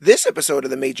This episode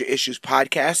of the Major Issues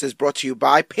Podcast is brought to you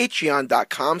by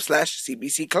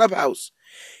patreon.com/CBC Clubhouse.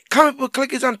 Comic Book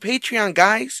Click is on Patreon,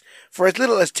 guys. For as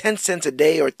little as 10 cents a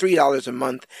day or $3 a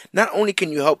month, not only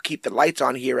can you help keep the lights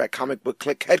on here at Comic Book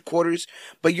Click headquarters,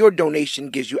 but your donation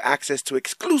gives you access to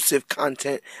exclusive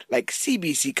content like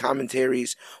CBC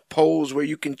commentaries, polls where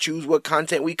you can choose what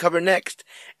content we cover next,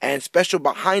 and special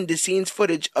behind-the-scenes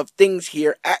footage of things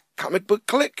here at Comic Book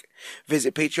Click.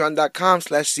 Visit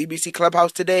patreon.com/CBC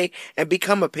Clubhouse today and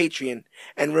become a Patreon.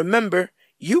 And remember,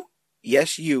 you,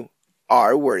 yes you,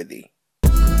 are worthy.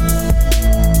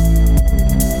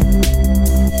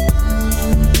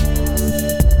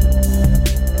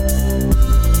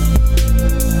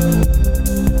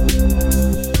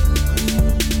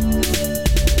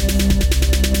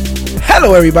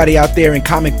 Hello everybody out there in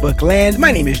comic book land.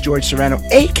 My name is George Serrano,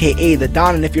 aka The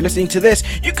Don, and if you're listening to this,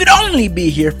 you could only be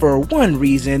here for one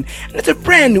reason, and it's a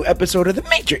brand new episode of the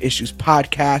Major Issues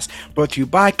Podcast, brought to you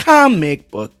by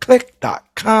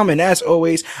comicbookclick.com, and as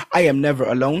always, I am never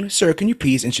alone. Sir, can you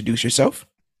please introduce yourself?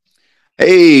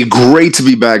 Hey, great to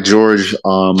be back, George.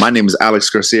 My name is Alex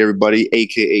Garcia, everybody,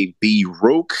 aka B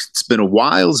Roke. It's been a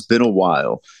while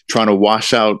trying to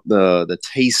wash out the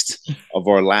taste of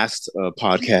our last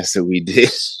podcast that we did.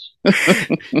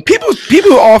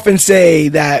 People often say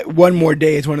that One More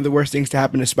Day is one of the worst things to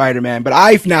happen to Spider-Man, but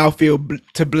I now feel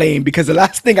to blame because the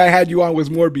last thing I had you on was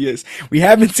Morbius. We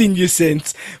haven't seen you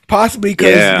since, possibly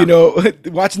because,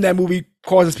 watching that movie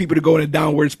causes people to go in a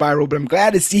downward spiral, but I'm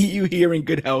glad to see you here in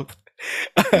good health.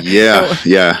 Yeah.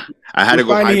 I had to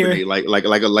go hibernate like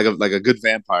a good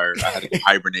vampire. I had to go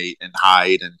hibernate and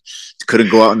hide and couldn't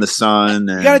go out in the sun.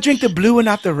 And you gotta drink the blue and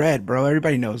not the red, bro.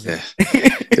 Everybody knows that.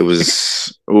 It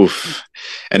was oof,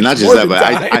 and not just that, but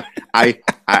I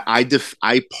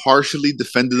partially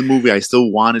defended the movie. I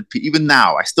still wanted, even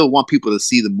now, I still want people to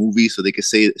see the movie so they can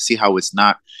see how it's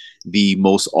not the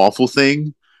most awful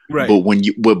thing. Right. But when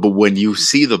you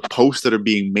see the posts that are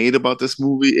being made about this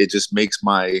movie, it just makes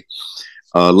my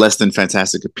less than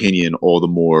fantastic opinion all the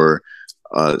more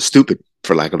stupid,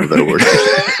 for lack of a better word.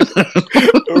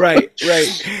 Right.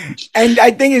 And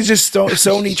I think it's just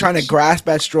Sony trying to grasp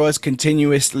at straws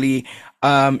continuously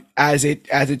as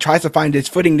it tries to find its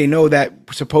footing. They know that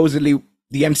supposedly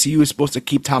the MCU is supposed to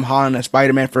keep Tom Holland as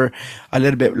Spider-Man for a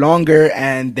little bit longer,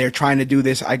 and they're trying to do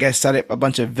this, I guess, set up a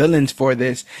bunch of villains for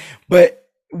this. But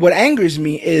what angers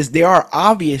me is there are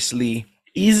obviously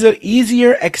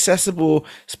easier accessible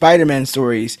Spider-Man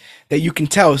stories that you can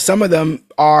tell. Some of them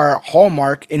are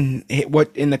hallmark in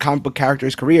the comic book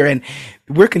character's career, and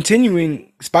we're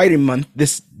continuing Spider Month.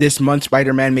 This month,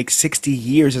 Spider-Man makes 60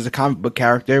 years as a comic book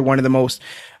character, one of the most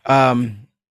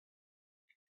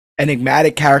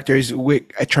enigmatic characters with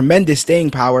a tremendous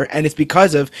staying power, and it's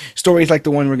because of stories like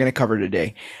the one we're going to cover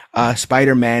today,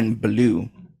 Spider-Man Blue.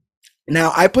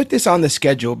 Now, I put this on the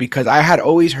schedule because I had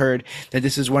always heard that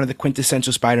this is one of the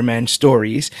quintessential Spider-Man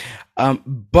stories.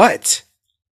 But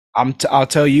I'll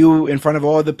tell you in front of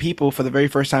all the people for the very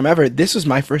first time ever, this was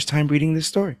my first time reading this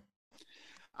story.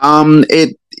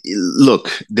 Look,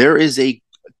 there is a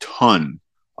ton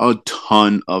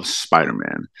of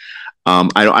Spider-Man.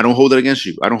 I don't hold that against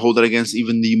you. I don't hold that against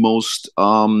even the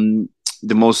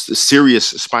most serious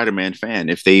Spider-Man fan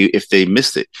if they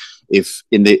missed it. If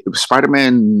in the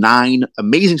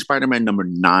Amazing Spider-Man number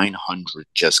 900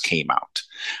 just came out,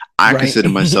 I consider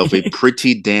myself a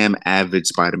pretty damn avid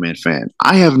Spider-Man fan.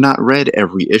 I have not read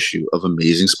every issue of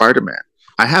Amazing Spider-Man.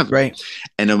 I haven't. Right.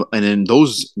 And in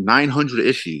those 900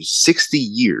 issues, 60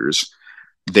 years,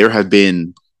 there have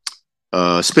been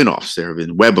spin-offs. There have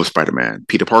been Web of Spider-Man,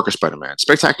 Peter Parker Spider-Man,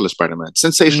 Spectacular Spider-Man,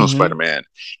 Sensational Spider-Man,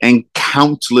 and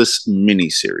countless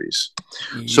miniseries.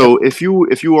 Yep. So if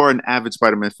you are an avid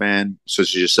Spider-Man fan, such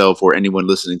as yourself or anyone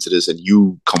listening to this, and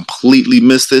you completely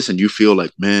missed this and you feel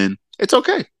like, man, it's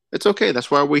okay. It's okay.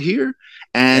 That's why we're here.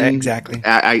 And exactly.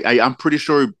 I'm pretty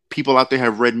sure people out there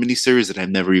have read miniseries that I've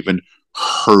never even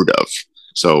heard of.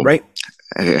 So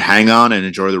hang on and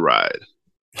enjoy the ride.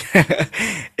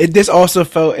 This also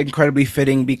felt incredibly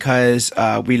fitting because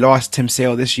we lost Tim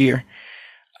Sale this year,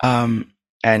 and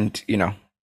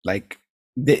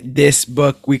this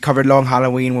book we covered Long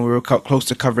Halloween when we were close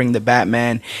to covering the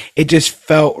Batman. It just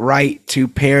felt right to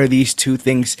pair these two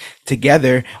things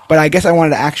together. But I guess I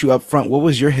wanted to ask you up front, what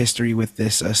was your history with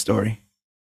this story?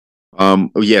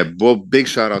 Well, big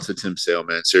shout out to Tim Sale,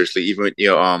 man. Seriously, even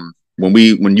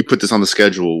when you put this on the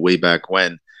schedule way back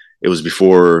when, it was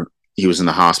before he was in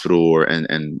the hospital and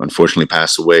unfortunately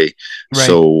passed away. Right.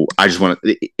 So I just want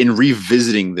to, in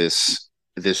revisiting this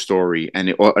story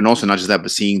and also not just that,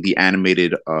 but seeing the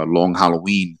animated Long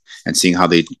Halloween and seeing how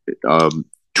they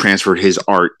transferred his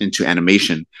art into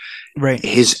animation, Right.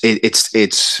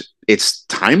 It's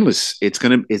timeless.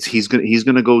 He's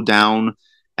gonna go down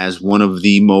as one of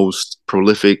the most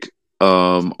prolific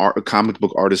comic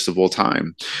book artists of all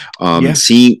time. Yeah.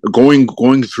 Seeing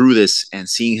going through this and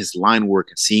seeing his line work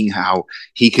and seeing how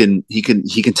he can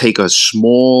take a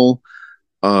small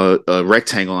a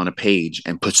rectangle on a page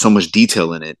and put so much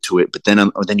detail in it to it, but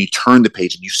then you turn the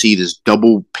page and you see this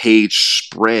double page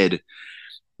spread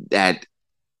that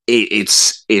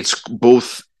it's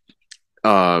both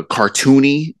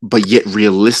cartoony but yet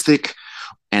realistic,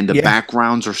 and the Yeah.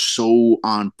 backgrounds are so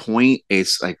on point.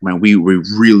 It's like, man, we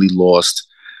really lost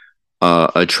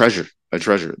a treasure. A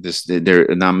treasure. This there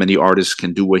not many artists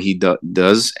can do what he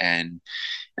does, and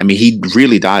I mean, he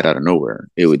really died out of nowhere.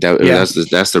 Yeah.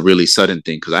 That's the really sudden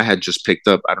thing, because I had just picked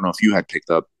up. I don't know if you had picked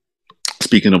up.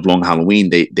 Speaking of Long Halloween,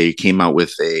 they came out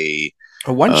with A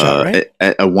one shot, right?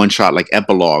 a one shot like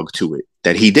epilogue to it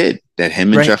that he did. That him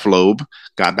and Right. Jeff Loeb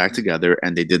got back together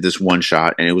and they did this one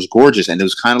shot, and it was gorgeous. And it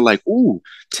was kind of like, ooh,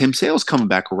 Tim Sale's coming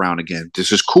back around again.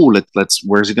 This is cool. Let's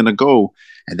where's he gonna go?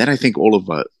 And then I think all of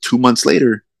 2 months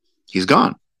later, he's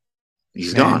gone.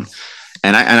 He's Man. gone.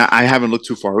 And I haven't looked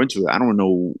too far into it. I don't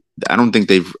know. I don't think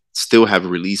they've still have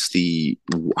released the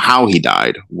how he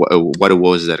died, what it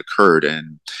was that occurred,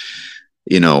 and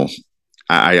you know,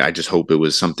 I just hope it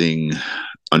was something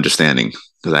understanding,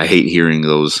 because I hate hearing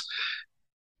those.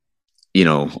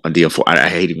 I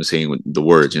hate even saying the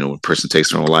words. When a person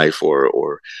takes their own life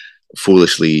or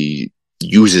foolishly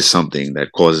uses something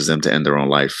that causes them to end their own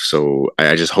life. So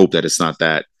I just hope that it's not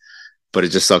that. But it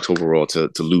just sucks overall to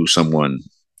lose someone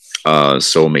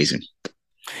so amazing.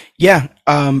 Yeah.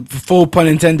 Full pun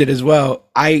intended as well.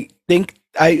 I think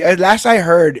last I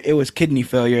heard it was kidney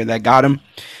failure that got him.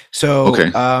 So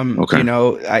Okay.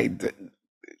 Okay. I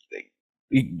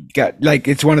you got like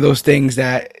it's one of those things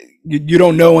that you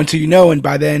don't know until you know, and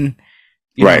by then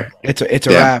Right. it's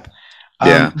a Yeah. wrap.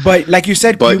 Yeah. But like you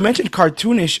said, you But mentioned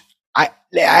cartoonish.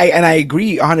 I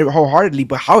agree 100 wholeheartedly.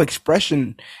 But how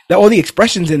all the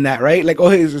expressions in that, right? Like all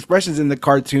his expressions in the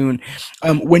cartoon.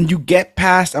 When you get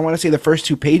past, I want to say the first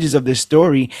 2 pages of this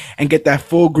story and get that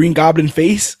full Green Goblin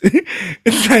face,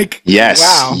 it's like yes.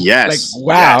 wow, like Yes.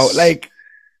 wow, Yes. like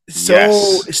so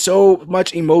Yes. so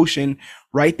much emotion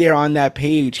right there on that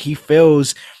page. He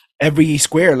fills every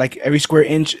square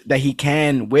inch that he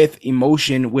can with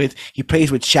emotion. With he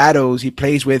plays with shadows, he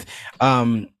plays with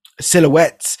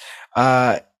silhouettes.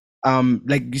 uh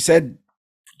like you said,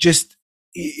 just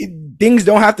things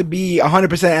don't have to be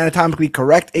 100% anatomically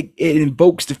correct. It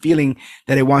invokes the feeling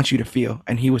that it wants you to feel,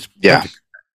 and he was Yeah. perfect.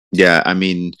 Yeah. I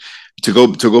mean, to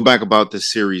go back about this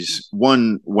series,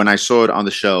 one, when I saw it on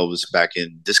the shelves back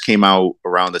in, this came out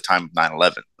around the time of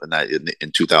 9/11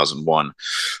 in 2001.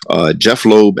 Jeff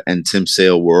Loeb and Tim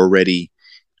Sale were already,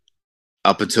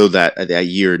 up until that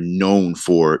year, known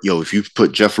for, if you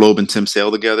put Jeff Loeb and Tim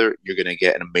Sale together, you're gonna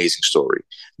get an amazing story.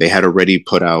 They had already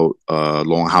put out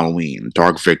Long Halloween,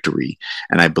 Dark Victory,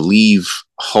 and I believe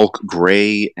Hulk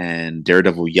Gray and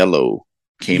Daredevil Yellow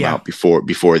came Yeah. out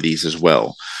before these as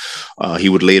well. He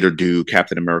would later do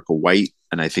Captain America White,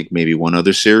 and I think maybe one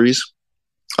other series.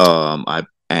 I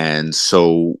and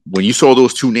so when you saw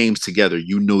those two names together,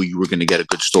 you knew you were going to get a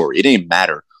good story. It didn't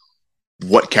matter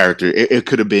what character. It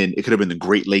could have been. It could have been the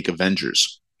Great Lake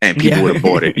Avengers, and people Yeah. would have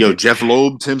bought it. Yo, Jeff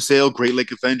Loeb, Tim Sale, Great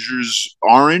Lake Avengers,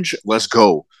 Orange. Let's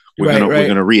go. We're Right, gonna we're right.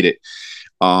 gonna read it.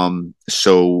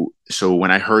 So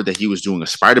when I heard that he was doing a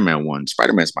Spider-Man one,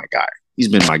 Spider-Man's my guy. He's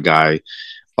been my guy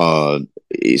uh,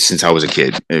 since I was a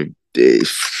kid. I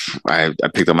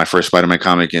picked up my first Spider-Man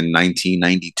comic in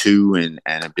 1992, and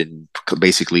I've been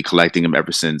basically collecting them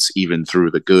ever since, even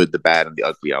through the good, the bad, and the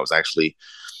ugly. I was actually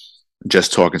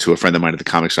just talking to a friend of mine at the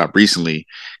comic shop recently,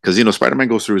 because Spider-Man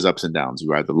goes through his ups and downs.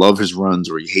 You either love his runs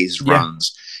or you hate his Yeah.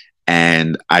 runs,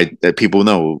 and that people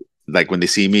know, like when they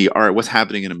see me, all right, what's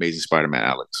happening in Amazing Spider-Man,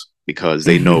 Alex? Because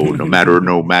they know no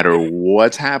matter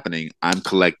what's happening, I'm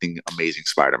collecting Amazing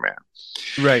Spider-Man.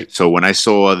 Right. So when I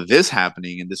saw this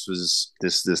happening, and this was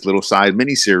this little side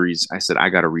miniseries, I said, I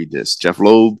got to read this. Jeff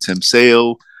Loeb, Tim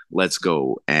Sale, let's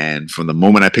go. And from the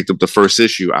moment I picked up the first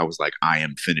issue, I was like, I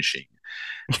am finishing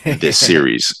this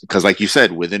series, because, like you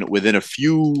said, within a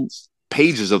few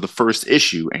pages of the first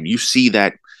issue, and you see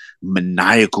that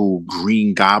maniacal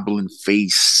Green Goblin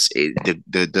face.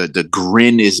 The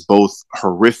grin is both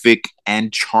horrific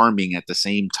and charming at the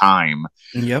same time.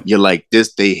 Yep. You're like,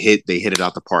 this, they hit it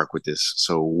out the park with this.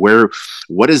 So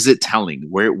what is it telling?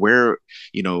 Where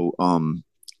and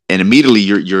immediately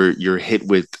you're hit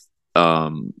with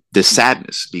this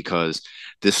sadness, because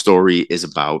this story is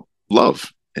about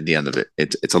love. in the end of it.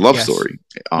 It's a love Yes. story.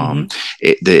 Mm-hmm.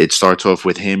 It starts off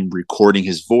with him recording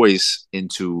his voice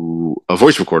into a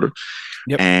voice recorder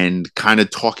Yep. and kind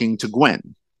of talking to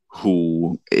Gwen,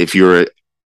 who, if you're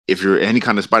any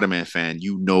kind of Spider-Man fan,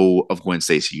 you know of Gwen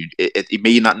Stacy. It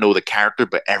may not know the character,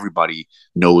 but everybody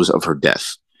knows of her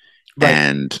death. Right.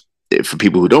 And for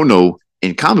people who don't know,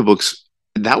 in comic books,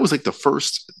 that was like the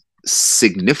first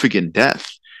significant death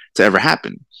to ever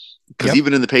happen. Because Yep.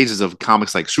 even in the pages of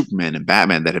comics like Superman and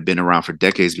Batman that had been around for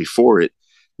decades before it,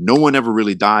 no one ever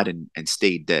really died and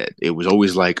stayed dead. It was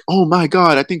always like, oh my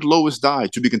God, I think Lois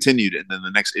died, to be continued. And then the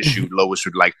next issue, Lois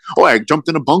would like, oh, I jumped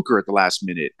in a bunker at the last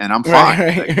minute and I'm Right. fine.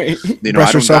 Right. Like, Right. I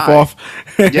Brush don't herself die. off.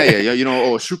 Yeah, yeah, yeah.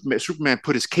 Oh, Superman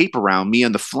put his cape around me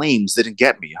and the flames didn't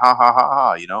get me. Ha ha ha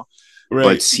ha. But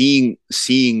Right. seeing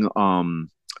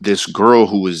this girl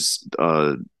who was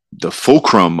the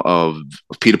fulcrum of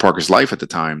Peter Parker's life at the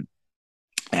time,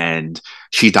 and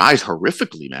she dies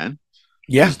horrifically, man.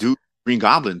 Yeah. This dude, Green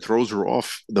Goblin, throws her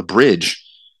off the bridge,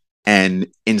 and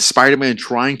in Spider-Man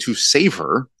trying to save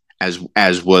her,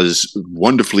 as was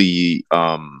wonderfully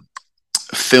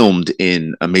filmed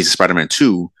in Amazing Spider-Man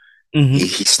 2,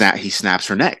 Mm-hmm. he snaps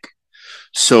her neck.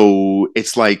 So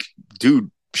it's like,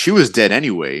 dude, she was dead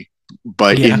anyway,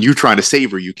 but Yeah. in you trying to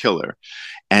save her, you kill her.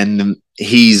 And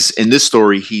he's in this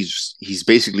story, he's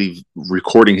basically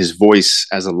recording his voice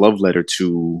as a love letter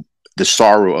to the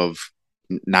sorrow of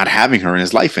not having her in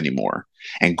his life anymore,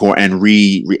 and go and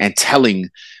and telling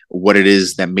what it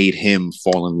is that made him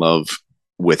fall in love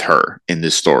with her in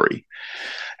this story.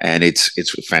 And it's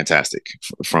fantastic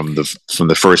from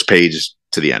the first page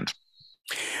to the end.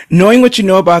 Knowing what you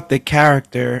know about the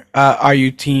character, are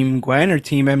you Team Gwen or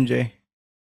Team MJ?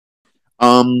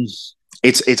 Um,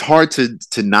 it's hard to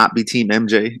not be Team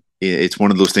MJ. It's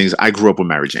one of those things. I grew up with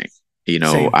Mary Jane.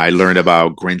 Same. I learned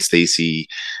about Gwen Stacy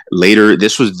later.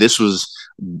 This was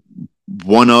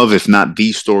one of, if not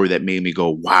the story that made me go,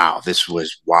 wow, this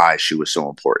was why she was so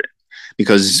important.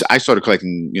 Because I started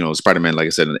collecting, Spider-Man, like I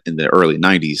said, in the early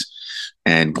 '90s,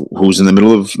 and who's in the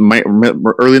middle of my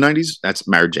early '90s? That's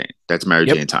Mary Jane. That's Mary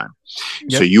Yep. Jane time.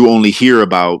 So Yep. you only hear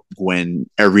about Gwen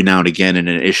every now and again in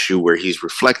an issue where he's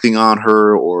reflecting on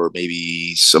her, or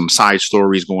maybe some side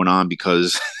stories going on,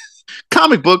 because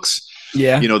comic books,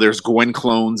 Yeah. there's Gwen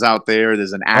clones out there.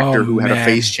 There's an Oh actor who had a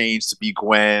face man. change to be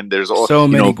Gwen. There's all, So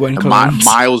many Gwen clones.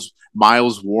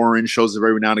 Miles Warren shows up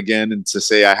every now and again and to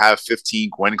say, I have 15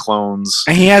 Gwen clones.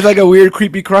 And he has like a weird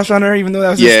creepy crush on her, even though that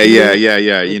was Yeah, his yeah, steal.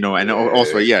 yeah, yeah. And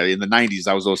also, yeah, in the '90s,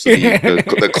 that was also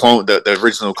the clone, the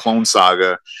original Clone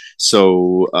Saga.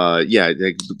 So, yeah,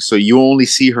 so you only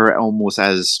see her almost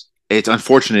as, it's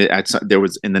unfortunate. There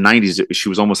was in the '90s, she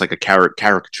was almost like a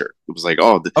caricature. It was like,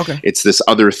 oh, Okay. it's this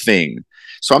other thing.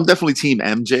 So I'm definitely Team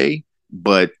MJ,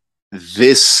 but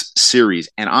this series,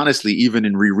 and honestly, even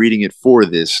in rereading it for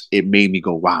this, it made me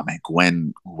go, wow, man,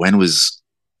 Gwen was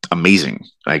amazing.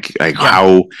 Like Yeah.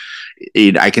 how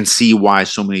I can see why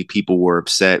so many people were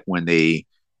upset when they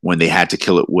had to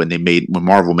kill it, when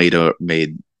Marvel made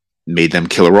them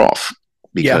kill her off,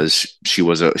 Yeah. because she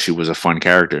was a fun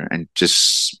character, and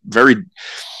just very,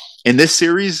 in this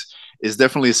series is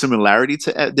definitely a similarity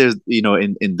to, there's,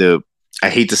 in the, I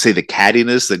hate to say the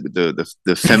cattiness,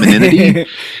 the femininity,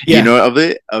 Yeah. of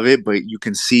it, but you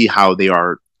can see how they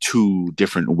are two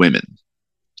different women,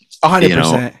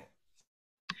 100%.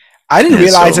 I didn't and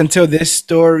realize so, until this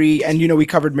story, and we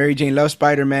covered Mary Jane Loves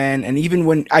Spider-Man, and even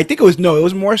when I think it was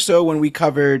more so when we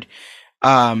covered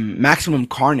Maximum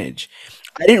Carnage.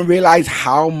 I didn't realize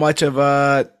how much of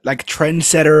a like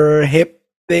trendsetter hip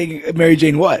thing Mary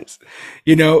Jane was.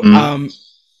 You know, mm,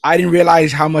 I didn't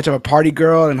realize how much of a party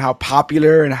girl and how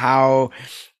popular and how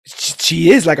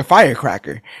she is like a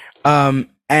firecracker.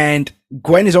 And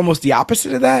Gwen is almost the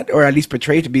opposite of that, or at least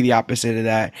portrayed to be the opposite of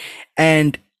that.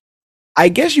 And I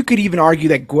guess you could even argue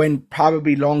that Gwen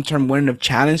probably long term wouldn't have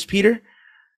challenged Peter.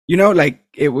 Like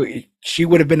she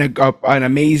would have been an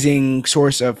amazing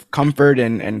source of comfort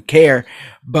and care.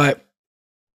 But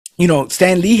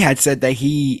Stan Lee had said that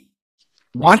he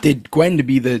wanted Gwen to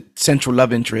be the central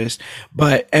love interest,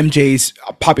 but MJ's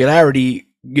popularity,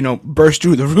 burst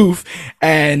through the roof,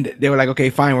 and they were like, okay,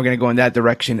 fine, we're gonna go in that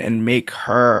direction and make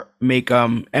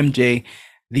MJ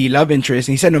the love interest.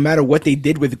 And he said no matter what they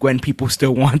did with Gwen, people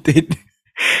still wanted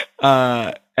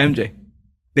MJ.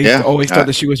 They yeah, always thought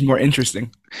that she was more interesting.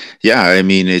 yeah. I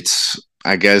mean,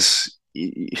 I guess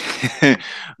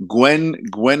Gwen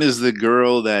is the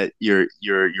girl that your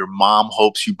mom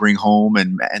hopes you bring home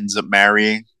and ends up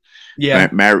marrying. Yeah.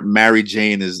 Mary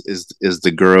Jane is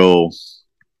the girl.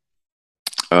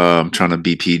 I'm trying to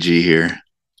be PG here.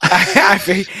 I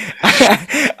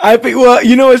think, well,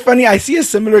 you know, it's funny. I see a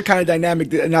similar kind of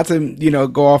dynamic, not to,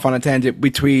 go off on a tangent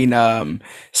between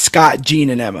Scott, Jean,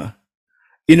 and Emma.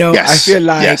 I feel Yes,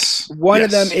 like yes, one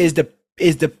of them yes.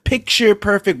 is the picture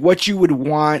perfect, what you would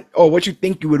want or what you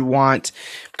think you would want,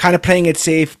 kind of playing it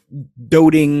safe,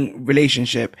 doting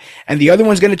relationship. And the other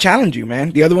one's gonna challenge you,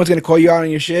 man. The other one's gonna call you out on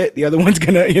your shit. The other one's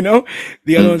gonna,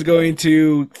 the other Mm. one's going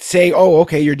to say, "Oh,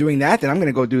 okay, you're doing that, then I'm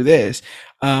gonna go do this."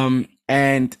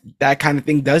 And that kind of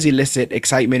thing does elicit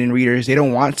excitement in readers. They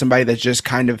don't want somebody that's just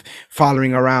kind of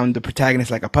following around the protagonist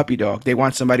like a puppy dog. They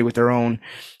want somebody with their own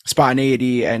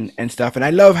spontaneity and stuff. And I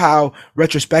love how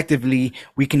retrospectively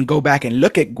we can go back and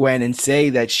look at Gwen and say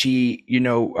that she,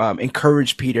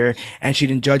 encouraged Peter and she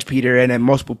didn't judge Peter, and at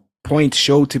multiple points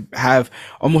showed to have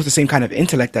almost the same kind of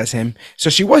intellect as him. So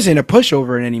she wasn't a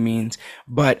pushover in any means,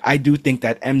 but I do think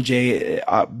that MJ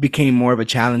became more of a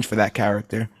challenge for that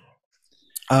character.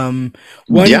 Um,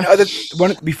 one Yeah. other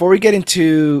one before we get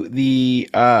into the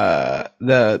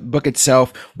book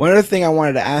itself, one other thing I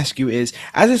wanted to ask you is,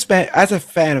 as a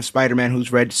fan of Spider-Man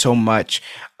who's read so much,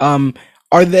 um,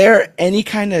 are there any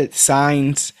kind of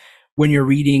signs when you're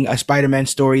reading a Spider-Man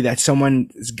story that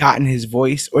someone's gotten his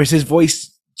voice, or is his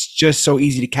voice just so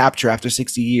easy to capture after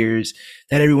 60 years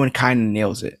that everyone kind of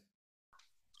nails it?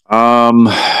 Um.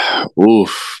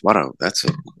 Oof. That's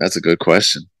a good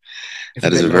question. It's a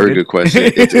That is bit a very loaded. good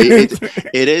question.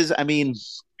 It is. I mean,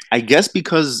 I guess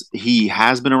because he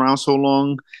has been around so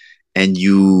long, and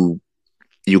you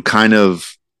kind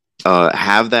of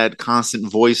have that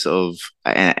constant voice of,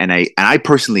 and I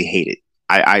personally hate it.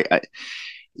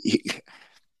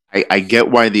 I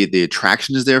get why the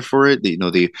attraction is there for it.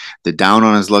 The down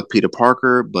on his luck Peter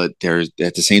Parker, but there's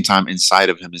at the same time inside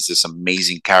of him is this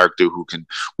amazing character who can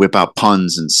whip out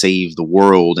puns and save the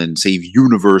world and save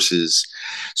universes.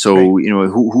 Right. So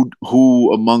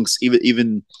who amongst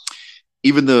even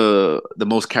the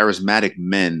most charismatic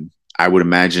men, I would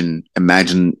imagine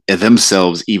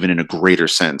themselves even in a greater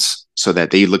sense, so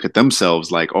that they look at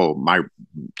themselves like, oh, my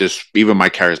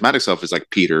charismatic self is like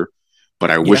Peter, but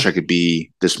I Yeah. wish I could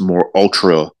be this more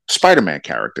ultra Spider-Man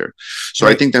character. So I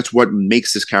Right. think that's what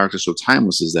makes this character so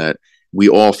timeless, is that we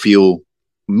all feel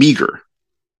meager,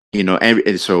 and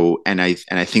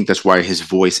I think that's why his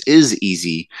voice is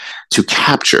easy to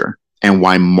capture, and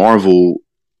why Marvel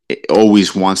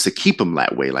always wants to keep him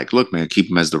that way. Like, look, man, keep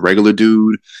him as the regular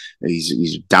dude.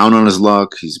 He's down on his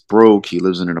luck. He's broke. He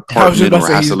lives in an I was just apartment, about to or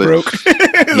say has to he's live. broke.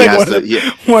 He Like has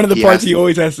to. one of the He parts has he to.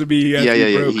 always has to be. He has Yeah, to be yeah,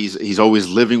 yeah. broke. He's always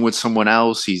living with someone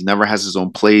else. He's never has his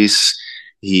own place.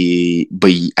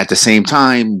 But at the same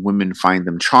time, women find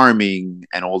them charming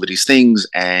and all of these things.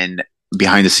 And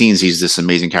behind the scenes, he's this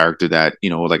amazing character that,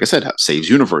 like I said, saves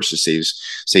universes,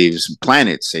 saves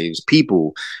planets, saves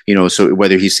people. So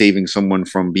whether he's saving someone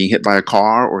from being hit by a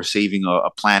car or saving a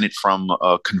planet from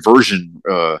a conversion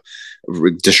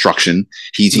destruction,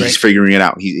 he's Right. figuring it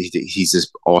out. He's this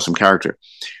awesome character.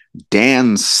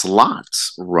 Dan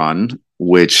Slott's run,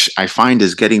 which I find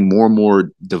is getting more and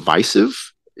more divisive,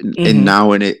 and Hmm. now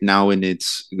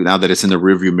that it's in the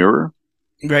rearview mirror,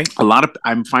 Right.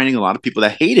 I'm finding a lot of people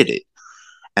that hated it,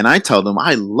 and I tell them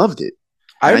I loved it,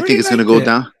 I and I think really it's going to liked go it.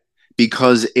 down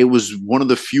because it was one of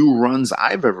the few runs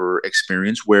I've ever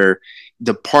experienced where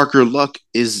the Parker luck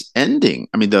is ending.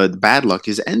 I mean, the bad luck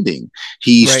is ending.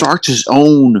 He Right. starts his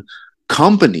own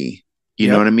company. You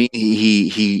know what I Yep. mean?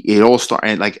 It all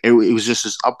started like it was just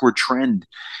this upward trend.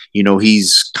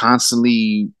 He's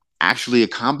constantly actually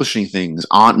accomplishing things.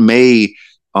 Aunt May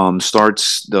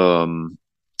starts the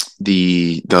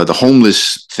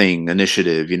homeless thing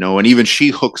initiative, and even she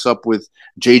hooks up with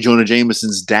J. Jonah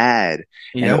Jameson's dad,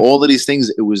 and Yeah. all of these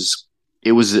things. It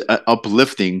was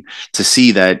uplifting to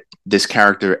see that this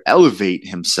character elevate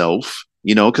himself.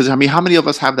 Because I mean, how many of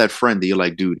us have that friend that you're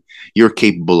like, dude, you're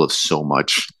capable of so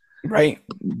much. Right.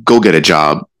 Go get a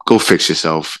job. Go fix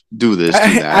yourself. Do this. Do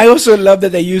I that. also love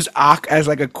that they use Ak as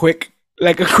like a quick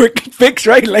fix,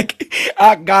 right? Like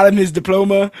Ak got him his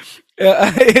diploma,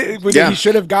 which he Yeah.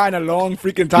 should have gotten a long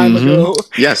freaking time Mm-hmm. ago.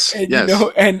 Yes. And Yes.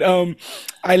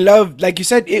 I love, like you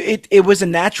said, it was a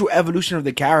natural evolution of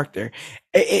the character.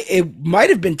 It might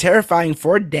have been terrifying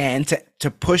for Dan to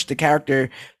push the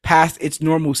character past its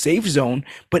normal safe zone,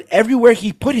 but everywhere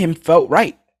he put him felt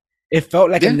right. It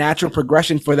felt like a Yeah. natural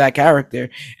progression for that character.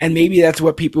 And maybe that's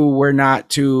what people were not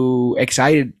too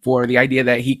excited for, the idea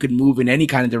that he could move in any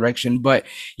kind of direction. But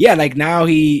yeah, like now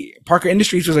Parker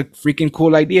Industries was a freaking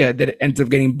cool idea that it ends up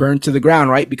getting burned to the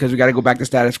ground, right? Because we got to go back to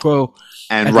status quo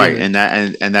And at the right,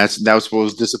 end. and that was what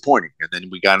was disappointing. And then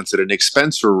we got into the Nick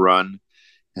Spencer run,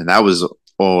 and that was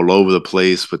all over the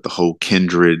place with the whole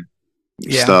Kindred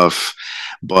Yeah. stuff.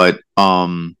 But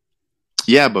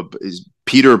yeah, but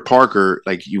Peter Parker,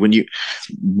 like when you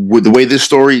with the way this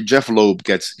story, Jeff Loeb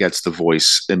gets the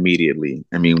voice immediately.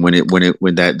 I mean, when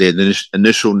that the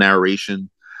initial narration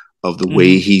of the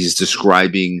way Hmm. he's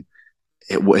describing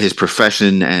his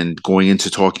profession and going into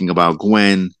talking about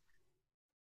Gwen,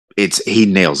 he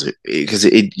nails it because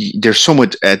there's so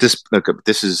much at this. Like,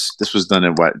 this was done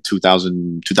in what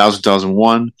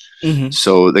 2001. Hmm.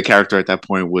 So the character at that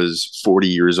point was 40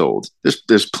 years old.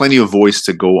 There's plenty of voice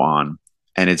to go on,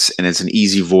 and it's an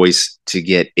easy voice to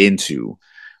get into,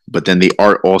 but then the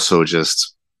art also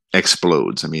just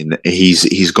explodes. I mean,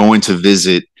 he's going to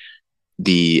visit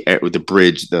the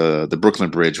bridge, the Brooklyn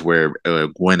Bridge, where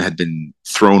Gwen had been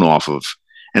thrown off of,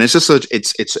 and it's just such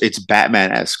it's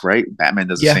Batman esque, right? Batman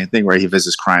does the Yeah. same thing, right? He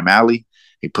visits Crime Alley,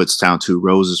 he puts down two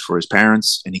roses for his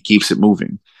parents, and he keeps it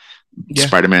moving. Yeah.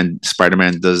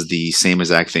 Spider-Man does the same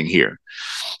exact thing here,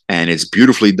 and it's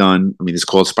beautifully done. I mean, it's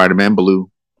called Spider-Man Blue,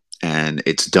 and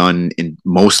it's done in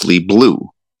mostly blue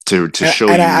to show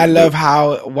And you I the love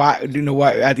how why you know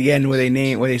why at the end where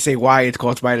they say why it's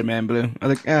called Spider-Man Blue. I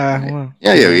was like, well,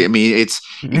 yeah, you yeah. know. I mean, it's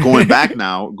going back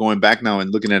now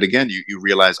and looking at it again, you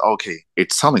realize, okay,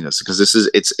 it's telling us because this is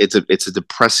it's a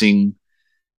depressing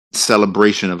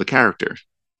celebration of a character.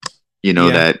 You know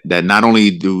Yeah. that not only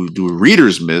do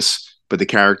readers miss, but the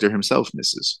character himself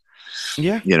misses.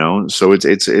 Yeah. You know, so it's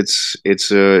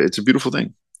a beautiful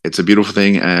thing. It's a beautiful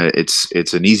thing.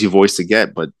 It's an easy voice to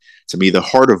get, but to me, the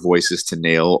harder voices to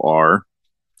nail are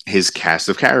his cast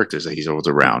of characters that he's always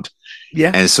around.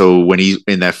 Yeah. And so when he's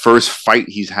in that first fight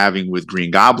he's having with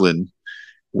Green Goblin,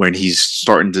 when he's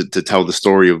starting to tell the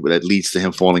story of that leads to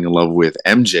him falling in love with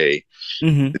MJ,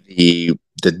 Hmm. the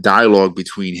dialogue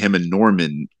between him and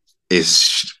Norman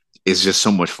is just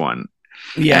so much fun.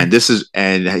 Yeah. And this is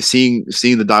and seeing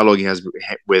the dialogue he has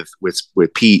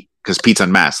with Pete, because Pete's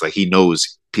unmasked, like he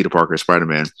knows Peter Parker is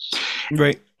Spider-Man.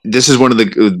 Right. This is one of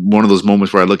those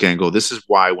moments where I look at it and go, this is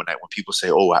why when people say,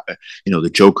 oh, the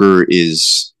Joker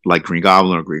is like Green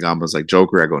Goblin or Green Goblin is like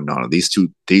Joker, I go, no, these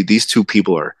two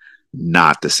people are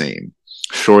not the same.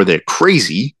 Sure, they're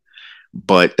crazy,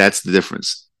 but that's the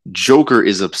difference. Joker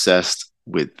is obsessed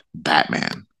with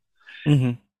Batman.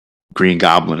 Hmm. Green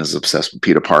Goblin is obsessed with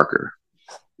Peter Parker.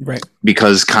 Right.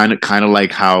 Because kind of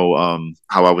like how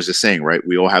I was just saying, right?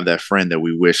 We all have that friend that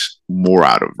we wish more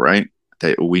out of, right?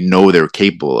 That we know they're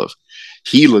capable of.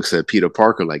 He looks at Peter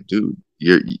Parker like, dude,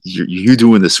 you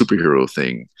doing the superhero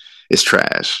thing is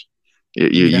trash. Yeah.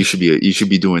 You should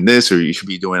be doing this, or you should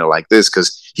be doing it like this,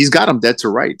 because he's got him dead to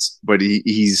rights, but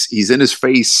he's in his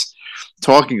face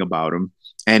talking about him.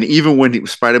 And even when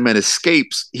Spider-Man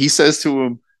escapes, he says to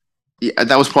him, yeah,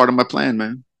 that was part of my plan,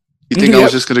 man. You think I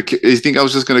was Yep. just gonna? You think I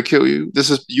was just gonna kill you? This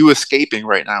is you escaping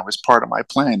right now. Is part of my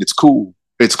plan. It's cool.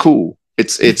 It's cool.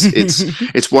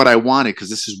 It's what I wanted, because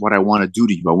this is what I want to do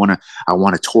to you. I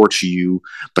want to torture you,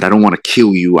 but I don't want to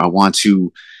kill you. I want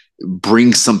to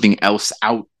bring something else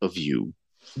out of you.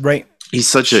 Right. He's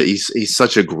such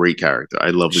a great character. I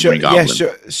love the Show, Green yeah,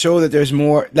 Goblin. show that there's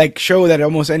more, like show that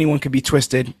almost anyone could be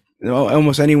twisted. You know,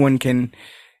 almost anyone can,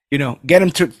 get him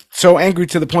to so angry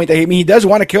to the point that he does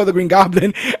want to kill the Green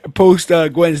Goblin post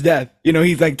Gwen's death.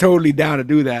 He's like totally down to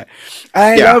do that.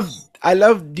 Yeah. I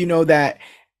love, that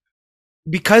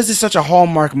because it's such a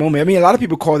hallmark moment. I mean, a lot of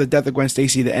people call the death of Gwen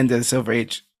Stacy the end of the Silver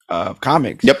Age of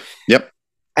comics. Yep. Yep.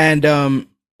 And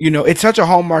it's such a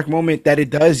hallmark moment that it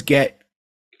does get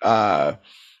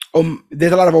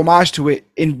there's a lot of homage to it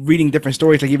in reading different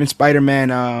stories, like even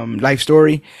Spider-Man life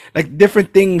story, like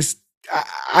different things.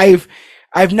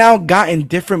 I've now gotten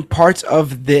different parts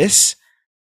of this,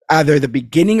 either the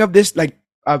beginning of this, like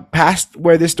past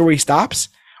where this story stops,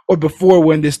 or before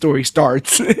when this story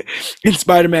starts in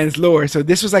Spider-Man's lore. So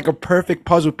this was like a perfect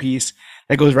puzzle piece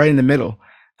that goes right in the middle,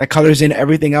 that colors in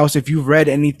everything else. If you've read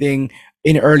anything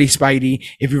in early Spidey,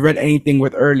 if you read anything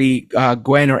with early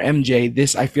Gwen or MJ,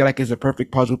 this I feel like is a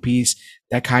perfect puzzle piece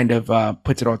that kind of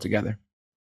puts it all together.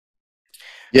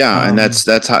 Yeah, and that's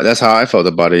how I felt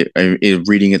about it,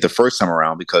 reading it the first time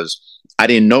around, because I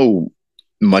didn't know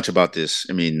much about this.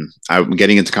 I mean, I'm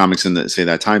getting into comics in say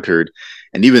that time period,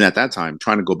 and even at that time,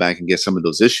 trying to go back and get some of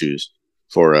those issues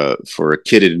for a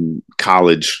kid in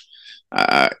college.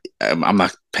 I'm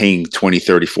not paying 20,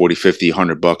 30, 40, 50,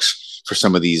 $100 for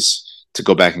some of these to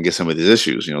go back and get some of these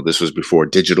issues. This was before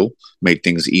digital made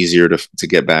things easier to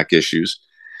get back issues.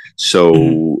 So.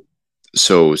 Mm-hmm.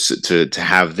 So to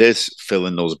have this fill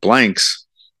in those blanks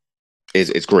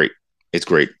it's great. It's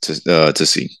great to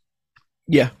see.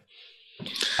 Yeah.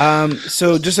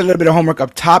 So just a little bit of homework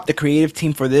up top. The creative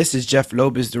team for this is Jeff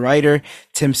Loeb is the writer,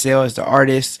 Tim Sale is the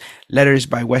artist, letters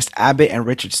by Wes Abbott and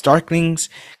Richard Starklings.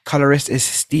 Colorist is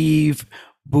Steve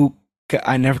Buk.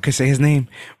 I never could say his name.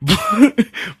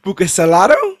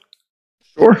 Bucasalato.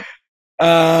 Sure.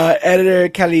 Editor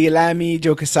Kelly Lamy,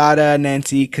 Joe Quesada,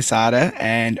 Nancy Quesada,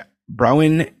 and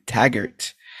Browen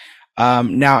Taggart.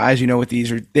 Now, as you know, with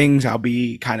these things, I'll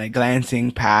be kind of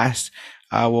glancing past.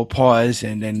 We'll pause,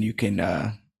 and then you can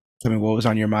tell me what was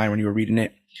on your mind when you were reading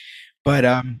it. But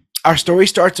our story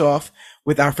starts off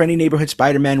with our friendly neighborhood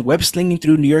Spider-Man web slinging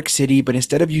through New York City, but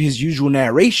instead of his usual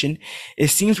narration, it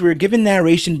seems we're given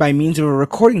narration by means of a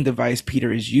recording device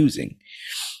Peter is using.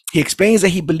 He explains that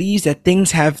he believes that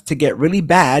things have to get really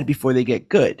bad before they get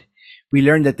good. We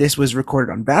learned that this was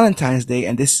recorded on Valentine's Day,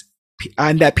 and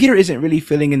that Peter isn't really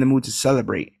feeling in the mood to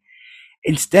celebrate.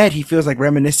 Instead, he feels like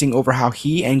reminiscing over how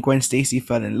he and Gwen Stacy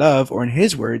fell in love, or in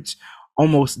his words,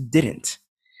 almost didn't.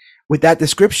 With that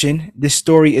description, this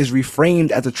story is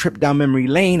reframed as a trip down memory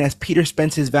lane as Peter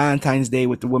spends his Valentine's Day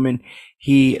with the woman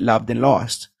he loved and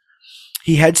lost.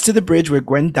 He heads to the bridge where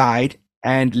Gwen died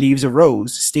and leaves a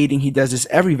rose, stating he does this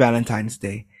every Valentine's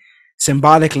Day.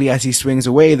 Symbolically, as he swings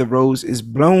away, the rose is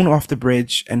blown off the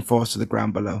bridge and falls to the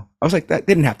ground below. I was like, that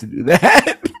didn't have to do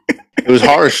that. It was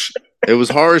harsh. It was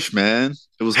harsh, man.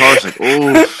 It was harsh. Like, oh,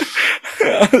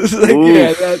 I was like,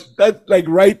 yeah, that like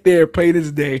right there, plain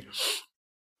as day.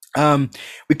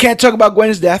 We can't talk about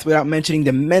Gwen's death without mentioning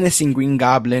the menacing Green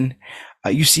Goblin.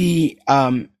 You see,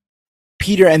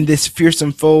 Peter and this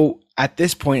fearsome foe at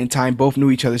this point in time both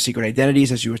knew each other's secret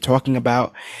identities, as you were talking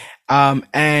about.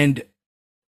 And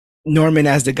Norman,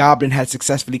 as the Goblin, had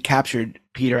successfully captured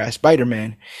Peter as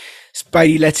Spider-Man.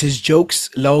 Spidey lets his jokes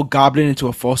lull Goblin into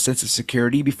a false sense of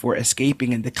security before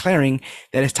escaping and declaring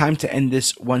that it's time to end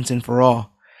this once and for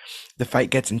all. The fight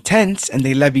gets intense, and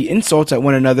they levy insults at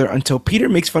one another until Peter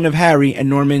makes fun of Harry and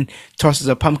Norman tosses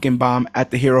a pumpkin bomb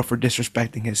at the hero for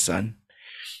disrespecting his son.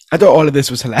 I thought all of this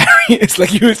was hilarious. Like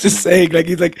he was just saying, like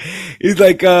he's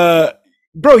like,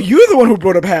 bro, you're the one who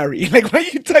brought up Harry. Like, why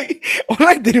you all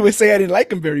I did was say I didn't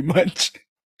like him very much.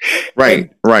 right, And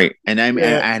right. And I mean,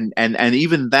 yeah, and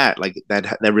even that, like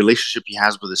that relationship he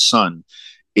has with his son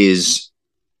is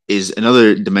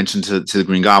another dimension to the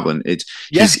Green Goblin. It's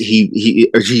yeah,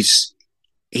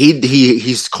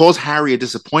 he's calls Harry a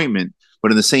disappointment,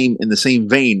 but in the same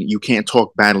vein, you can't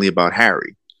talk badly about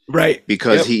Harry right,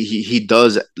 because yep, he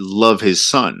does love his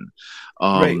son.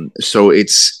 right. So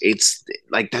it's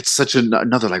like that's such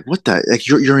another like what the like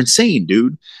you're insane,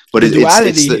 dude. But The it's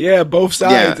duality, the yeah, both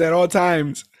yeah, sides at all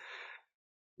times.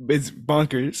 It's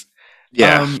bonkers.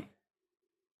 yeah, Um,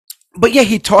 but yeah,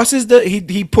 he tosses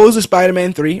he pulls the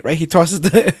Spider-Man 3, right? He tosses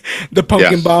the yeah.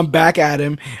 pumpkin bomb back at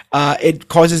him. It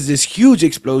causes this huge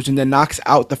explosion that knocks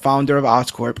out the founder of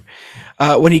Oscorp.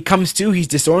 When he comes to, he's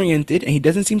disoriented and he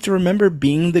doesn't seem to remember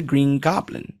being the Green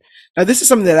Goblin. Now, this is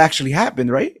something that actually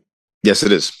happened, right? Yes,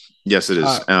 it is. Yes, it is.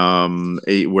 Uh,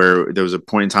 Where there was a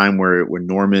point in time where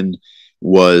Norman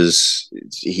was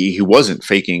he wasn't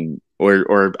faking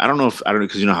or I don't know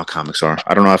because you know how comics are.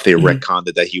 I don't know if they mhm. retconned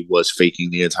it that he was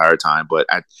faking the entire time, but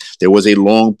there was a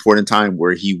long point in time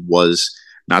where he was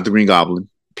not the Green Goblin.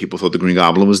 People thought the Green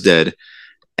Goblin was dead,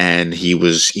 and he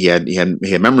had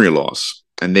memory loss,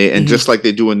 and Mhm. just like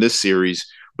they do in this series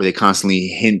where they constantly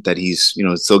hint that he's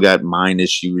still got mind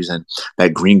issues and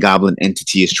that Green Goblin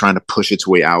entity is trying to push its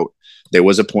way out. There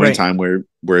was a point in Right. time where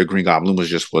Green Goblin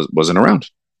wasn't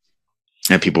around,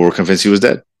 and people were convinced he was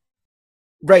dead.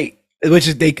 Right. Which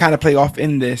is they kind of play off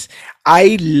in this.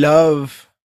 I love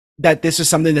that this is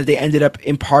something that they ended up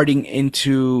imparting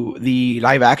into the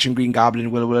live action Green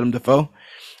Goblin with Willem Dafoe.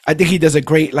 I think he does a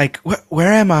great like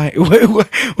where am I?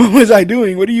 What was I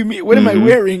doing? What do you mean? What am I Mm-hmm.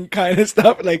 wearing? Kind of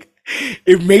stuff. Like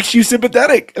it makes you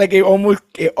sympathetic. Like it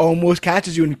almost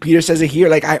catches you. And Peter says it here.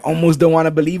 Like I almost don't want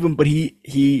to believe him, but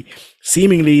he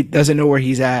seemingly doesn't know where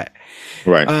he's at.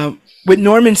 Right. With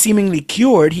Norman seemingly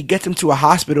cured, he gets him to a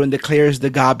hospital and declares the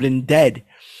Goblin dead.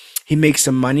 He makes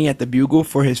some money at the Bugle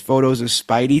for his photos of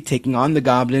Spidey taking on the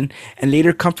Goblin, and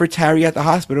later comforts Harry at the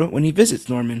hospital when he visits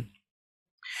Norman.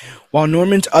 While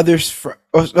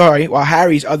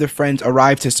Harry's other friends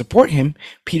arrive to support him,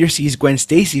 Peter sees Gwen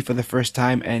Stacy for the first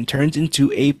time and turns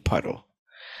into a puddle.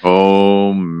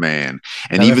 Oh man.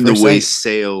 And Love at even the first way sight.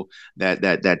 Sale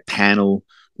that panel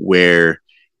where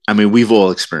I mean we've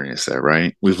all experienced that,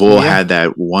 right? We've all Oh yeah. had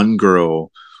that one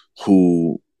girl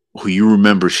who you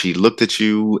remember she looked at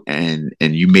you and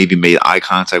you maybe made eye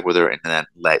contact with her and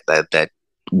that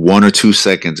 1 or 2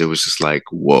 seconds it was just like,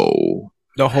 whoa.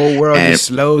 The whole world And just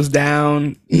slows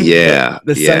down. yeah,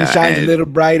 The sun yeah, shines a and little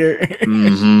brighter.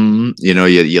 you know,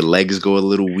 your legs go a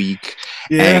little weak,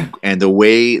 Yeah. and the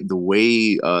way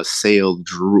Sale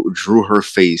drew her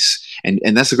face, and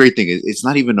that's the great thing. It's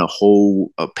not even a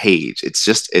whole page. It's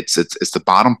just it's the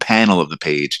bottom panel of the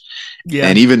page. And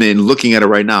Yeah. even in looking at it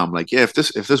right now, I'm like, yeah, if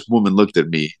this woman looked at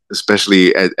me,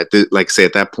 especially at the, like say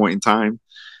at that point in time,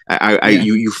 Yeah.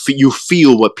 you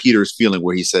feel what Peter's feeling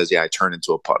where he says, yeah, I turn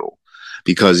into a puddle,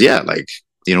 because yeah, like,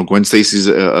 you know, Gwen Stacy's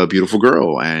a beautiful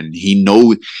girl, and he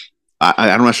know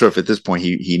I'm not sure if at this point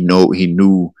he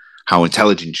knew how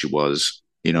intelligent she was,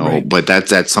 you know, Right. but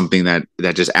that's something that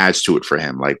just adds to it for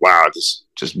him. Like, wow, this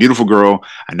just beautiful girl.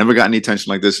 I never got any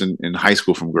attention like this in high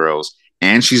school from girls,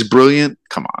 and she's brilliant.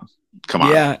 Come on, come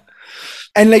on. Yeah.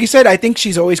 And like you said, I think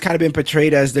she's always kind of been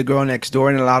portrayed as the girl next door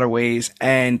in a lot of ways.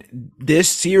 And this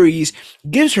series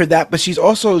gives her that, but she's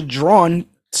also drawn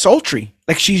sultry.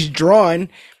 Like she's drawn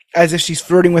as if she's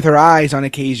flirting with her eyes on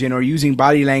occasion or using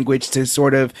body language to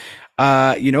sort of,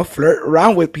 flirt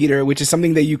around with Peter, which is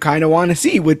something that you kind of want to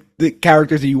see with the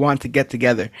characters that you want to get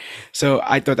together. So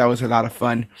I thought that was a lot of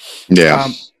fun. Yeah.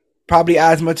 Um, Probably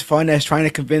as much fun as trying to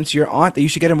convince your aunt that you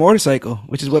should get a motorcycle,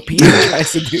 which is what Peter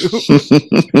tries to do.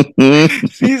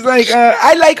 She's like,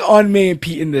 I like Aunt May and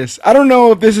Pete in this. I don't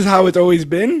know if this is how it's always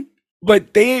been,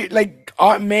 but they like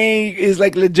Aunt May is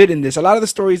like legit in this. A lot of the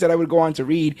stories that I would go on to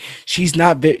read, she's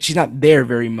not there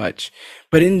very much,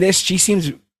 but in this, she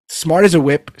seems smart as a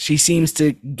whip. She seems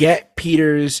to get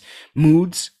Peter's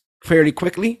moods fairly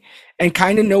quickly and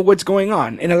kind of know what's going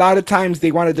on. And a lot of times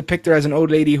they want to depict her as an old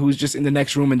lady who's just in the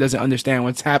next room and doesn't understand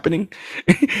what's happening.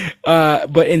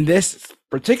 But in this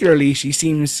particularly, she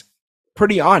seems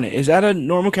pretty on it. Is that a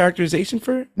normal characterization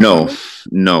for Aunt No, May?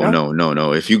 no, No? no, no,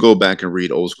 no. If you go back and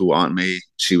read old school Aunt May,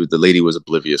 the lady was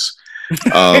oblivious.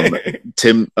 Um,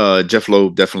 Jeff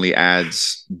Loeb definitely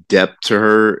adds depth to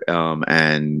her,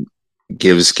 and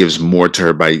gives more to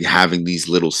her by having these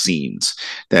little scenes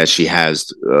that she has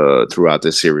throughout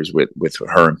this series with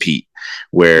her and Pete, Yeah.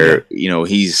 where, you know,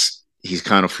 he's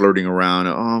kind of flirting around.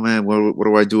 Oh man, what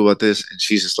do I do about this? And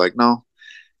she's just like, no,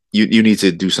 you need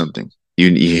to do something. You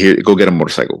here, go get a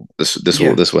motorcycle.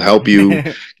 Yeah. This will help you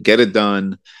get it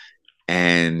done.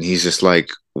 And he's just like,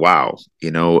 wow,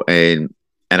 you know. And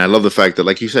I love the fact that,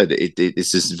 like you said,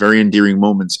 it's this very endearing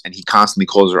moments, and he constantly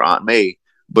calls her Aunt May,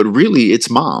 but really it's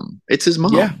mom. It's his Yeah.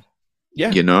 mom.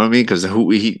 Yeah. You know what I mean? Because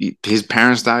his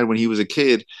parents died when he was a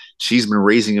kid. She's been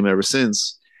raising him ever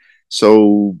since.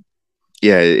 So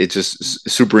yeah, it's just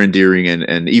super endearing,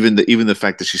 and even the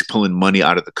fact that she's pulling money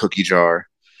out of the cookie jar,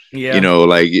 you Yeah. know,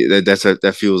 like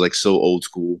that feels like so old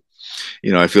school.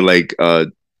 You know, I feel like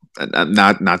I'm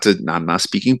not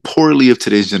speaking poorly of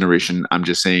today's generation. I'm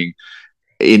just saying,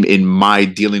 in my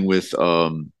dealing with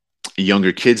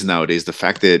younger kids nowadays, the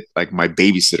fact that like my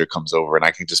babysitter comes over and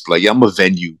I can just be like, yeah, I'm gonna Yeah.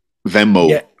 Yeah. Venmo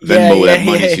Yeah. that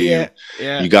money Yeah. to you. Yeah.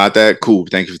 Yeah. You got that? Cool.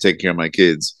 Thank you for taking care of my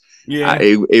kids. Yeah.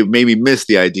 It made me miss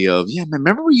the idea of, yeah, man,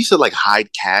 remember we used to like hide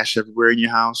cash everywhere in your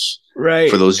house for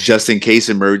Right. those just in case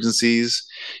emergencies?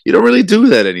 You don't really do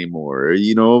that anymore,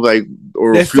 you know, like,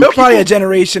 or a There's few still probably a people.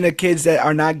 generation of kids that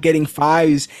are not getting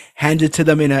fives handed to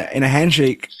them in a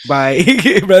handshake by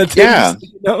relatives. Yeah,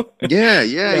 yeah, yeah, Yeah,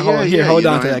 yeah, here, yeah. hold You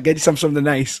on know, to that. Get you something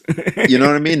nice. you know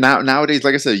what I mean? Nowadays,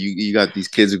 like I said, you got these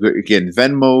kids getting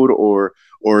Venmoed,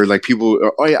 or like people.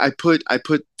 Oh yeah, I put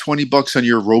 $20 on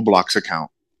your Roblox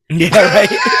account. Yeah,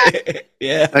 right.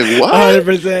 Yeah, Like what?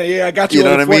 100%. Yeah, I got You you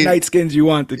all know the what I mean? Fortnite skins you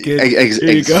want, the kid. Here you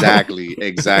go. Exactly,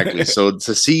 exactly. So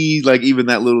to see like even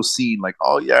that little scene, like,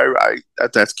 oh yeah,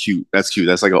 that's cute. That's cute.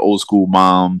 That's like an old school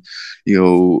mom, you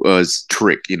know,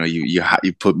 trick. You know, you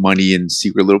put money in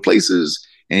secret little places,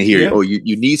 and here, Yeah, oh,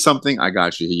 you need something, I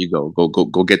got you. Here you go.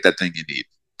 Go get that thing you need.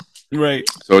 right.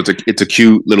 So it's a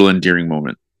cute little endearing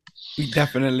moment.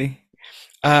 Definitely.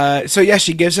 So yeah,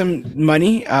 she gives him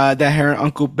money that her and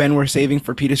Uncle Ben were saving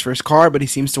for Peter's first car, but he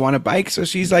seems to want a bike. So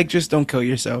she's like, just don't kill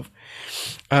yourself.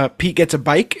 Pete gets a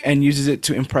bike and uses it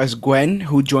to impress Gwen,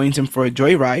 who joins him for a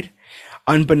joyride.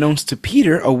 Unbeknownst to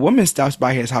Peter, a woman stops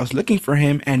by his house looking for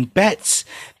him and bets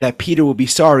that Peter will be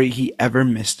sorry he ever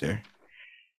missed her.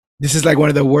 This is like one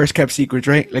of the worst kept secrets,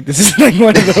 right? Like this is like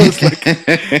one of those like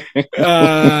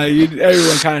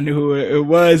everyone kind of knew who it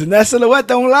was, and that silhouette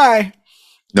don't lie.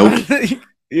 Nope. That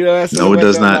No, it silhouette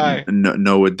does don't not. lie. No,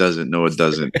 no, it doesn't. No, it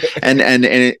doesn't. And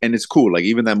it's cool. Like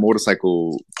even that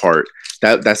motorcycle part,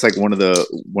 that's like one of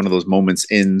those moments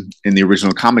in the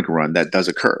original comic run that does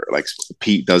occur. Like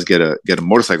Pete does get a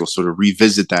motorcycle, so to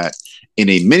revisit that in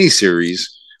a miniseries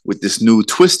with this new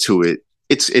twist to it,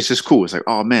 it's just cool. It's like,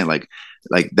 oh man,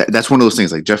 that's one of those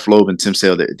things. Like Jeff Loeb and Tim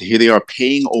Sale, that here they are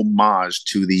paying homage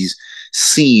to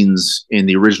scenes in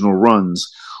the original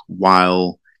runs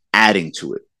while adding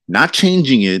to it, not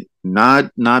changing it,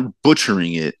 not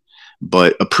butchering it,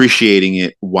 but appreciating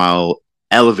it while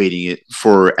elevating it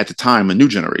for, at the time, a new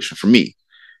generation, for me.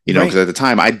 You know, because Right. at the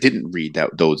time I didn't read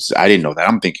that those. I didn't know that.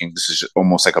 I'm thinking this is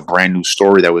almost like a brand new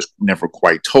story that was never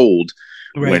quite told,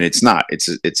 when Right. it's not. It's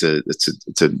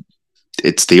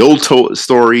the old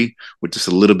story with just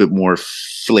a little bit more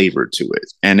flavor to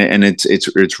it, and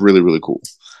it's really really cool.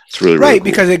 It's really really Right, cool.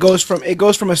 because it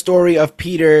goes from a story of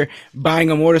Peter buying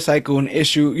a motorcycle in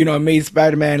issue, Amazing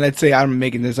Spider-Man, let's say I'm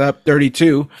making this up,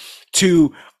 32,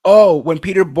 to oh, when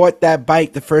Peter bought that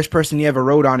bike, the first person he ever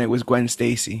rode on it was Gwen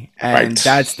Stacy, and Right,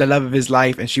 that's the love of his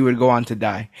life, and she would go on to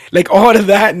die. Like all of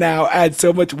that now adds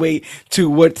so much weight to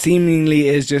what seemingly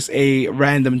is just a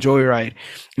random joyride.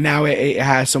 Now it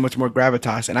has so much more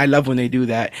gravitas, and I love when they do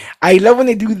that. I love when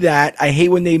they do that. I hate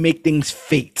when they make things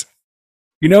fate.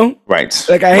 You know? right,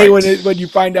 Like I hate right, when you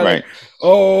find out like, right.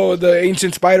 oh, the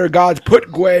ancient spider gods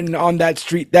put Gwen on that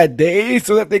street that day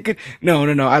so that they could. No,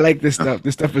 no, no. I like this stuff.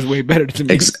 This stuff is way better to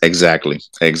me. Exactly.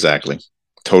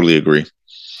 Totally agree.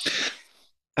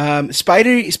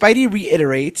 Spidey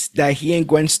reiterates that he and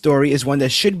Gwen's story is one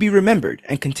that should be remembered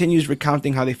and continues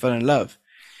recounting how they fell in love.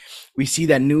 We see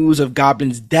that news of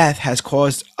Goblin's death has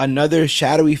caused another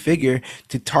shadowy figure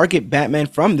to target Batman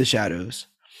from the shadows.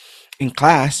 In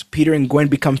class, Peter and Gwen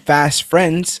become fast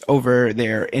friends over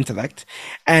their intellect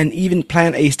and even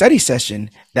plan a study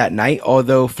session that night,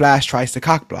 although Flash tries to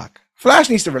cockblock. Flash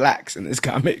needs to relax in this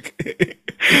comic. Big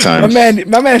my time. man,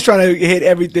 my man's trying to hit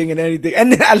everything and anything.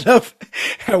 And then I love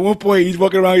at one point he's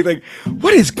walking around, he's like,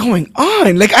 what is going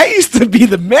on? Like I used to be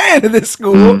the man of this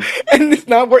school Mm. and it's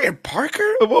not working.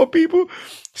 Parker of all people.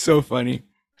 So funny.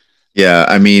 Yeah,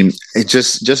 I mean, it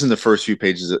just in the first few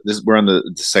pages. We're on the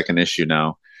second issue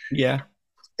now. Yeah.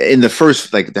 In the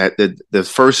first, like that, the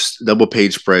first double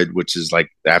page spread, which is like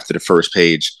after the first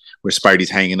page, where Spidey's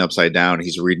hanging upside down,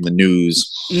 he's reading the news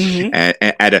Mm-hmm.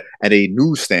 at a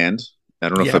newsstand. I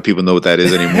don't know if Yep. people know what that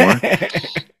is anymore.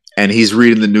 And he's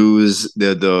reading the news.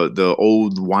 The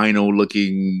old wino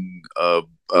looking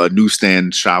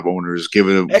newsstand shop owners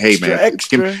giving him, hey Extra, man,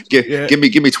 extra. Yeah. give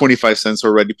me 25 cents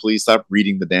already, please. Stop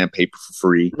reading the damn paper for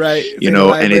free. Right. It's You in the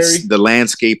know, and library. it's the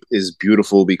landscape is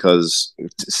beautiful because,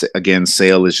 again,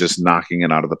 Sale is just knocking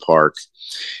it out of the park.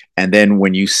 And then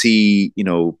when you see,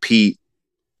 Pete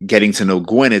getting to know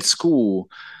Gwen at school,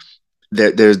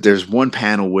 there's one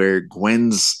panel where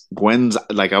Gwen's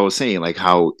like I was saying, like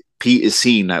how Pete is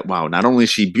seeing that, wow, not only is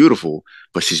she beautiful,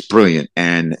 but she's brilliant.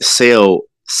 And Sale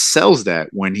sells that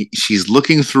when she's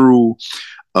looking through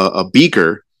a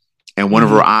beaker, and one of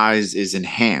her Mm-hmm. eyes is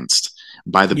enhanced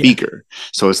by the Yeah. beaker.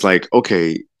 So it's like,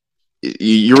 okay,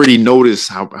 you already notice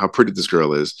how pretty this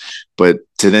girl is, but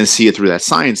to then see it through that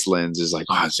science lens is like,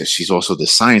 oh, she's also the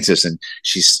scientist, and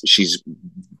she's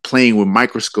playing with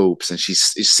microscopes, and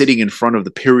she's sitting in front of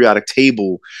the periodic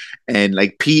table, and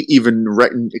like Pete even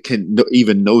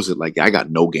knows it. Like, I got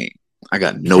no game,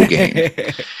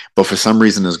 but for some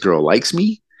reason this girl likes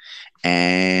me.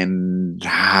 And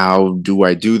how do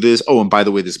I do this? Oh, and by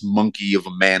the way, this monkey of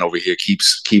a man over here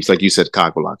keeps like you said,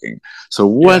 cock blocking. So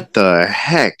Yeah. what the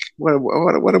heck?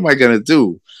 What am I gonna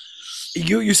do?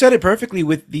 You said it perfectly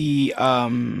with the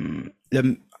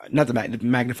not the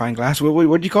magnifying glass.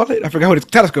 What do you call it? I forgot what it's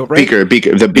telescope, right? The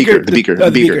The beaker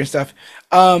beaker. and stuff.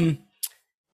 Um,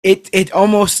 it's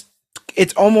almost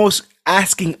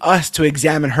asking us to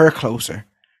examine her closer.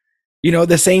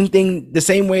 The same thing, the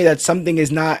same way that something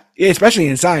is not, especially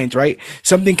in science, right?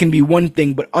 Something can be one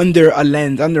thing, but under a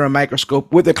lens, under a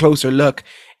microscope, with a closer look,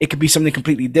 it could be something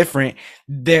completely different.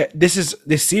 This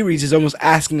series is almost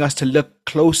asking us to look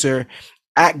closer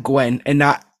at Gwen and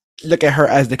not look at her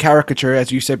as the caricature,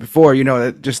 as you said before.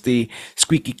 Just the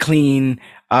squeaky clean,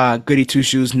 goody two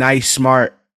shoes, nice,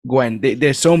 smart Gwen.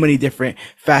 There's so many different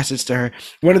facets to her.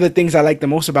 One of the things I like the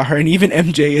most about her, and even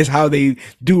MJ, is how they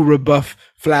do rebuff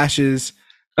Flash's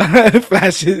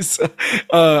Flash's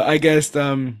I guess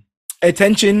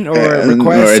attention or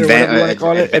requests or whatever you want to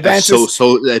call it, advances.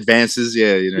 So advances,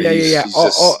 yeah, Yeah. he's just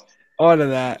All of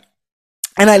that.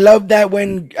 And I love that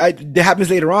when that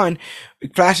happens later on,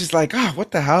 Flash is like, oh,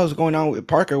 what the hell is going on with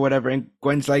Parker or whatever? And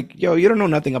Gwen's like, yo, you don't know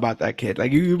nothing about that kid.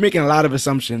 Like, you're making a lot of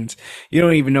assumptions. You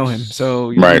don't even know him. So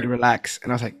you need right. to relax.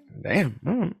 And I was like, damn,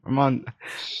 I'm on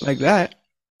like that.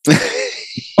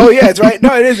 Oh, yeah, it's right.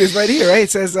 No, it is. It's right here, right?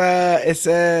 It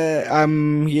says,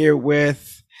 I'm here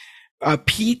with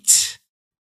Pete.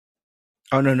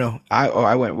 Oh, no.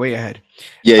 I went way ahead.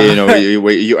 Yeah,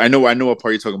 I know what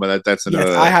part you're talking about. That's in Yes,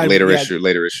 a later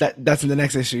issue. that's in the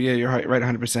next issue. Yeah, you're right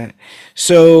 100%.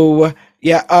 So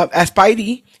Yeah, as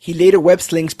Spidey, he later web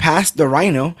slings past the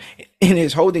Rhino in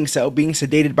his holding cell, being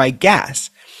sedated by gas.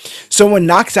 Someone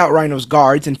knocks out Rhino's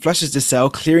guards and flushes the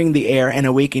cell, clearing the air and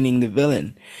awakening the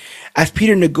villain. As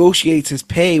Peter negotiates his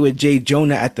pay with Jay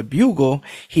Jonah at the Bugle,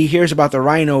 he hears about the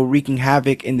Rhino wreaking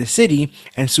havoc in the city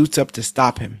and suits up to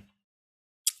stop him.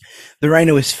 The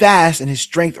Rhino is fast and his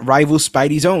strength rivals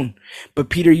Spidey's own, but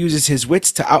Peter uses his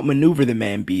wits to outmaneuver the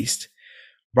man-beast.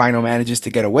 Rhino manages to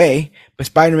get away, but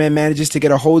Spider-Man manages to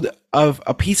get a hold of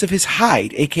a piece of his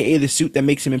hide, aka the suit that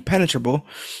makes him impenetrable,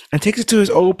 and takes it to his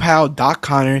old pal Doc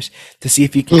Connors to see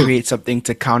if he can create something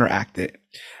to counteract it.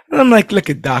 And I'm like, look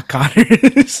at Doc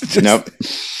Connors,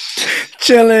 just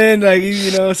chilling. Like,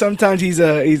 you know, sometimes he's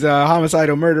a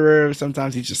homicidal murderer,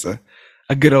 sometimes he's just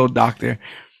a good old doctor.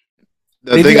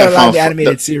 They do got a lot of the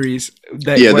animated series.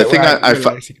 But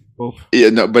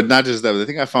not just that. The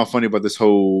thing I found funny about this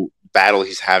whole battle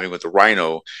he's having with the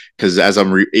Rhino, because as I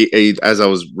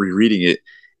was rereading it,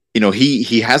 you know,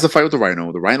 he has a fight with the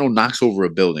Rhino. The Rhino knocks over a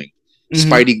building.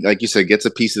 Mm-hmm. Spidey, like you said, gets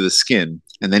a piece of the skin,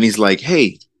 and then he's like,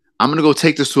 "Hey, I'm gonna go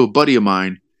take this to a buddy of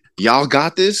mine. Y'all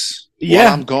got this?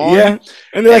 Yeah, I'm gone." Yeah,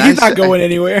 and they're like, "He's not going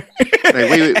anywhere."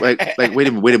 Wait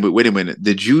a minute.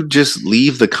 Did you just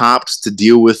leave the cops to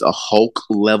deal with a Hulk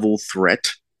level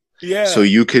threat? Yeah. So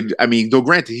you could, I mean, though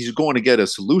granted, he's going to get a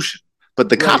solution, but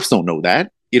the cops don't know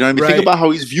that. You know what I mean? Right. Think about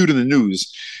how he's viewed in the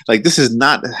news. Like, this is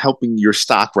not helping your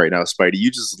stock right now, Spidey.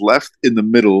 You just left in the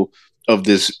middle of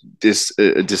this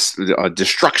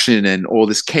destruction and all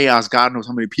this chaos. God knows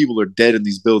how many people are dead in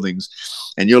these buildings,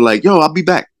 and you're like, "Yo, I'll be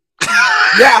back."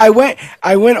 Yeah, I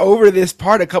went over this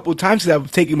part a couple of times because I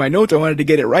was taking my notes. I wanted to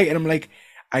get it right, and I'm like,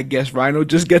 I guess Rhino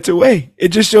just gets away. It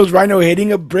just shows Rhino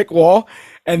hitting a brick wall,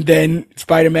 and then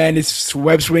Spider-Man is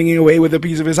web swinging away with a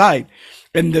piece of his hide.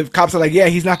 And the cops are like, "Yeah,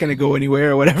 he's not going to go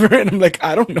anywhere or whatever." And I'm like,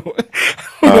 I don't know.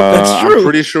 If that's true. I'm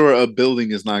pretty sure a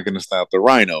building is not going to stop the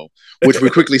Rhino, which we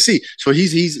quickly see. So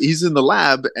he's in the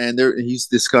lab and he's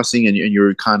discussing, and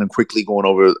you're kind of quickly going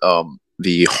over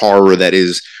the horror that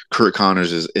is Curt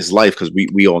Connors' life, because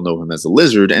we all know him as the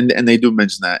Lizard, and they do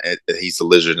mention that he's the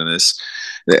Lizard in this.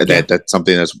 That's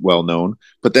something that's well known.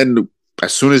 But then,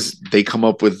 as soon as they come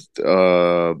up with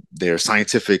their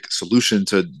scientific solution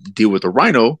to deal with the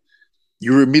Rhino,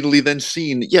 you're immediately then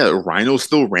seeing, Rhino's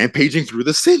still rampaging through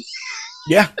the city.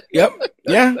 Yeah.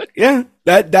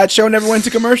 That show never went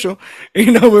to commercial.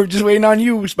 You know, we're just waiting on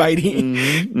you,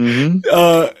 Spidey.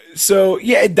 Mm-hmm. So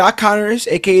Doc Connors,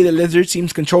 aka the Lizard,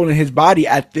 seems controlling his body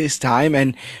at this time,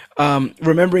 and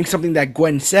remembering something that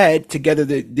Gwen said, together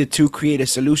the two create a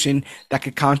solution that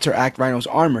could counteract Rhino's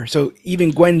armor. So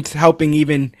even Gwen's helping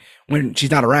even when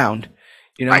she's not around.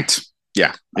 You know? Right.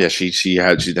 Yeah.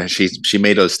 She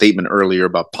made a statement earlier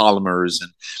about polymers and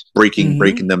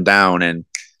breaking them down, and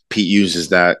Pete uses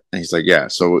that, and he's like,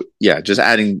 just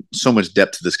adding so much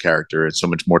depth to this character and so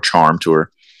much more charm to her.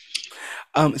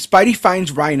 Spidey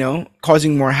finds Rhino,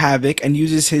 causing more havoc, and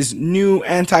uses his new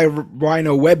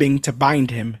anti-Rhino webbing to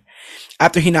bind him.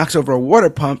 After he knocks over a water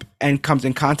pump and comes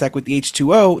in contact with the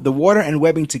H2O, the water and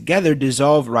webbing together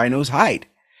dissolve Rhino's hide.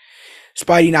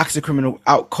 Spidey knocks the criminal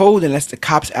out cold and lets the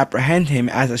cops apprehend him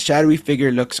as a shadowy figure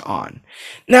looks on.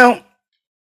 Now,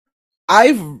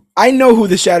 I know who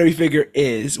the shadowy figure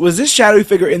is. Was this shadowy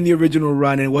figure in the original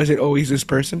run, and was it always this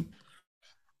person?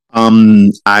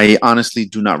 I honestly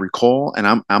do not recall, and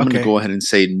I'm going to go ahead and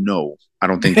say no. I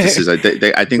don't think this is. I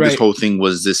think this whole thing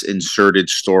was this inserted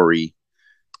story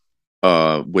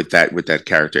with that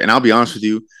character. And I'll be honest with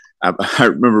you, I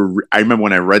remember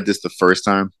when I read this the first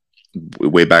time,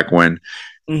 way back when,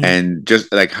 and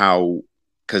just like how,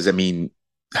 because I mean,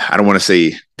 I don't want to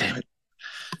say, damn it,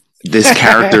 this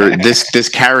character, this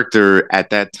character at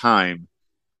that time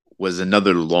was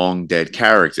another long dead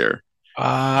character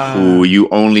who you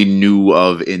only knew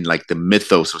of in like the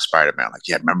mythos of Spider-Man. Like,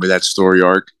 remember that story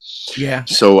arc? Yeah.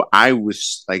 So I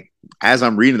was like, as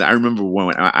I'm reading that, I remember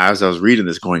as I was reading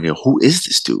this, going, who is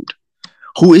this dude?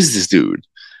 Who is this dude?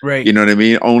 Right. You know what I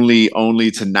mean?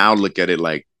 Only to now look at it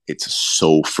like it's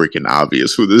so freaking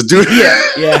obvious who this dude is.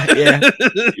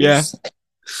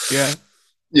 Yeah.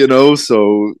 You know,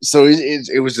 so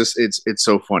it was just it's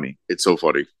so funny. It's so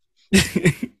funny.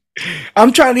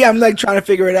 I'm trying to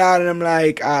figure it out, and I'm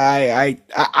like, I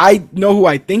know who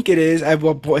I think it is. At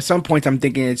some points, I'm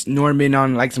thinking it's Norman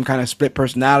on like some kind of split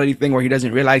personality thing where he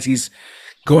doesn't realize he's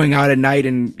going out at night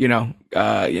and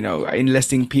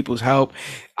enlisting people's help.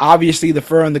 Obviously, the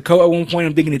fur on the coat. At one point,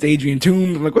 I'm thinking it's Adrian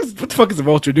Toomes. I'm like, what the fuck is the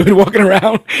Vulture doing, walking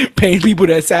around paying people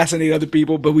to assassinate other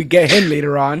people? But we get him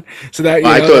later on, so that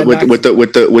I thought with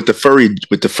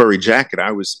the furry jacket, I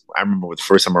remember the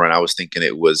first time around, I was thinking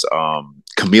it was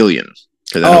Chameleon,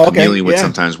 because I know Chameleon would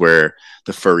sometimes wear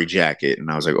the furry jacket, and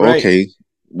I was like, Right. okay,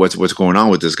 what's going on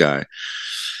with this guy?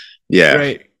 Yeah,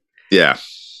 Right. yeah.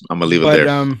 I'm gonna leave it But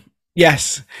there.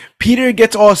 yes, Peter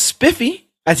gets all spiffy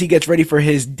as he gets ready for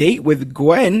his date with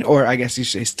Gwen, or I guess you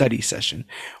should say study session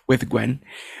with Gwen.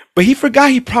 But he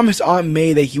forgot he promised Aunt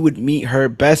May that he would meet her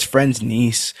best friend's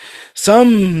niece,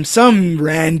 some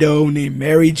rando named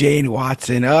Mary Jane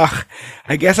Watson. Ugh,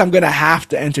 I guess I'm gonna have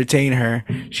to entertain her.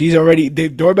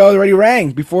 The doorbell already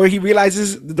rang. Before he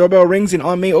realizes the doorbell rings and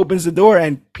Aunt May opens the door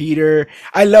and Peter.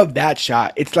 I love that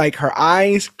shot. It's like her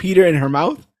eyes, Peter, and her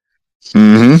mouth.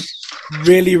 Mm-hmm.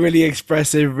 Really, really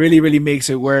expressive. Really, really makes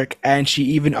it work. And she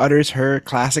even utters her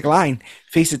classic line: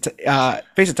 face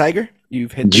a tiger.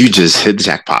 You've hit the You just jackpot." hit the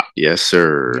jackpot. Yes,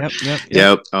 sir. Yep, yep,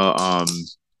 yep. Yep.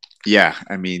 Yeah.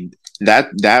 I mean,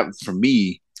 that for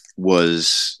me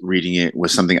was reading it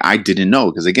was something I didn't know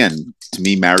because again, to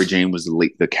me, Mary Jane was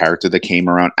the character that came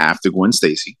around after Gwen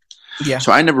Stacy. Yeah.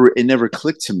 So it never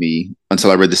clicked to me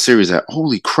until I read the series that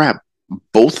holy crap,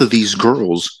 both of these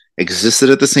girls existed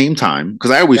at the same time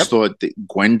because I always Yep. thought that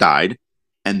Gwen died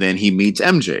and then he meets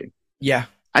MJ. Yeah.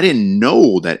 I didn't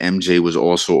know that MJ was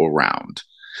also around.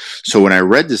 So when I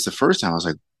read this the first time, I was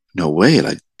like, no way,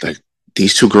 like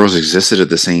these two girls existed at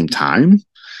the same time.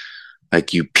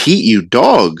 Like you Pete, you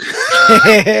dog.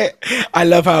 I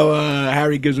love how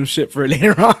Harry gives him shit for it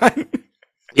later on.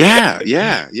 Yeah.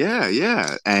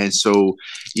 And so,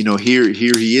 here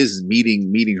he is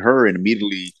meeting her and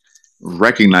immediately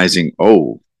recognizing,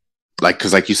 oh, like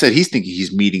because like you said, he's thinking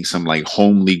he's meeting some like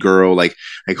homely girl, like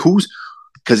who's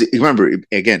because remember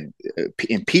again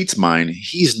in Pete's mind,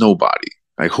 he's nobody.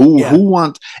 Like Yeah. who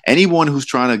wants anyone who's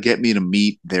trying to get me to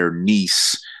meet their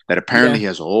niece that apparently Yeah.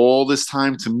 has all this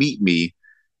time to meet me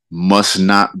must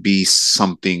not be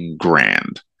something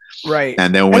grand. Right.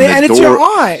 And then And when the and it's your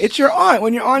door, aunt. It's your aunt.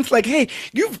 When your aunt's like, "Hey,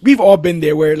 we've all been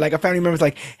there where like a family member's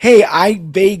like, "Hey, I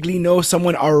vaguely know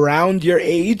someone around your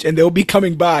age and they'll be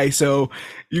coming by, so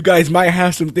you guys might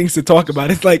have some things to talk about."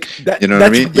 It's like you know what I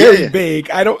that's mean? very Yeah. vague.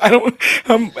 I don't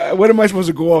what am I supposed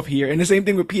to go off here? And the same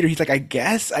thing with Peter. He's like, "I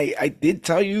guess I did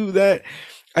tell you that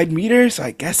I'd meet her, so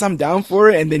I guess I'm down for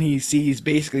it." And then he sees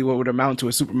basically what would amount to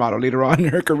a supermodel later on in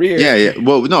her career. Yeah.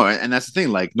 Well, no, and that's the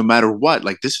thing. Like, no matter what,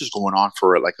 like this is going on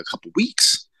for like a couple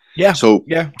weeks. Yeah. So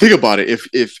Yeah. think about it.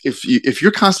 If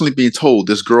you're constantly being told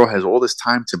this girl has all this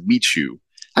time to meet you,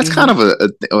 that's kind Hmm.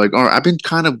 of like. All right, I've been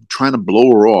kind of trying to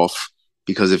blow her off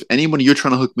because if anyone you're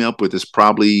trying to hook me up with is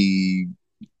probably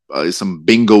some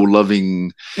bingo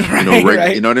loving, Right, you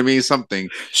right. know what I mean, something.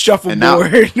 And now,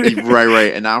 Shuffleboard.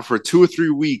 right. And now for 2 or 3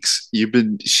 weeks,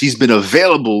 she's been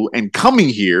available and coming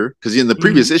here because in the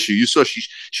previous Hmm. issue, you saw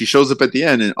she shows up at the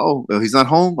end and oh, well, he's not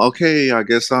home. Okay, I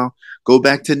guess I'll go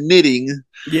back to knitting.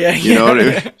 Yeah, You know what I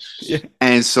mean? yeah, yeah.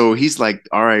 And so he's like,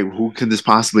 all right, who can this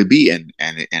possibly be? And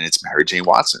it's Mary Jane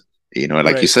Watson. Like you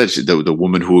Right. said, the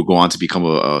woman who would go on to become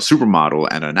a supermodel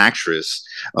and an actress,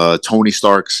 Tony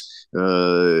Stark's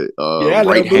Yeah, little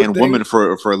right boo hand thing. woman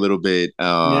for a little bit,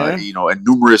 Yeah, and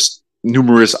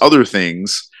numerous other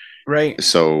things. right.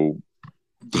 So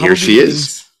here Humble she is.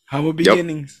 beginnings. Humble Yep,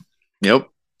 beginnings. yep.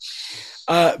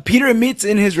 Peter admits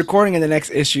in his recording in the next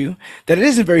issue that it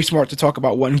isn't very smart to talk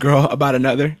about one girl about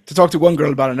another, to talk to one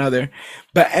girl about another,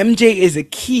 but MJ is a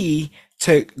key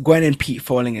to Gwen and Pete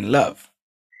falling in love.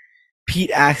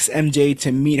 Pete asks MJ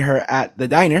to meet her at the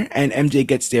diner, and MJ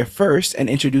gets there first and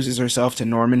introduces herself to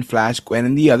Norman, Flash, Gwen,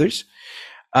 and the others.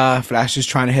 Flash is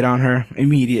trying to hit on her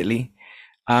immediately,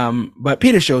 but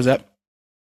Peter shows up.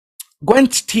 Gwen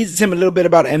teases him a little bit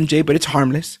about MJ, but it's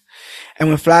harmless. And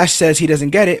when Flash says he doesn't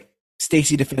get it,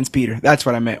 Stacy defends Peter. That's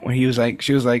what I meant when he was like,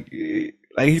 she was like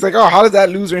he's like, "Oh, how does that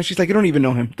loser?" And she's like, "You don't even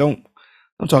know him. Don't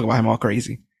talk about him all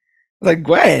crazy." I was like,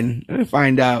 Gwen, let me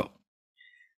find out.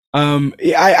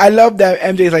 Yeah, I love that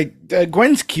MJ's like,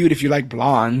 Gwen's cute if you like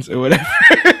blondes or whatever.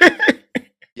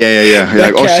 Yeah.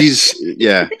 Like, That oh, cat.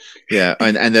 yeah.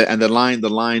 And the line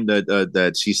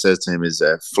that she says to him is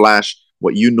Flash,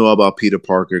 what you know about Peter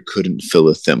Parker couldn't fill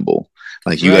a thimble.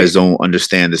 Like you guys Right, don't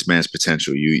understand this man's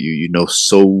potential. You know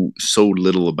so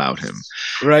little about him.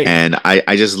 right. And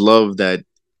I just love that,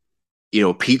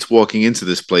 Pete's walking into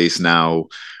this place now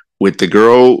with the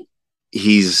girl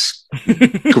he's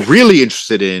really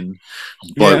interested in,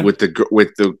 but Yeah, with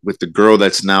the girl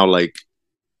that's now like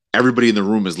everybody in the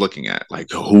room is looking at, like,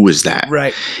 who is that?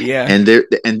 right. Yeah, And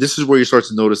this is where you start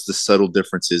to notice the subtle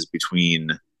differences between,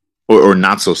 or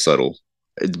not so subtle,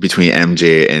 between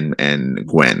MJ and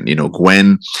Gwen.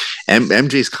 Gwen,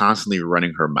 MJ's constantly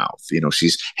running her mouth.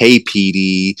 She's, hey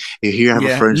Petey, here you have a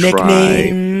yeah. French fry,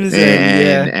 Nicknames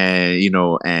and and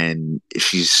yeah. and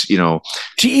she's.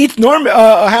 She eats Norm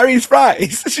Harry's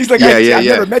fries. She's like, Yeah, I've yeah.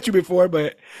 never met you before,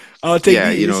 but I'll take Yeah,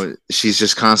 you these. know, she's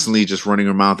just constantly just running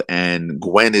her mouth, and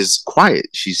Gwen is quiet.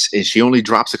 She only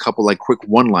drops a couple like quick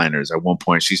one-liners at one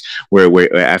point. She's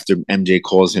where after MJ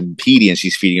calls him Petey and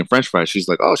she's feeding him French fries, she's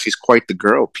like, "Oh, she's quite the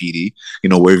girl, Petey. You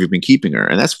know, where have you been keeping her?"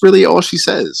 And that's really all she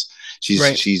says.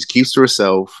 Right. She's keeps to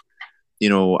herself. You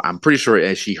know, I'm pretty sure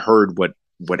as she heard what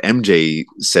MJ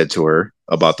said to her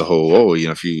about the whole, oh, you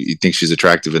know, if you think she's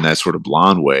attractive in that sort of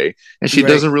blonde way, and she Right.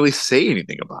 doesn't really say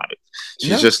anything about it.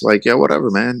 She's No. just like, yeah, whatever,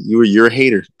 man. You're a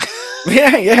hater.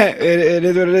 Yeah, yeah. It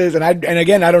is what it is. And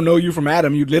again, I don't know you from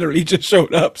Adam. You literally just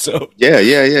showed up. So Yeah.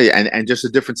 And just the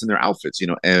difference in their outfits. You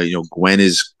know, Gwen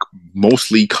is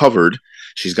mostly covered.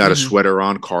 She's got a hmm sweater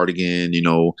on, cardigan. You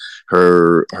know,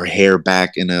 her hair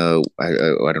back in I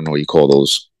don't know what you call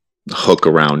those hook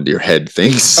around your head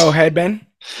things. Oh, headband.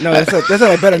 No, that's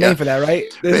a better Yeah, name for that, right?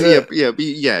 There's but yeah, a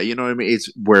yeah. You know what I mean?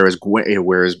 It's whereas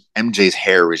MJ's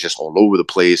hair is just all over the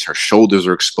place. Her shoulders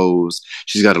are exposed.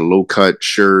 She's got a low cut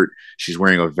shirt. She's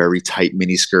wearing a very tight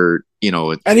mini skirt. You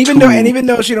know, and two. even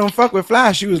though she don't fuck with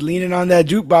Flash, she was leaning on that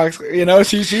jukebox. You know,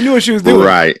 she knew what she was doing.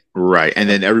 Right. And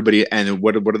then everybody, and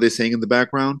what are they saying in the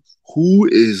background? Who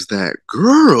is that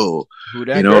girl? Who You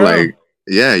that know, girl? like,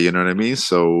 yeah, you know what I mean?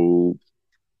 So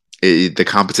the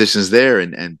competition's there,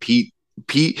 and Pete,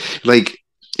 like,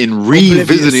 in Oblivious.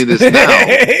 revisiting this now,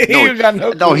 no, He got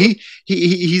no no, clue.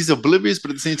 he's oblivious, but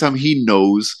at the same time, he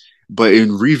knows. But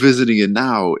in revisiting it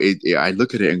now, I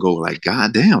look at it and go like,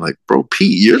 God damn, like, bro,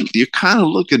 Pete, you're kind of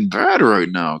looking bad right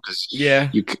now because Yeah,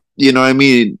 you know what I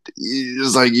mean.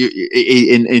 It's like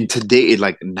in today,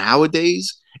 like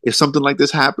nowadays, if something like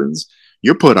this happens,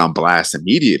 you're put on blast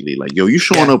immediately. Like, yo, you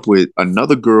showing yeah, up with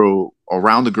another girl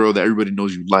around the girl that everybody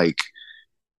knows you like.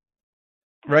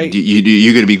 right.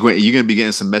 You're gonna be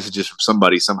getting some messages from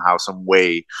somebody somehow, some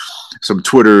way, some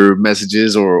Twitter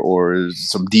messages or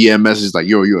some DM messages like,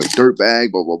 yo, you're a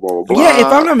dirtbag, blah blah blah blah Yeah, if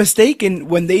I'm blah. not mistaken,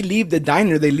 when they leave the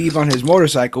diner, they leave on his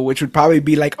motorcycle, which would probably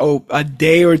be like, oh, a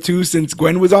day or two since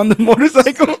Gwen was on the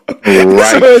motorcycle. So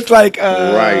Right, it's like,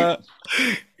 right.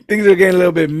 things are getting a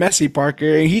little bit messy,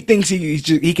 Parker. And he thinks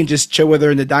he can just chill with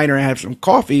her in the diner and have some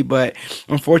coffee, but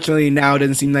unfortunately now it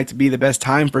doesn't seem like to be the best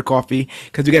time for coffee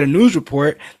because we got a news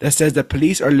report that says the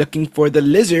police are looking for the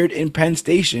lizard in Penn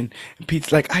Station. And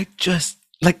Pete's like, I just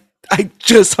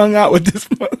hung out with this.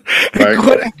 Like, Right.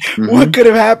 what Mm-hmm. could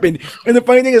have happened? And the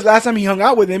funny thing is, last time he hung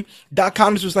out with him, Doc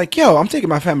Connors was like, "Yo, I'm taking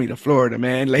my family to Florida,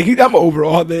 man. Like, I'm over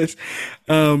all this."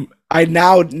 I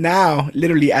now,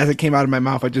 literally, as it came out of my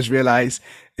mouth, I just realized: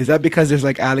 is that because there's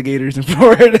like alligators in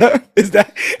Florida? Is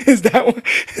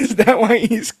that why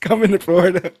he's coming to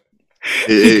Florida?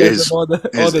 Because of his all the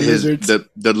his lizards.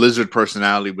 the lizard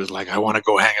personality was like, I want to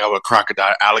go hang out with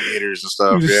crocodile alligators and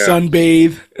stuff. Just Yeah,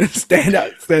 sunbathe,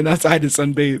 stand outside and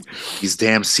sunbathe. these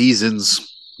damn seasons.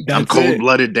 I'm That's cold it.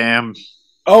 blooded. Damn.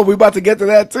 Oh, we're about to get to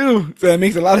that too. So it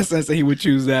makes a lot of sense that he would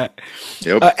choose that.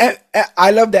 Yep.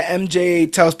 I love that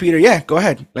MJ tells Peter, "Yeah, go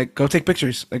ahead. Like, go take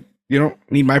pictures. Like, you don't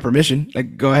need my permission.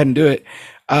 Like, go ahead and do it."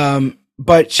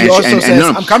 But she also And says, no,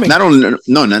 "I'm coming." not only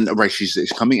no, right.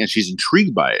 She's coming and she's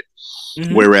intrigued by it.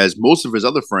 hmm Whereas most of his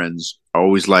other friends are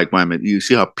always like, "Man, you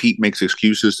see how Pete makes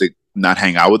excuses to not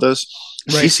hang out with us?"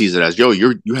 She Right. sees it as, "Yo,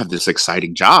 you have this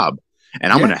exciting job,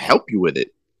 and I'm Yeah. gonna help you with it."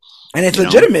 And it's You know.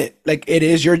 legitimate. Like, it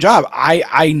is your job.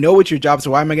 I know it's your job,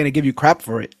 so why am I going to give you crap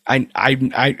for it? I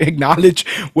acknowledge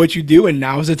what you do, and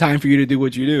now is the time for you to do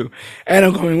what you do. And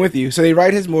I'm going with you. So they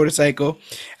ride his motorcycle,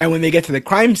 and when they get to the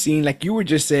crime scene, like you were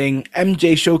just saying,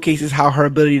 MJ showcases how her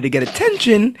ability to get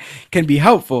attention can be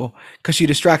helpful because she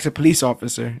distracts a police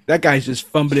officer. That guy's just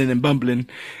fumbling and bumbling,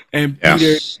 and Yeah.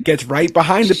 Peter gets right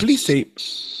behind the police tape.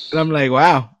 And I'm like,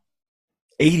 wow,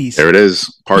 80s. There it is.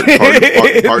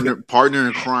 Partner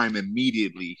in crime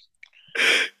immediately.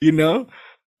 You know?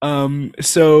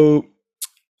 So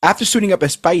after suiting up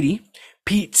as Spidey,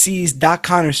 Pete sees Doc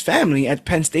Connor's family at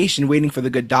Penn Station waiting for the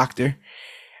good doctor.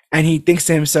 And he thinks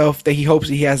to himself that he hopes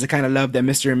he has the kind of love that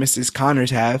Mr. and Mrs.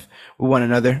 Connors have with one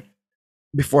another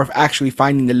before actually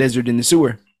finding the lizard in the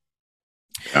sewer.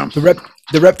 Yeah.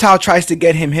 The reptile tries to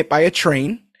get him hit by a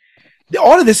train.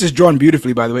 All of this is drawn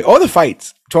beautifully, by the way. All the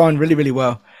fights drawn really, really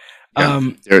well. Yeah.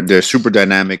 They're super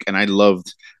dynamic, and I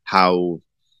loved how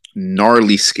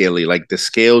gnarly scaly, like the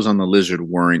scales on the lizard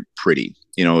weren't pretty.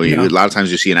 You know, a No. lot of times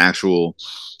you see an actual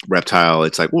reptile,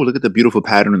 it's like, oh, look at the beautiful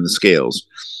pattern in the scales.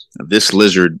 This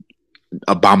lizard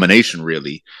abomination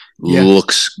really Yeah.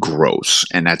 looks gross,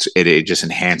 and that's it. It just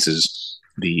enhances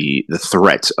the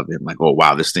threat of him. Like, oh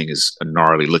wow, this thing is a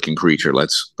gnarly looking creature.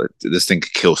 This thing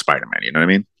could kill Spider-Man. You know what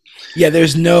I mean? Yeah,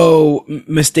 there's no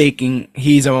mistaking.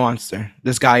 He's a monster.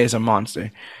 This guy is a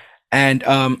monster. And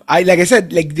I like I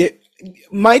said, like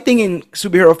my thing in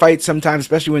superhero fights sometimes,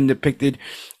 especially when depicted,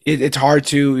 it's hard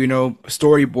to,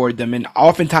 storyboard them, and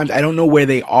oftentimes I don't know where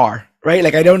they are. Right,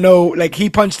 like I don't know, like he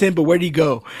punched him, but where'd he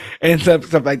go, and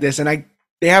stuff like this. And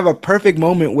they have a perfect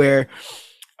moment where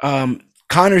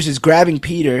Connors is grabbing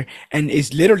Peter and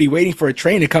is literally waiting for a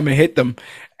train to come and hit them,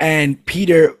 and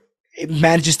Peter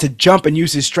manages to jump and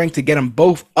use his strength to get them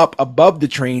both up above the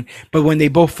train. But when they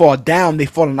both fall down, they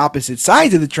fall on opposite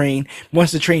sides of the train.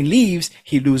 Once the train leaves,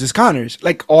 he loses Connors.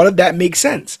 Like, all of that makes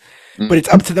sense. But it's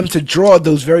up to them to draw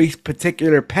those very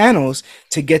particular panels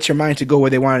to get your mind to go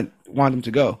where they want them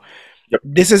to go. Yep.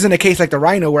 This isn't a case like the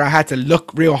Rhino where I had to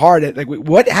look real hard at, like, wait,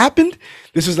 what happened?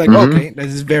 This was like, okay,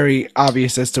 this is very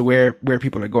obvious as to where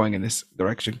people are going in this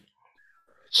direction.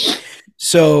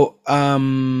 So,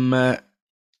 I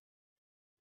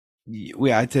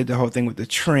did the whole thing with the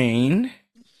train.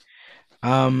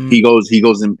 He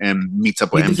goes and meets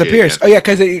up with MJ. He disappears. Oh yeah,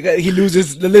 because he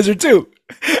loses the lizard too.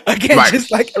 Again, right. Just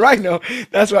like Rhino.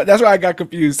 That's why I got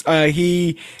confused.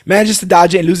 He manages to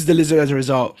dodge it and loses the lizard as a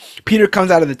result. Peter comes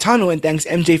out of the tunnel and thanks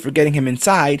MJ for getting him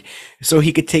inside so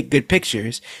he could take good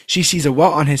pictures. She sees a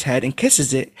welt on his head and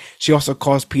kisses it. She also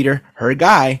calls Peter her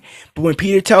guy. But when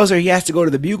Peter tells her he has to go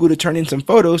to the Bugle to turn in some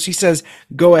photos, she says,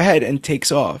 "Go ahead," and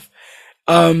takes off.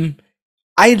 I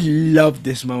love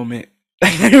this moment.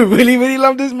 I really, really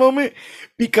love this moment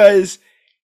because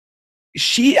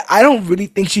I don't really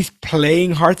think she's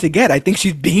playing hard to get. I think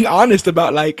she's being honest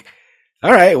about, like,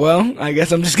 all right, well, I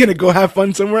guess I'm just going to go have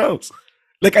fun somewhere else.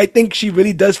 Like, I think she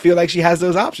really does feel like she has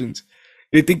those options.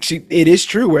 I think it is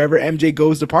true. Wherever MJ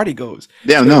goes, the party goes.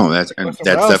 Yeah, no, that's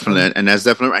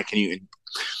definitely right.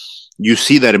 You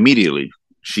see that immediately.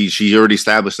 She already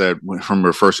established that from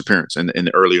her first appearance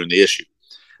and earlier in the issue.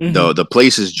 Mm-hmm. The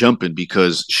place is jumping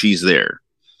because she's there.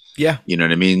 Yeah. You know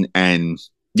what I mean? And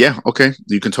yeah, okay.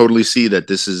 You can totally see that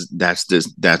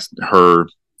that's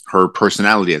her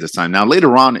personality at this time. Now,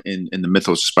 later on in the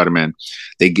mythos of Spider-Man,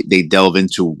 they delve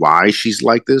into why she's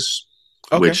like this,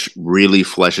 which really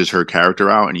fleshes her character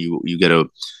out, and you get a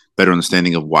better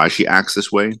understanding of why she acts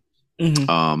this way.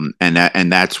 Mm-hmm.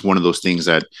 And that's one of those things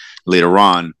that later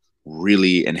on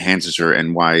really enhances her,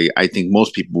 and why I think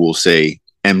most people will say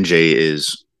MJ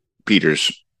is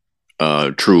Peter's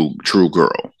true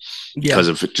girl, because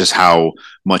of just how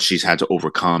much she's had to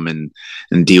overcome and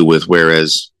deal with.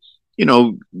 Whereas,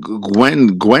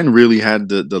 Gwen really had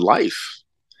the life.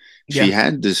 She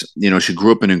had this, she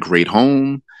grew up in a great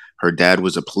home. Her dad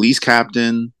was a police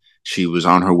captain. She was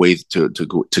on her way to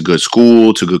good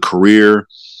school, to good career.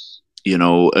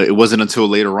 It wasn't until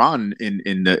later on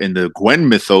in the Gwen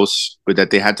mythos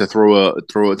that they had to throw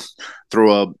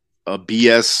a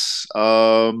BS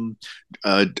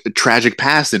tragic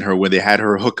past in her, where they had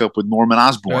her hook up with Norman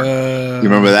Osborn. You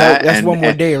remember that? That's One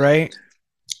More Day, right?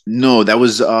 No, that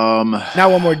was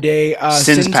not One More Day.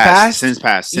 Sins Past.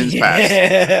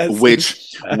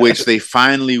 Which they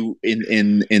finally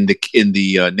in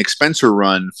the Nick Spencer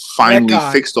run finally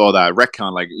fixed all that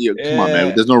retcon. Like, come on,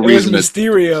 man. There's no reason. It was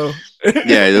Mysterio.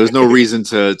 There was no reason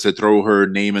to throw her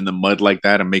name in the mud like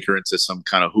that and make her into some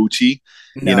kind of hoochie.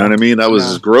 No, you know what I mean? That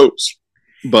was gross.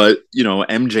 But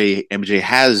MJ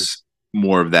has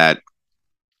more of that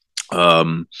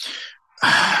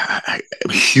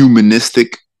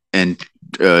humanistic and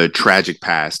tragic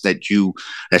past that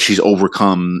she's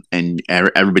overcome, and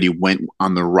everybody went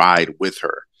on the ride with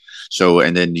her. So,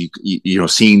 and then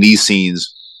seeing these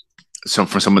scenes, from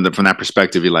that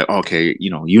perspective, you're like, okay,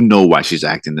 you know why she's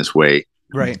acting this way,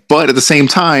 right? But at the same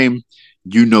time,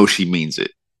 she means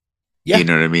it. Yeah. You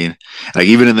know what I mean? Like,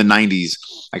 even in the 90s,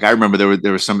 like, I remember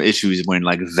there were some issues when,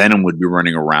 like, Venom would be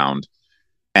running around,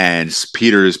 and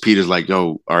Peter's like,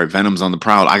 yo, all right, Venom's on the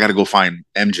prowl. I got to go find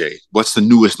MJ. What's the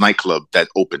newest nightclub that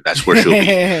opened? That's where she'll be.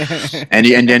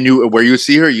 and then where you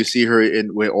see her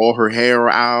with all her hair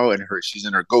out, and she's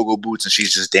in her go-go boots, and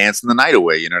she's just dancing the night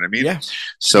away. You know what I mean? Yeah.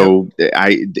 So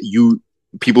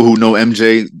people who know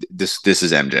MJ, this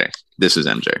is MJ. This is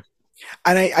MJ.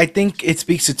 And I think it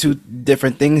speaks to two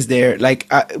different things there. Like,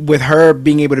 with her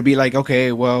being able to be like,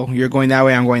 okay, well, you're going that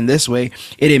way, I'm going this way.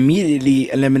 It immediately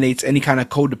eliminates any kind of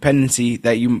codependency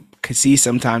that you could see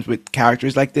sometimes with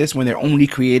characters like this, when they're only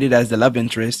created as the love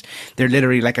interest. They're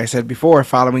literally, like I said before,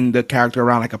 following the character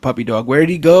around like a puppy dog. Where did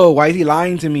he go? Why is he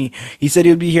lying to me? He said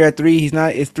he would be here at 3. He's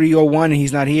not. It's 3:01 and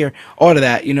he's not here. All of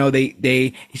that,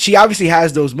 she obviously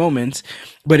has those moments,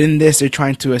 but in this, they're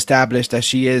trying to establish that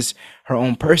she is her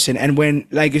own person. And when,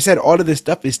 like you said, all of this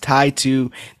stuff is tied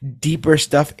to deeper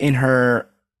stuff in her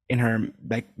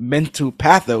like mental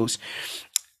pathos.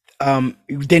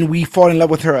 then we fall in love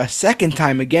with her a second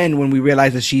time again when we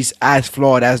realize that she's as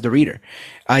flawed as the reader.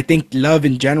 I think love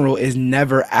in general is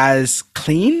never as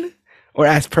clean or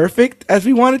as perfect as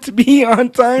we want it to be on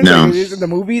times, like No. it is in the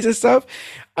movies and stuff.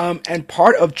 And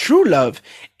part of true love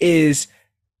is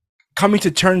coming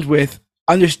to terms with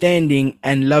understanding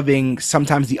and loving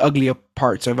sometimes the uglier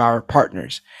parts of our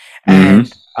partners.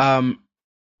 Mm-hmm. And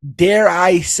dare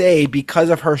I say, because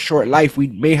of her short life, we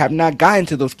may have not gotten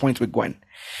to those points with Gwen.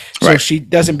 So Right. she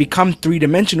doesn't become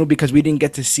three-dimensional because we didn't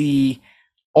get to see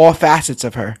all facets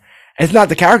of her. And it's not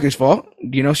the character's fault.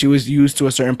 You know, she was used to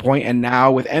a certain point, and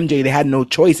now with MJ, they had no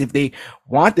choice. If they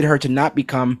wanted her to not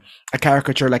become a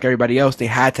caricature like everybody else, they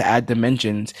had to add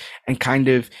dimensions and kind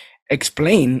of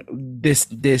explain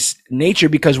this nature,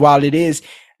 because while it is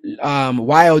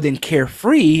wild and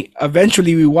carefree,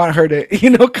 eventually we want her to,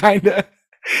 you know, kind of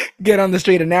get on the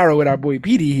straight and narrow with our boy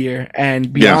Petey here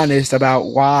and be Yeah. honest about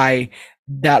why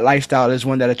that lifestyle is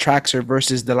one that attracts her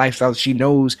versus the lifestyle she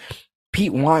knows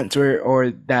Pete wants,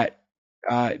 or that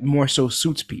more so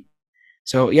suits Pete.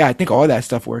 So yeah, I think all that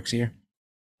stuff works here.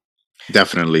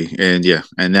 Definitely. And yeah,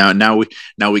 and now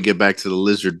we get back to the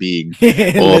lizard being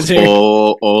Lizard.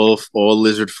 all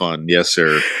lizard fun. Yes,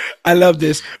 sir. I love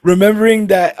this. Remembering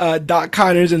that Doc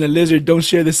Connors and the lizard don't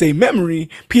share the same memory,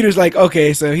 Peter's like,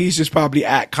 okay, so he's just probably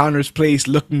at Connors' place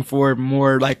looking for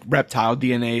more like reptile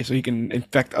DNA so he can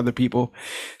infect other people.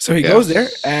 So he Yeah. goes there,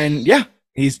 and yeah,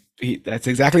 that's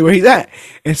exactly where he's at.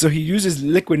 And so he uses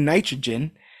liquid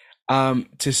nitrogen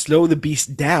to slow the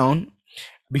beast down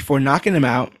before knocking him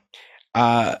out.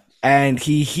 And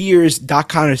he hears Doc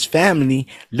Connors' family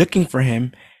looking for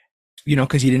him, you know,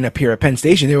 because he didn't appear at Penn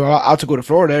Station. They were all out to go to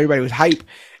Florida. Everybody was hype.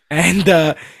 And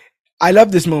I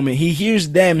love this moment. He hears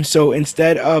them. So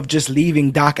instead of just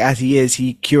leaving Doc as he is,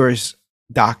 he cures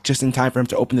Doc just in time for him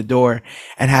to open the door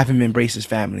and have him embrace his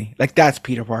family. Like, that's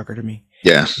Peter Parker to me.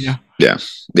 Yeah. Yeah. Yeah.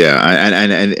 Yeah.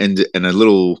 And a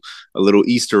little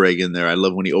Easter egg in there. I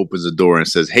love when he opens the door and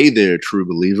says, "Hey there, true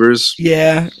believers."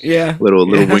 Yeah. Yeah. Little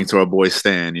Yeah. wink to our boy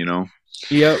Stan, you know.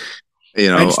 Yep. You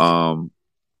know,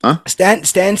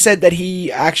 Stan said that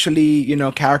he actually, you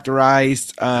know,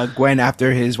 characterized Gwen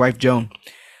after his wife Joan.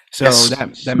 So Yes.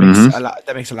 that makes Mhm.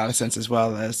 that makes a lot of sense, as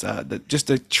well as just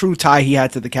the true tie he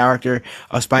had to the character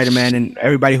of Spider-Man and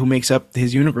everybody who makes up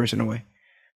his universe in a way.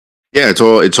 Yeah, it's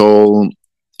all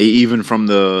even from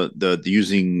the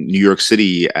using New York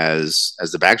City as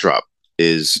the backdrop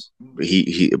is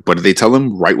he but they tell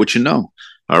him, write what you know.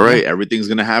 All right, everything's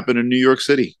gonna happen in New York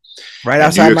City. Right And New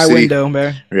outside York my City- window,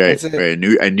 man. Right, That's it. right.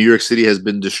 New York City has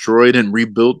been destroyed and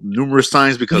rebuilt numerous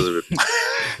times because of it.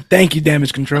 Thank you,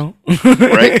 damage control.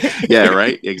 Right? Yeah,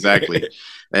 right. Exactly.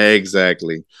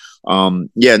 Exactly.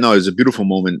 Yeah, no, it's a beautiful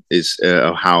moment is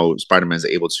of how Spider-Man is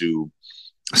able to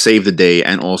save the day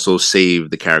and also save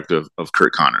the character of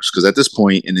Kurt Connors, because at this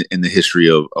point in the history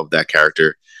of that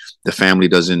character, the family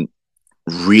doesn't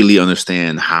really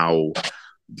understand how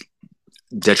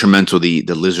detrimental the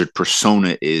lizard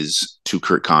persona is to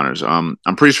Kurt Connors. I'm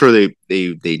pretty sure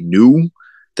they knew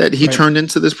that he Right. turned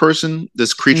into this person,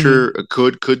 this creature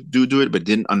could do it, but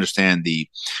didn't understand the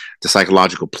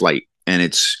psychological plight. And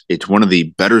it's one of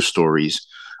the better stories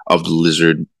of the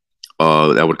lizard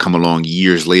that would come along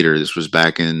years later. This was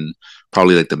back in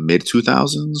probably like the mid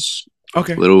 2000s,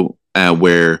 Okay. little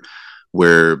where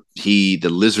the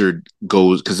lizard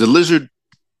goes, because the lizard,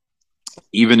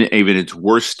 even its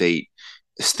worst state,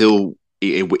 still,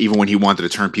 even when he wanted to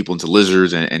turn people into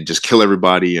lizards and just kill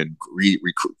everybody and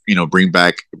bring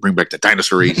back the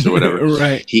dinosaur race or whatever,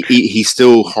 Right. he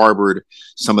still harbored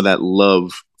some of that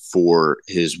love for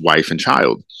his wife and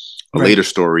child. A Right. later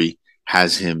story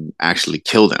has him actually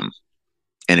kill them,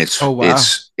 and it's Oh, wow.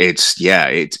 it's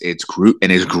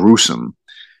gruesome.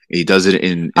 He does it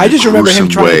in I a just remember him gruesome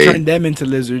trying way. to turn them into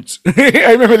lizards.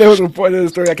 I remember there was a point of the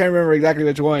story. I can't remember exactly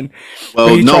which one. Well,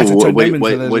 But he no, tries to turn wait, them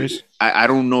into lizards. I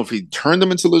don't know if he turned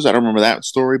them into lizards. I don't remember that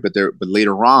story, but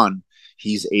later on,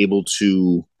 he's able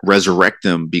to resurrect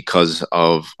them because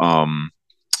of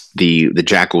the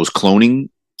jackal's cloning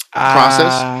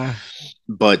process.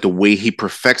 But the way he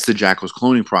perfects the jackal's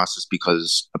cloning process,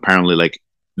 because apparently, like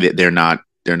they're not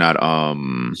like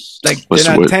what's they're the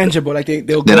not word? tangible. Like they'll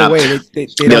They're go not- away. They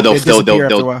disappear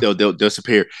after a while. they'll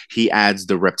disappear. He adds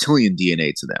the reptilian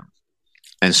DNA to them,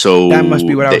 and so That must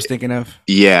be what I was thinking of.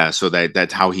 Yeah, so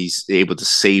that's how he's able to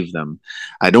save them.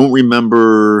 I don't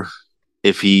remember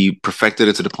if he perfected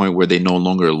it to the point where they no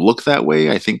longer look that way.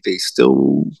 I think they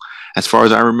still, as far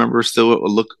as I remember, still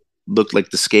look like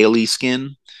the scaly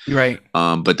skin. Right.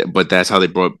 But that's how they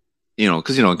brought,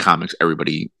 because in comics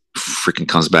everybody freaking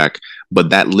comes back. But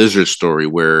that lizard story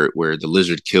where the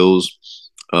lizard kills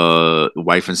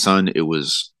wife and son,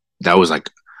 that was like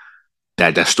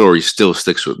that story still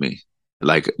sticks with me.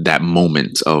 Like that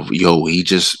moment of, yo, he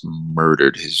just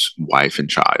murdered his wife and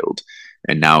child,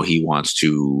 and now he wants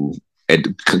to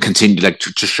continue, like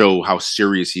to show how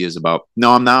serious he is about.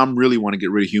 No, I'm really want to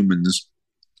get rid of humans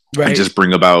and just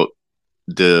bring about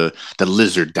the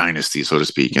lizard dynasty, so to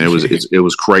speak. And it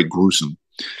was quite gruesome.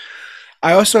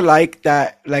 I also like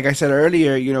that, like I said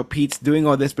earlier, you know, Pete's doing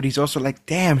all this, but he's also like,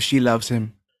 damn, she loves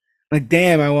him. Like,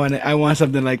 damn, I want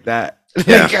something like that.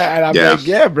 Yeah. Like, and I'm like,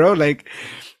 yeah, bro, like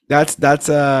that's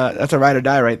a ride or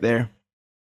die right there.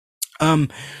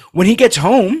 When he gets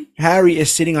home, Harry is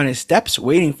sitting on his steps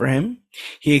waiting for him.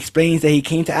 He explains that he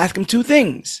came to ask him two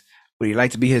things. Would he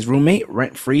like to be his roommate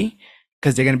rent free?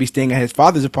 Because they're going to be staying at his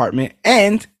father's apartment.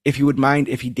 And if he would mind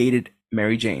if he dated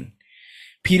Mary Jane.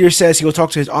 Peter says he will talk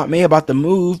to his Aunt May about the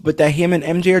move, but that him and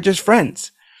MJ are just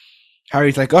friends.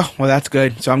 Harry's like, oh, well, that's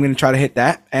good. So I'm going to try to hit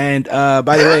that. And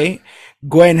by the way,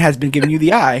 Gwen has been giving you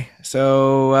the eye.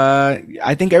 So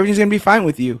I think everything's going to be fine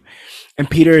with you. And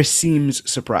Peter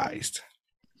seems surprised.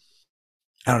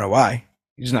 I don't know why.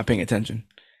 He's just not paying attention.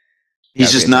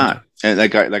 He's just not. And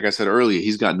like I said earlier,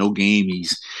 he's got no game.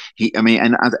 I mean,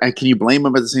 and can you blame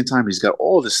him at the same time? He's got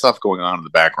all this stuff going on in the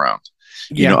background.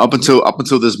 You know, up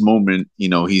until this moment, you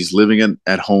know, he's living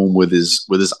at home with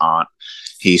his aunt.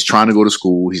 He's trying to go to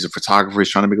school. He's a photographer.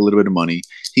 He's trying to make a little bit of money.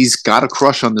 He's got a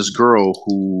crush on this girl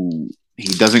who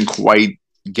he doesn't quite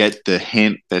get the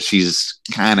hint that she's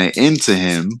kind of into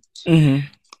him. Mm-hmm.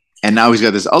 And now he's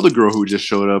got this other girl who just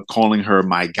showed up calling her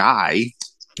my guy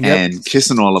and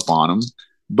kissing all up on him.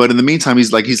 But in the meantime,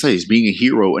 he's being a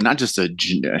hero, and not just a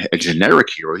generic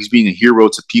hero. He's being a hero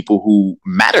to people who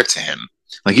matter to him.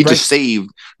 Like he just saved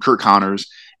Kurt Connors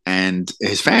and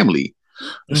his family.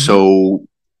 Mm-hmm. So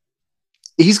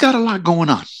he's got a lot going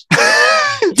on.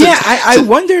 I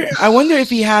wonder if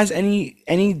he has any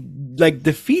like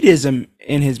defeatism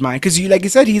in his mind, because like you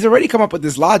said, he's already come up with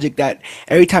this logic that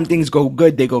every time things go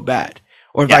good, they go bad,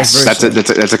 or vice versa.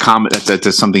 That's a comment.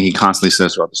 That's something he constantly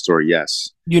says throughout the story.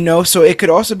 Yes, you know, so it could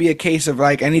also be a case of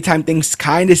like anytime things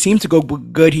kind of seem to go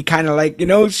good, he kind of like, you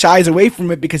know, shies away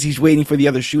from it because he's waiting for the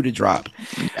other shoe to drop.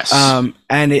 Yes.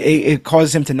 And it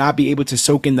causes him to not be able to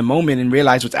soak in the moment and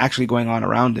realize what's actually going on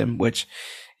around him, which,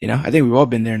 you know, I think we've all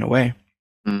been there in a way.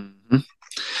 Mm-hmm.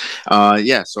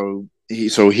 Yeah.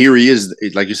 So here he is,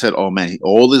 like you said. Oh man,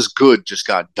 all this good just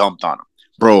got dumped on him,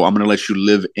 bro. I'm gonna let you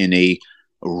live in a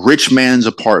rich man's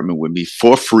apartment with me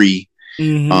for free.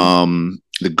 Mm-hmm.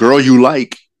 The girl you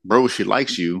like, bro, she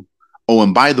likes you. Oh,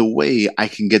 and by the way, I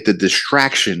can get the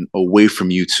distraction away from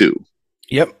you too.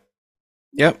 Yep.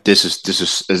 This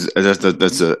is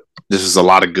a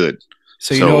lot of good.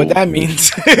 So you know what that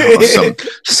means.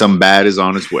 some bad is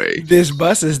on its way. This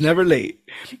bus is never late.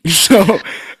 So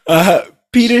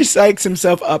Peter psychs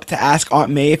himself up to ask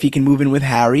Aunt May if he can move in with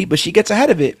Harry, but she gets ahead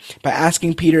of it by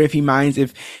asking Peter if he minds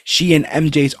if she and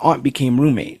MJ's aunt became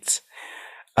roommates.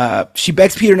 She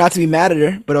begs Peter not to be mad at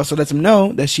her, but also lets him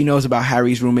know that she knows about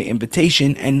Harry's roommate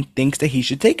invitation and thinks that he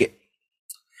should take it.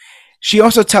 She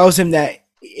also tells him that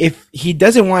if he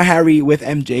doesn't want Harry with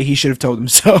MJ, he should have told him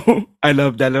so. I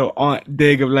love that little aunt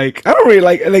dig of like, I don't really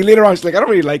like later on she's like, I don't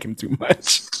really like him too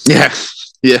much. Yeah.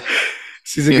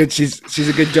 She's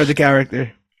a good judge of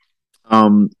character.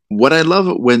 What I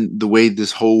love when the way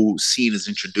this whole scene is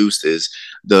introduced is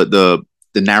the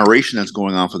narration that's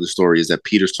going on for the story is that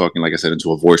Peter's talking, like I said,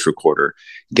 into a voice recorder,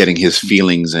 getting his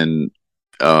feelings and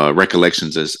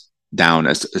recollections as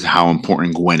how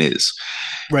important Gwen is.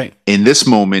 Right. In this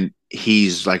moment,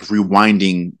 he's like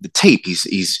rewinding the tape.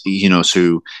 He's you know,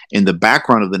 so in the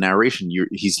background of the narration,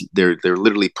 they're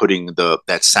literally putting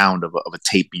that sound of a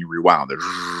tape being rewound.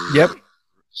 Yep.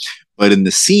 But in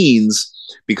the scenes,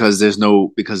 because there's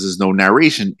no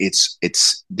narration,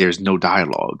 there's no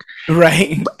dialogue.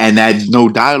 Right. And that no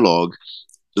dialogue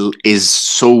is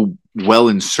so well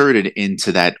inserted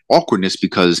into that awkwardness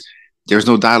because there's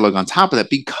no dialogue on top of that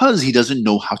because he doesn't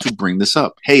know how to bring this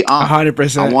up. Hey,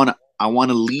 100%. I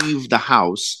want to leave the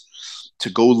house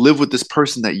to go live with this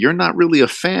person that you're not really a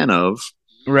fan of.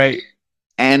 Right.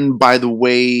 And by the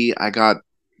way, I got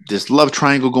this love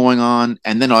triangle going on.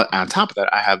 And then on top of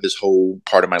that, I have this whole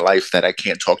part of my life that I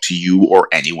can't talk to you or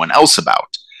anyone else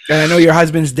about. And I know your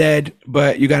husband's dead,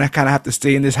 but you're going to kind of have to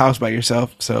stay in this house by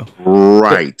yourself. So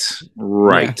Right.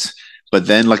 Yeah. But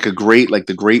then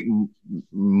the great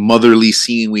motherly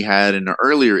scene we had in an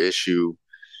earlier issue,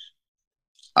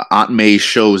 Aunt May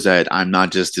shows that I'm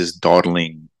not just this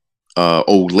dawdling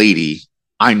old lady.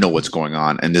 I know what's going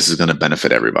on, and this is going to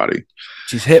benefit everybody.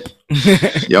 She's hip.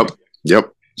 Yep.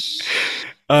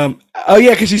 Oh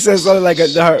yeah, because she says something like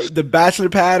the bachelor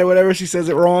pad or whatever. She says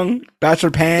it wrong,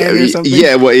 bachelor pan or something.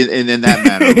 Yeah, well, in that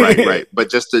manner, right. But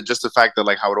just the fact that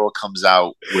like how it all comes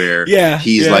out, where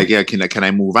he's like, yeah, can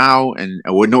I move out? And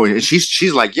well, no, and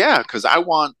she's like, yeah, because I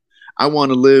want to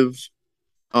live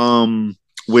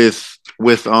with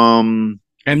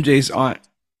MJ's aunt.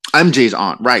 MJ's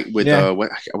aunt, right? With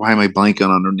why am I blanking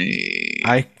on her name?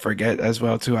 I forget as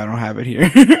well too. I don't have it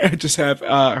here. I just have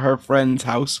her friend's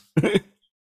house.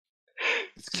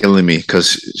 It's killing me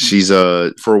because she's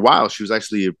for a while she was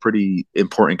actually a pretty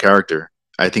important character.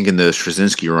 I think in the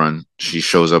Straczynski run she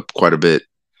shows up quite a bit.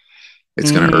 It's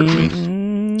gonna irk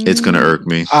me. It's gonna irk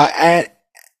me.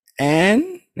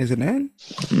 Anne? Is it Anne?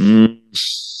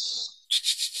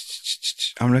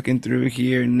 I'm looking through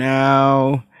here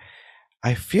now.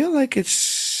 I feel like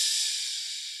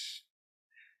it's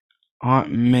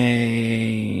Aunt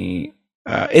May.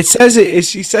 It says it.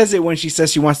 She says it when she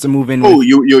says she wants to move in. Oh,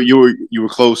 you were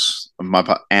close.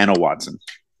 Anna Watson.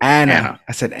 Anna.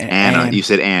 I said Anna. Anne. You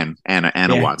said Anne.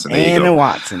 Anna Watson. There Anna you go.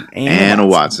 Watson. Anna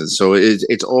Watson. So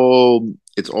it's all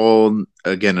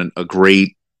again a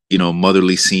great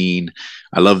motherly scene.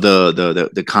 I love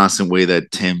the constant way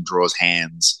that Tim draws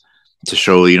hands to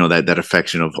show that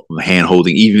affection of hand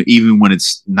holding, even when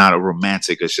it's not a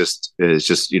romantic. It's just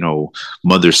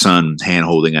mother son hand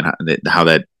holding, and how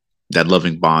that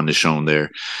loving bond is shown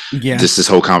there. Yeah, this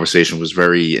whole conversation was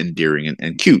very endearing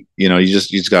and cute. You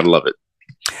just gotta love it.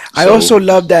 I also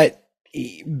love that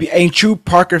in true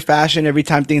Parker fashion, every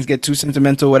time things get too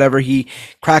sentimental, whatever, he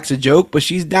cracks a joke, but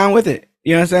she's down with it.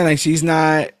 You know what I'm saying? Like, she's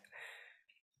not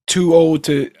too old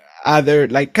to either,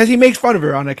 like, because he makes fun of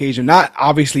her on occasion, not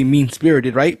obviously mean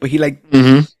spirited, right? But he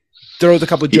throws a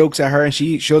couple jokes at her, and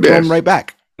she'll throw them right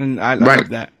back, and I love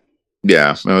that.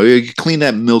 Yeah, you clean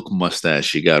that milk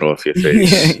mustache you got off your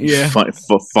face. Yeah.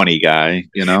 Funny guy,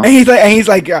 And he's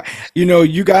like,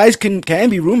 you guys can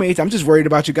be roommates. I'm just worried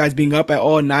about you guys being up at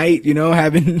all night,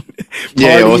 having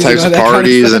all types of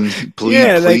parties and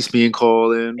police being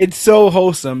called in. It's so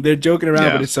wholesome. They're joking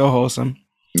around, but it's so wholesome.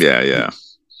 Yeah.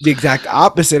 The exact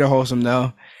opposite of wholesome,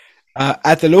 though.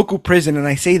 At the local prison, and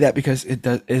I say that because it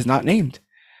is not named.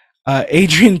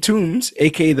 Adrian Toombs,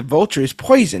 aka the Vulture, is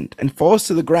poisoned and falls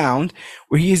to the ground,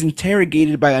 where he is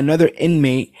interrogated by another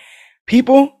inmate.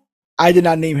 People, I did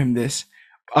not name him this.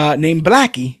 Named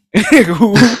Blackie,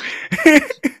 who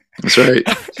that's right.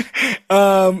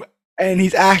 And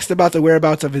he's asked about the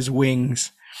whereabouts of his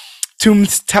wings.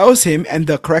 Toombs tells him, and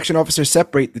the correction officer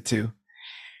separate the two.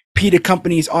 Pete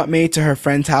accompanies Aunt May to her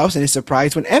friend's house and is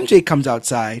surprised when MJ comes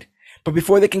outside. But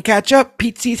before they can catch up,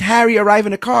 Pete sees Harry arrive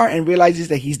in a car and realizes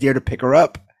that he's there to pick her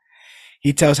up.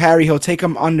 He tells Harry he'll take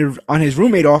him on his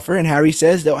roommate offer, and Harry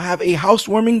says they'll have a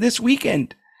housewarming this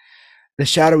weekend. The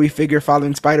shadowy figure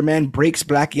following Spider-Man breaks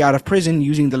Blackie out of prison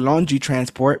using the laundry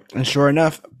transport, and sure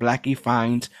enough, Blackie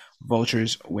finds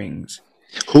Vulture's wings.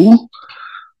 Who?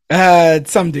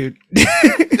 Some dude.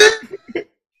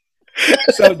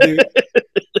 Some dude.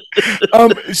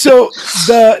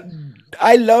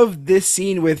 I love this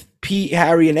scene with Pete,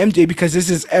 Harry, and MJ because this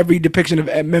is every depiction of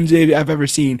MJ I've ever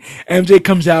seen. MJ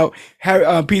comes out,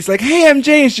 Pete's like, "Hey,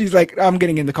 MJ," and she's like, "I'm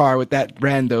getting in the car with that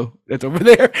rando that's over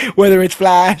there." Whether it's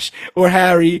Flash or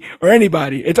Harry or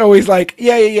anybody, it's always like,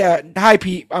 "Yeah. Hi,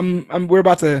 Pete.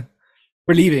 We're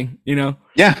leaving."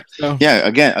 Yeah. So. Yeah.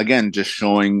 Again, just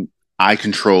showing I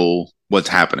control what's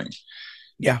happening.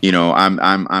 Yeah.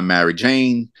 I'm Mary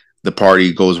Jane. The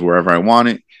party goes wherever I want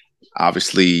it.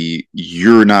 Obviously,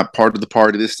 you're not part of the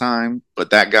party this time, but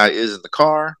that guy is in the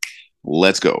car.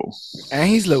 Let's go. And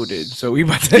he's loaded, so we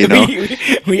about to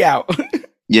we out.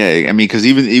 Yeah, I mean, because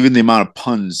even the amount of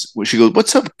puns where she goes,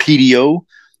 "What's up, PDO?"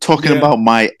 Talking about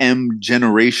my M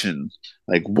generation.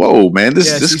 Like, whoa, man,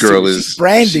 this girl is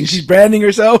branding. She's branding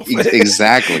herself.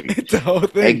 Exactly. It's the whole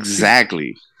thing.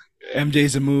 Exactly.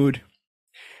 MJ's a mood.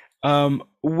 The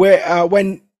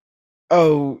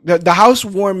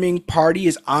housewarming party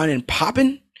is on and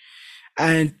popping,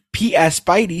 and Pete as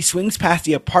Spidey swings past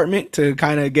the apartment to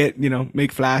kind of get,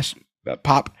 make Flash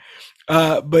pop.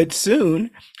 But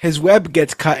soon his web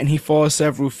gets cut and he falls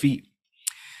several feet.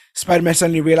 Spider-Man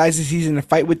suddenly realizes he's in a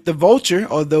fight with the Vulture,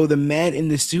 although the man in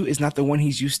the suit is not the one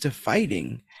he's used to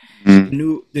fighting.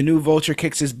 The new Vulture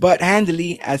kicks his butt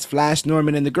handily as Flash,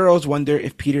 Norman, and the girls wonder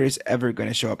if Peter is ever going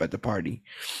to show up at the party.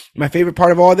 My favorite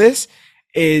part of all this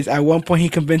is at one point he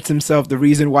convinced himself the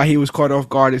reason why he was caught off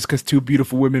guard is because two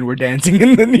beautiful women were dancing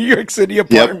in the New York City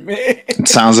Yep. apartment.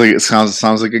 Sounds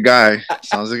like a guy.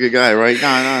 Sounds like a guy, right?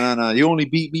 No. You only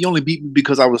beat me. You only beat me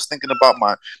because I was thinking about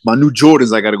my new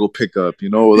Jordans. I got to go pick up. You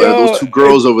know, those Yo, two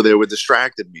girls over there were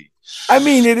distracted me. I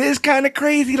mean, it is kind of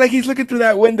crazy. Like he's looking through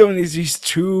that window and there's these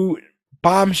two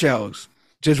bombshells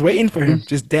just waiting for him,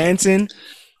 just dancing.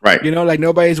 Right. You know, like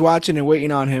nobody's watching and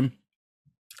waiting on him.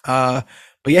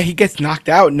 But yeah, he gets knocked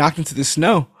out, knocked into the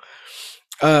snow.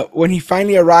 When he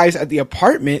finally arrives at the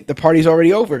apartment, the party's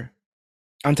already over.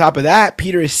 On top of that,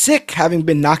 Peter is sick, having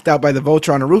been knocked out by the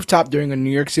vulture on a rooftop during a New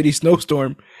York City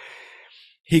snowstorm.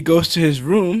 He goes to his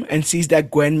room and sees that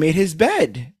Gwen made his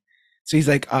bed. So he's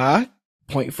like,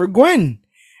 point for Gwen.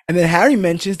 And then Harry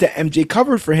mentions that MJ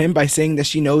covered for him by saying that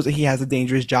she knows that he has a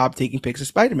dangerous job taking pics of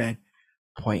Spider-Man.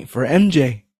 Point for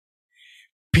MJ.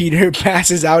 Peter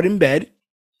passes out in bed.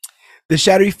 The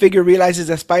shadowy figure realizes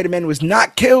that Spider-Man was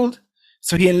not killed,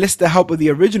 so he enlists the help of the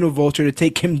original Vulture to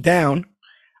take him down.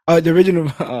 He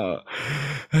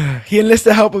enlists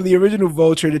the help of the original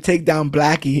Vulture to take down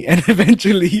Blackie and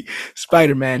eventually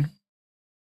Spider-Man.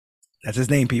 That's his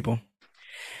name, people.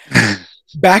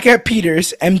 Back at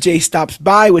Peter's, MJ stops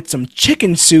by with some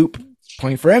chicken soup,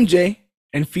 point for MJ,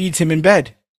 and feeds him in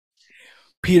bed.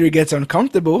 Peter gets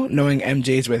uncomfortable knowing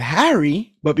MJ's with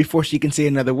Harry, but before she can say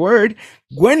another word,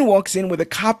 Gwen walks in with a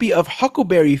copy of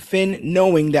Huckleberry Finn,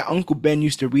 knowing that Uncle Ben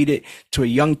used to read it to a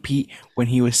young Pete when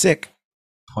he was sick.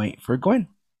 Point for Gwen.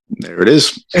 There it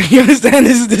is. You understand?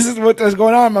 This is what's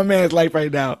going on in my man's life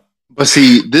right now. But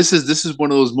see, this is one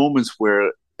of those moments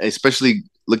where, especially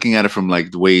looking at it from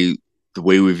like the way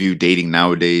we view dating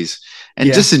nowadays,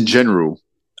 and just in general,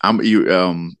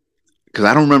 because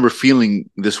I don't remember feeling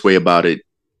this way about it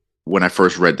when I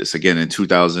first read this. Again, in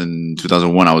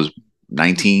 2001, I was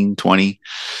 19, 20.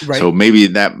 Right. So maybe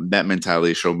that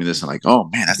mentality showed me this and like, oh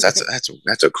man,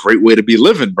 that's a great way to be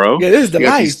living, bro. Yeah, this is the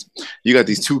life. You got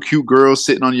these two cute girls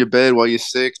sitting on your bed while you're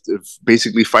sick,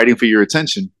 basically fighting for your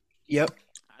attention. Yep.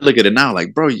 I look at it now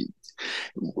like, bro,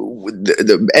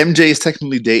 the MJ is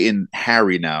technically dating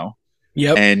Harry now.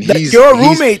 Yep. And he's your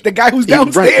roommate, the guy who's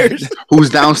downstairs. Right,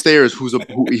 who's downstairs,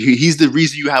 he's the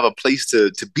reason you have a place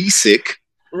to be sick.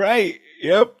 Right.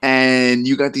 Yep. And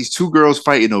you got these two girls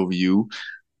fighting over you.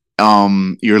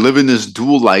 You're living this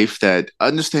dual life that,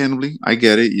 understandably, I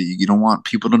get it. You don't want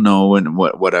people to know and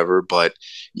whatever, but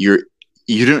you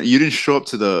didn't show up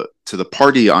to the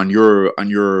party on your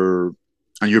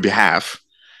behalf.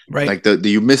 Right. Like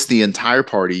you missed the entire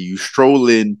party. You stroll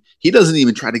in. He doesn't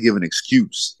even try to give an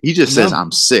excuse. He just says,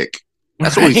 "I'm sick."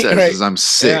 That's all he says. Right. Is I'm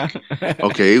sick. Yeah.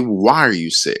 Okay, why are you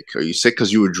sick? Are you sick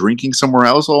because you were drinking somewhere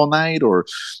else all night, or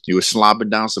you were slobbing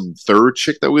down some third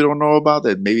chick that we don't know about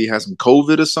that maybe has some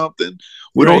COVID or something?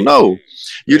 We don't know.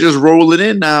 You're just rolling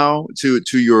in now to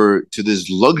this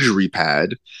luxury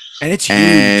pad, and it's huge.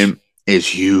 And it's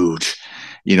huge.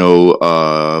 You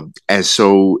know, and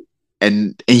so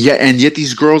and yet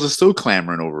these girls are still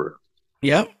clamoring over it.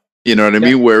 Yep. You know what I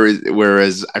mean?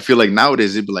 Whereas I feel like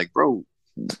nowadays it'd be like, bro,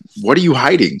 what are you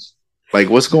hiding?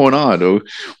 Like, what's going on? Or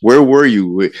where were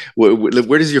you?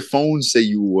 Where does your phone say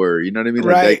you were? You know what I mean?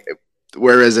 Right. Like,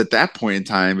 whereas at that point in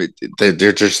time,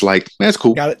 they're just like, that's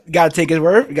cool. Got to take his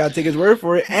word. Got to take his word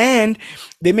for it. And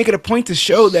they make it a point to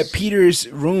show that Peter's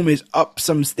room is up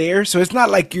some stairs. So it's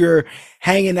not like you're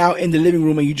hanging out in the living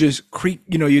room and you just creep,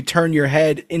 you turn your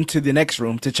head into the next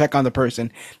room to check on the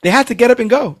person. They had to get up and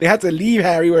go. They had to leave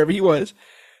Harry wherever he was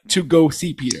to go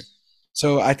see Peter.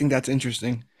 So I think that's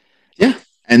interesting. Yeah.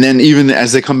 And then even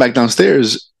as they come back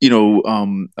downstairs,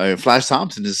 Flash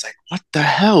Thompson is like, what the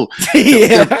hell?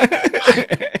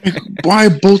 Why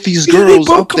are both these girls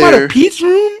both up come there? Out of Pete's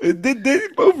room? Did they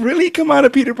both really come out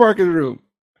of Peter Parker's room?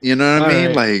 You know what I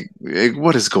mean? Right. Like,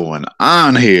 what is going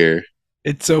on here?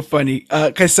 It's so funny.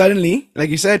 Because suddenly, like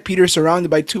you said, Peter's surrounded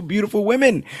by two beautiful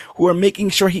women who are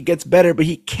making sure he gets better, but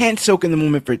he can't soak in the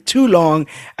moment for too long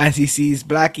as he sees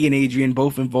Blackie and Adrian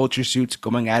both in vulture suits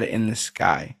going at it in the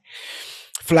sky.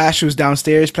 Flash, who's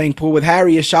downstairs playing pool with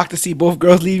Harry, is shocked to see both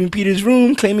girls leaving Peter's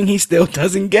room, claiming he still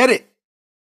doesn't get it.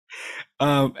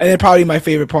 And then probably my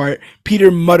favorite part, Peter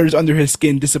mutters under his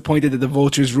skin, disappointed that the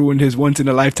vultures ruined his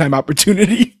once-in-a-lifetime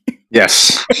opportunity.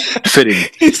 Yes, fitting.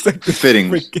 He's like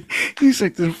fitting. He's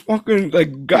like this fucking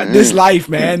this life,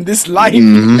 man, this life.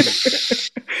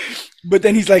 Mm-hmm. But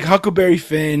then he's like Huckleberry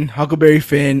Finn,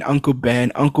 Uncle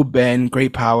Ben,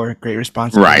 great power, great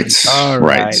responsibility.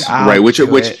 Right.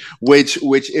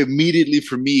 Which immediately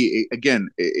for me, again,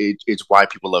 it's why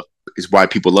people love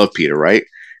Peter, right?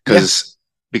 Because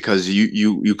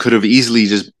you could have easily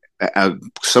just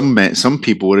some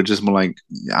people would have just been like,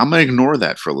 I'm gonna ignore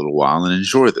that for a little while and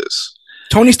enjoy this.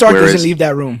 Tony Stark doesn't leave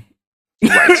that room.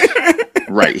 Right.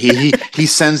 Right. He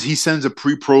sends a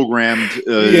pre-programmed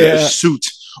suit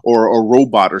or a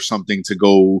robot or something to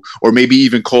go, or maybe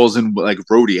even calls in like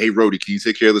Rhodey. Hey, Rhodey, can you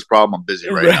take care of this problem? I'm busy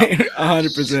right now.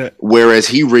 100%. Whereas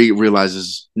he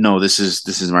realizes, no, this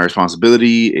is my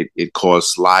responsibility. It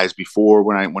caused lives before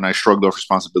when I shrugged off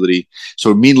responsibility.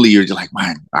 So immediately you're just like,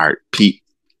 man, all right, Pete,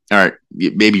 all right,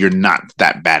 maybe you're not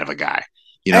that bad of a guy.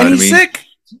 You know what I mean? He's sick.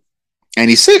 And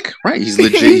he's sick, right? He's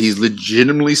he's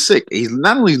legitimately sick. He's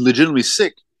not only legitimately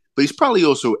sick, but he's probably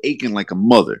also aching like a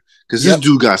mother because this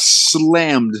dude got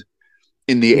slammed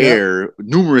in the air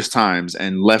numerous times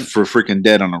and left for freaking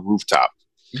dead on a rooftop.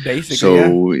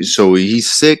 Basically, so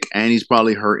he's sick and he's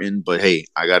probably hurting. But hey,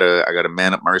 I gotta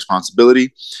man up my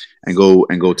responsibility and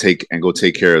go take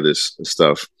care of this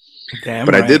stuff. Damn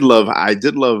but right. I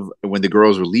did love when the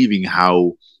girls were leaving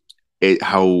how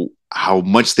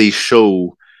much they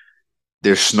show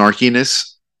their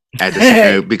snarkiness at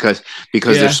the because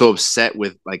they're so upset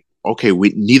with like, okay,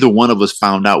 neither one of us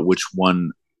found out which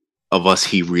one of us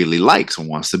he really likes and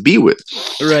wants to be with.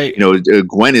 Right. You know,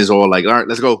 Gwen is all like, all right,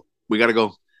 let's go. We gotta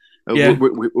go.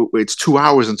 It's 2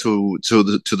 hours until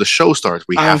the show starts.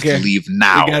 We have to leave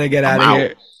now. We gotta get out of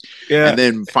here. Yeah. And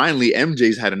then finally,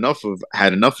 MJ's had enough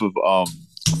of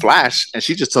Flash, and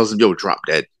she just tells him, "Yo, drop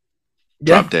dead,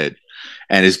 drop dead."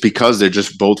 And it's because they're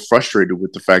just both frustrated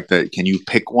with the fact that, can you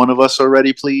pick one of us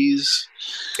already, please?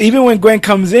 Even when Gwen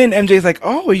comes in, MJ's like,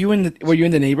 "Oh, were you in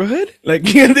the neighborhood?" Like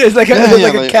there's like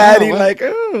a caddy,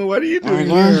 oh, what are you doing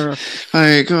here?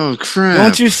 Like, oh crap!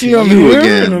 Don't you see I'm here?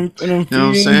 Again. And I'm you know what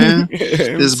I'm saying?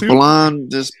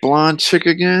 this blonde chick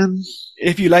again.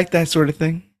 If you like that sort of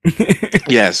thing.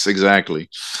 Yes, exactly.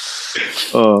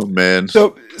 Oh man.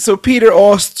 So Peter,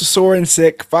 all sore and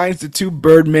sick, finds the two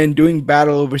Birdmen doing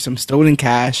battle over some stolen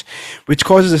cash, which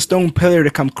causes a stone pillar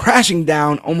to come crashing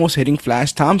down, almost hitting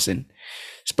Flash Thompson.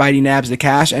 Spidey nabs the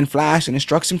cash and Flash and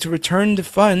instructs him to return the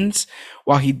funds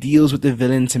while he deals with the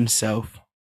villains himself.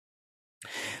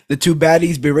 The two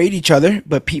baddies berate each other,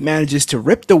 but Pete manages to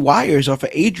rip the wires off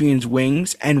of Adrian's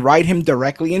wings and ride him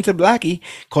directly into Blackie,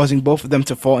 causing both of them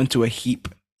to fall into a heap.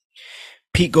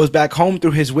 Pete goes back home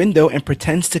through his window and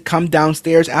pretends to come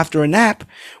downstairs after a nap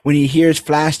when he hears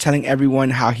Flash telling everyone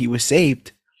how he was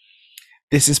saved.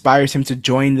 This inspires him to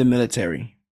join the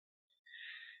military.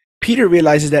 Peter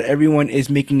realizes that everyone is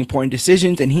making important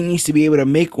decisions and he needs to be able to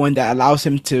make one that allows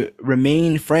him to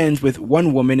remain friends with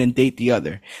one woman and date the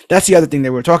other. That's the other thing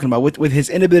that we're talking about. With his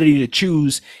inability to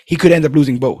choose, he could end up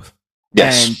losing both.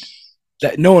 Yes. And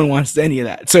that no one wants any of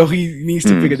that. So he needs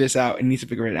to figure this out and needs to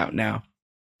figure it out now.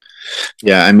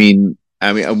 Yeah, I mean,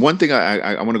 one thing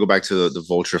I want to go back to the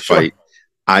Vulture fight.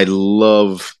 I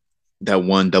love that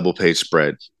one double page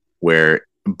spread where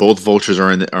both Vultures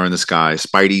are in the sky.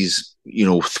 Spidey's,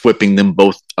 whipping them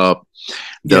both up.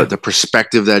 The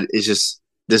perspective that is just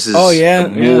this is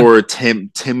more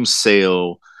Tim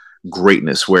Sale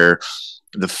greatness where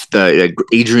the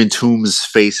Adrian Toomes'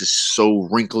 face is so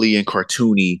wrinkly and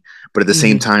cartoony, but at the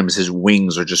same time his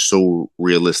wings are just so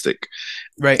realistic.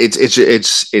 Right. It's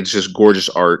just gorgeous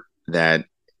art that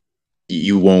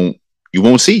you won't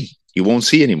see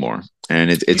anymore,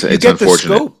 and it's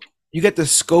unfortunate. You get the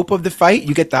scope of the fight.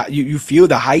 You get that. You feel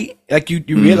the height. Like you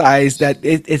realize that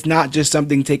it's not just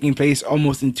something taking place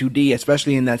almost in 2D,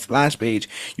 especially in that splash page.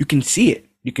 You can see it.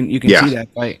 You can see that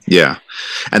fight. Yeah,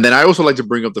 and then I also like to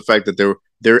bring up the fact that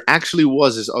there actually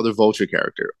was this other Vulture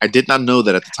character. I did not know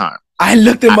that at the time. I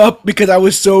looked him up because I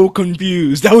was so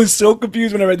confused. I was so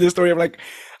confused when I read this story. I'm like,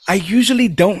 I usually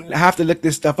don't have to look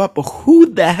this stuff up, but who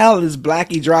the hell is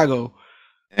Blackie Drago?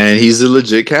 And he's a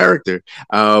legit character.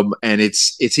 And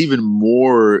it's even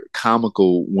more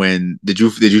comical when did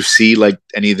you see like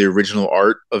any of the original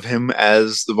art of him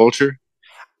as the Vulture?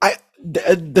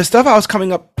 The stuff I was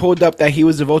pulled up that he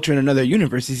was the Vulture in another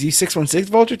universe. Is he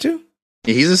 616 Vulture too?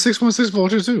 He's a 616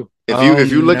 Vulture too.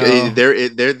 If you look at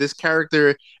this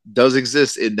character does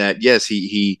exist in that. Yes,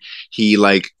 he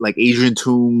like Adrian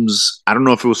Toomes. I don't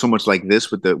know if it was so much like this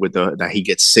with the that he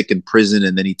gets sick in prison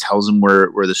and then he tells him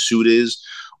where the suit is,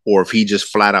 or if he just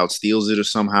flat out steals it or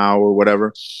somehow or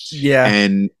whatever. Yeah.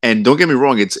 And don't get me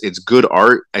wrong, it's good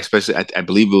art. Especially I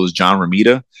believe it was John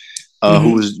Romita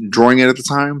who was drawing it at the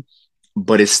time,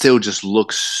 but it still just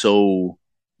looks so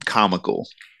comical.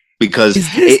 Because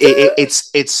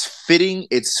it's fitting.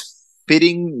 It's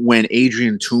fitting when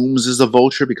Adrian Toomes is a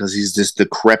Vulture because he's this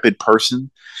decrepit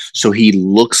person, so he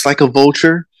looks like a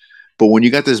Vulture. But when you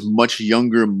got this much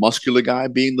younger, muscular guy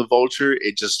being the Vulture,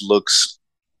 it just looks.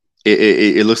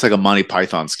 It looks like a Monty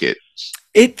Python skit.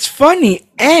 It's funny,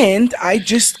 and I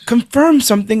just confirmed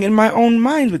something in my own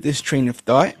mind with this train of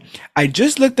thought. I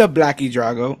just looked up Blackie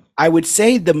Drago. I would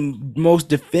say the most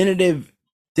definitive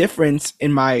difference,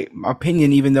 in my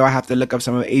opinion, even though I have to look up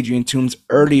some of Adrian Toombs'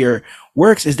 earlier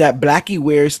works, is that Blackie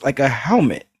wears like a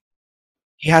helmet.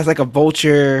 He has like a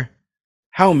vulture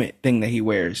helmet thing that he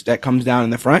wears that comes down in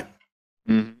the front.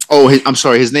 Oh, I'm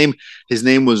sorry. His name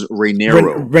was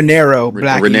Rhaenyra. Rhaenyra,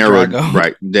 Blackie Rhaenyra. Drago.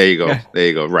 Right. There you go. Yeah. There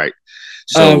you go. Right.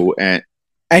 Um, So and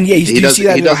yeah, he do you see doesn't.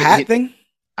 that He little doesn't. hat thing?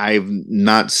 I've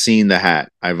not seen the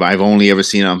hat. I've only ever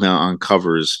seen him on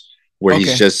covers where he's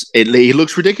Okay. just. He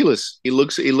looks ridiculous. He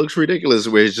looks ridiculous.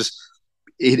 Where it's just.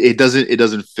 It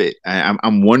doesn't fit.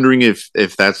 I'm wondering if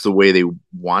that's the way they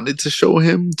wanted to show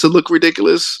him to look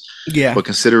ridiculous, Yeah. but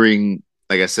considering,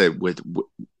 like I said,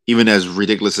 even as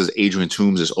ridiculous as Adrian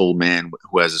Toombs, this old man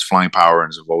who has his flying power and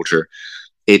is a vulture,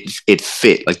 it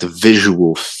fit, like the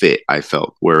visual fit. I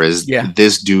felt, whereas Yeah.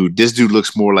 this dude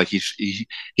looks more like he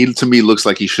to me looks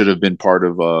like he should have been part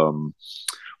of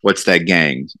what's that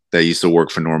gang that used to work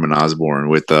for Norman Osborn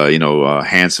with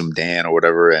Handsome Dan or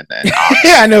whatever and Yeah, Ox.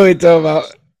 I know what you're talking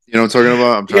about. You know what I'm talking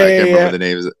about? Yeah, I yeah, can't remember yeah. the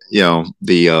names.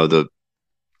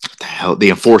 The hell, the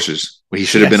Enforcers. He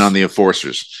should have been on Yes. the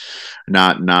Enforcers,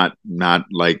 not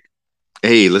like,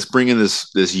 hey, let's bring in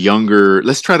this younger.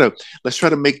 Let's try to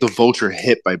make the Vulture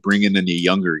hip by bringing in a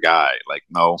younger guy. Like,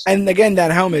 no. And again, that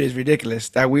helmet is ridiculous.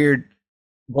 That weird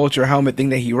vulture helmet thing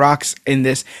that he rocks in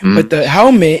this. But Mhm. the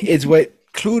helmet is what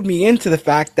clued me into the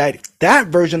fact that that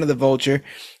version of the vulture.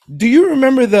 Do you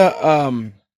remember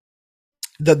the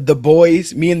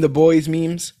boys, me and the boys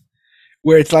memes,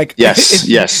 where it's like Yes, it's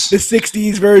yes. the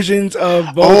 '60s versions of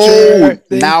Oh, vulture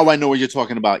thing? now I know what you're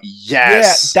talking about. Yeah,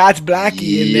 Yes. that's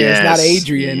Blackie in there. It's not Yes.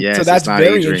 Adrian. So Yes. It's that's not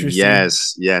very Adrian. interesting.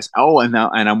 Yes. Yes. Oh, and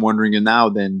I'm wondering now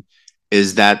then,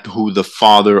 is that who the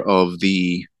father of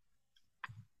the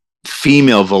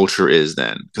female vulture is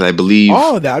then? Because I believe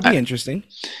Oh, that would I, be interesting.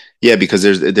 yeah, because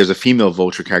there's a female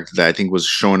vulture character that I think was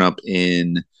showing up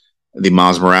in the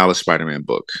Miles Morales Spider-Man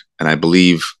book, and I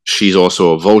believe she's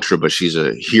also a vulture, but she's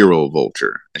a hero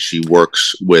vulture, and she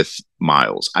works with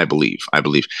Miles. I believe.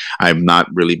 I've not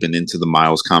really been into the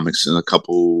Miles comics in a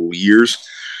couple years,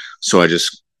 so I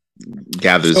just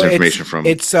gather this So it's information from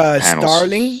it's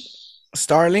panels.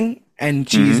 Starling, and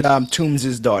she's Mm-hmm.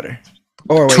 Toombs' daughter.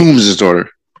 Or wait, Toombs' daughter.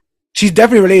 she's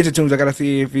definitely related to Toombs. I gotta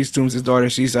see if he's Toombs' daughter.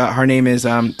 She's her name is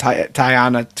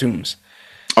Tiana Toombs.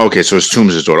 Okay, so it's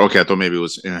Toombs' daughter. Okay, I thought maybe it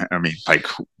was. I mean, like,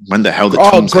 when the hell did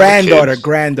Oh, Toombs have a kid? Oh,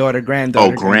 granddaughter.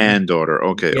 granddaughter.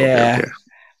 Okay, okay, Yeah,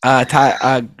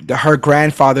 okay. her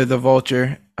grandfather, the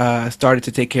Vulture, started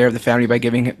to take care of the family by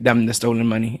giving them the stolen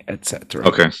money, etc.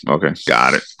 Okay, okay,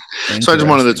 got it. So I just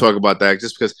wanted to Interesting. talk about that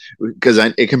just because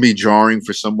it can be jarring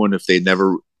for someone if they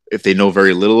know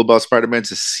very little about Spider-Man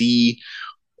to see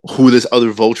who this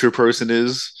other Vulture person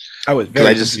is. I was Because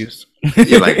I very just confused.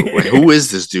 yeah, like who is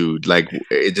this dude? Like,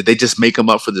 did they just make him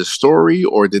up for the story,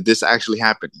 or did this actually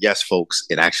happen? Yes, folks,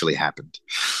 it actually happened.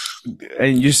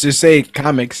 And you should say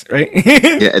comics, right?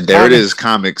 Yeah, there it Comic, is,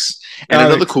 comics. And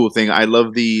another comics. cool thing, I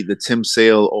love the Tim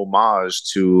Sale homage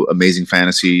to Amazing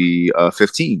Fantasy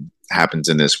 15 happens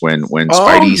in this Oh yeah, when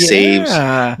Spidey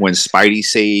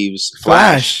saves Flash.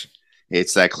 Flash.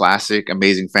 It's that classic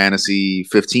Amazing Fantasy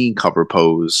 15 cover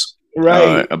pose,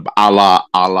 Right, a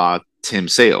la Tim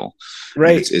Sale, and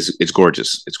right. it's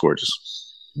gorgeous. It's gorgeous.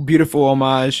 Beautiful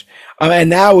homage. And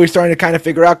now we're starting to kind of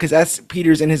figure out, because as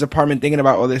Peter's in his apartment thinking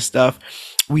about all this stuff,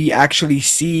 we actually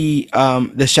see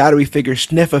the shadowy figure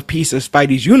sniff a piece of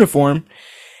Spidey's uniform,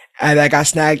 and that got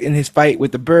snagged in his fight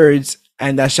with the birds.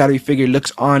 And that shadowy figure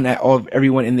looks on at all of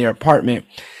everyone in their apartment.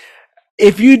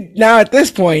 If you now at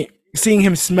this point seeing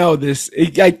him smell this,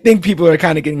 I think people are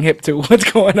kind of getting hip to what's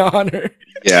going on, or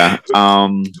Yeah.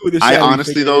 who the I shadowy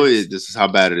honestly figure though, is. this is how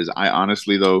bad it is. I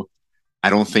honestly though,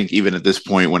 I don't think even at this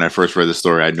point when I first read the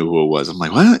story, I knew who it was. I'm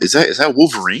like, what is that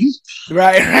Wolverine?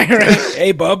 Right, right, right.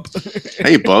 Hey, bub.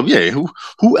 Hey, bub, yeah.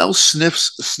 Who else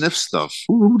sniffs stuff?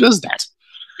 Who does that?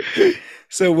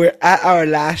 So we're at our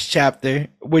last chapter,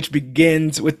 which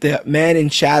begins with the man in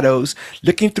shadows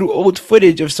looking through old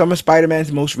footage of some of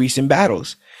Spider-Man's most recent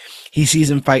battles. He sees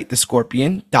him fight the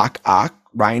Scorpion, Doc Ock,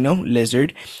 Rhino,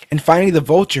 Lizard, and finally the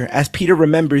Vulture, as Peter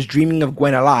remembers dreaming of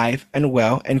Gwen alive and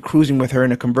well and cruising with her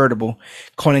in a convertible,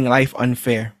 calling life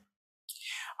unfair.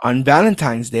 On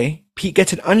Valentine's Day, Pete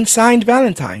gets an unsigned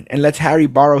Valentine and lets Harry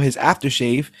borrow his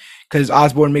aftershave, because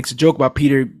Osborn makes a joke about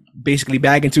Peter basically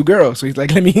bagging two girls. So he's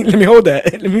like, let me hold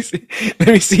that. Let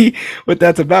me see what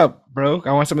that's about, bro.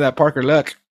 I want some of that Parker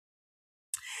luck.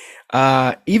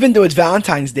 Even though it's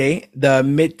Valentine's Day, the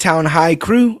Midtown High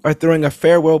crew are throwing a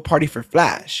farewell party for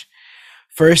Flash.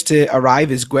 First to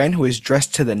arrive is Gwen, who is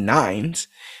dressed to the nines.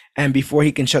 And before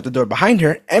he can shut the door behind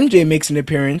her, MJ makes an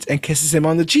appearance and kisses him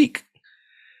on the cheek.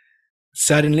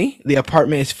 Suddenly, the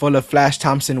apartment is full of Flash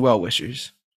Thompson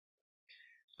well-wishers.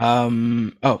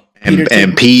 And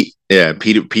Pete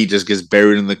just gets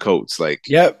buried in the coats. Like,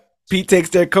 yep. Pete takes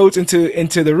their coats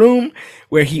into the room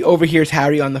where he overhears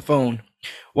Harry on the phone.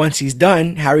 Once he's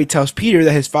done, Harry tells Peter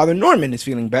that his father Norman is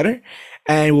feeling better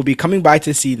and will be coming by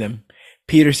to see them.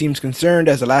 Peter seems concerned,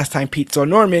 as the last time Pete saw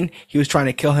Norman, he was trying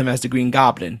to kill him as the Green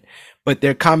Goblin. But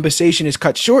their conversation is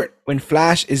cut short when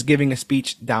Flash is giving a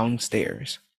speech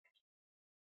downstairs.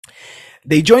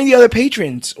 They join the other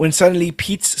patrons when suddenly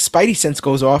Pete's spidey sense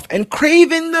goes off and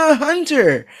Kraven the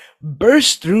Hunter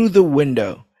bursts through the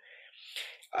window.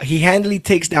 He handily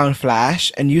takes down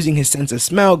Flash and, using his sense of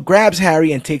smell, grabs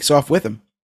Harry and takes off with him.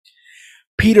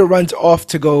 Peter runs off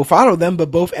to go follow them,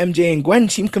 but both MJ and Gwen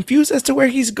seem confused as to where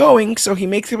he's going, so he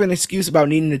makes up an excuse about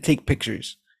needing to take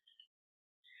pictures.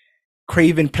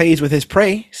 Kraven plays with his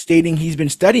prey, stating he's been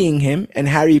studying him, and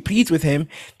Harry pleads with him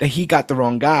that he got the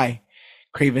wrong guy.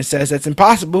 Kraven says that's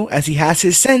impossible, as he has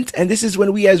his scent, and this is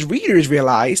when we as readers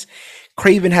realize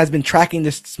Kraven has been tracking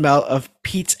the smell of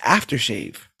Pete's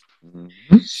aftershave.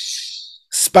 Mm-hmm.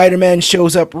 Spider-Man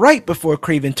shows up right before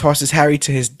Kraven tosses Harry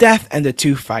to his death, and the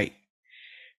two fight.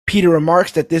 Peter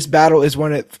remarks that this battle is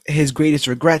one of his greatest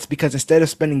regrets because instead of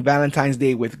spending Valentine's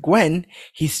Day with Gwen,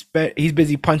 he's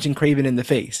busy punching Kraven in the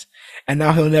face, and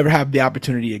now he'll never have the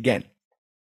opportunity again.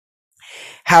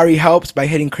 Harry helps by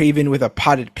hitting Kraven with a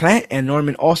potted plant, and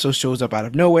Norman also shows up out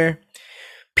of nowhere.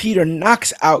 Peter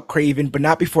knocks out Kraven, but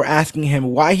not before asking him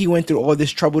why he went through all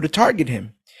this trouble to target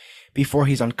him. Before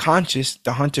he's unconscious,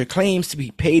 the Hunter claims to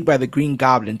be paid by the Green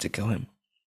Goblin to kill him.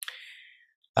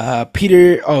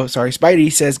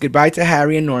 Spidey says goodbye to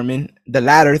Harry and Norman. The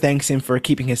latter thanks him for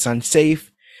keeping his son safe.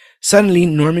 Suddenly,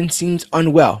 Norman seems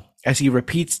unwell as he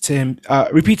repeats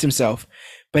himself,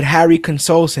 but Harry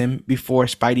consoles him before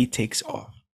Spidey takes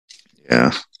off.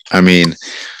 Yeah, I mean,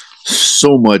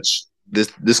 so much.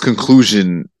 This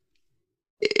conclusion,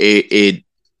 I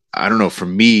don't know. For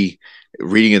me,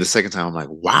 reading it the second time, I'm like,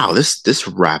 wow, this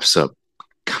wraps up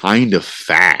kind of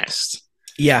fast.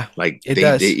 Yeah, like it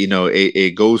does.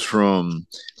 It goes from,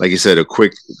 like you said,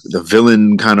 the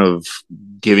villain kind of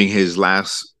giving his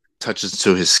last touches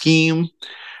to his scheme.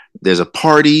 There's a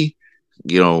party.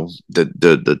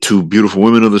 The two beautiful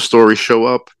women of the story show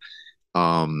up.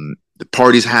 The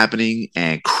party's happening,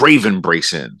 and Kraven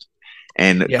breaks in.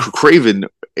 And Kraven,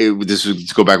 this would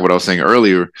go back to what I was saying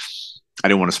earlier. I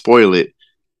didn't want to spoil it.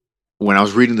 When I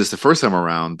was reading this the first time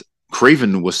around,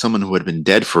 Kraven was someone who had been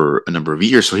dead for a number of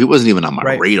years, so he wasn't even on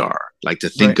my radar. Like, to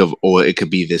think of, it could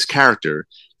be this character.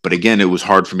 But again, it was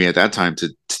hard for me at that time to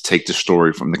take the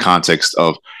story from the context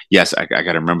of, yes, I got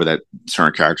to remember that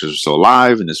certain characters are still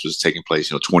alive, and this was taking place,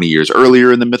 20 years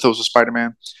earlier in the mythos of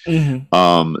Spider-Man.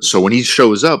 Mm-hmm. So when he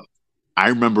shows up, I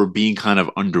remember being kind of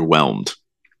underwhelmed.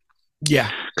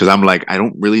 Yeah. Because I'm like, I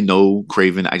don't really know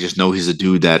Kraven. I just know he's a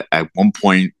dude that at one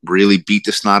point really beat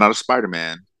the snot out of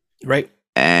Spider-Man. Right.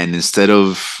 And instead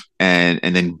of, and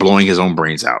then blowing his own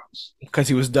brains out. Because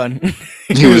he was done.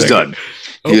 He was done.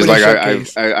 He was like,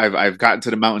 I've gotten to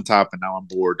the mountaintop, and now I'm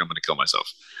bored. I'm going to kill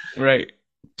myself. Right.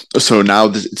 So now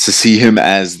to see him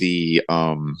as the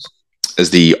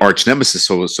arch nemesis,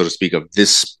 so to speak, of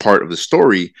this part of the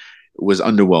story was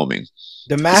underwhelming.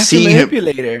 The master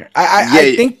manipulator.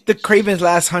 I think the Kraven's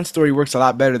Last Hunt story works a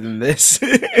lot better than this.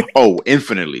 Oh,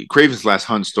 infinitely. Kraven's Last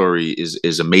Hunt story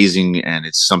is amazing, and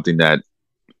it's something that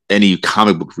any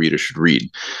comic book reader should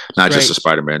read, not just a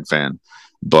Spider-Man fan.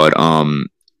 But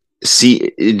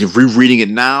rereading it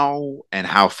now and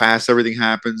how fast everything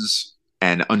happens,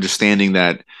 and understanding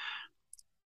that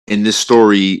in this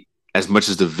story, as much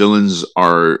as the villains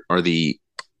are the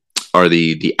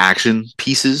action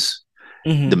pieces,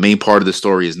 mm-hmm. the main part of the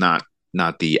story is not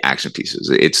the action pieces.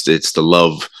 It's the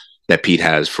love that Pete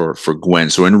has for Gwen.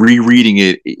 So in rereading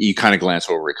it, you kind of glance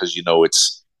over it because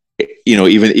it's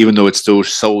even though it's still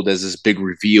sold as this big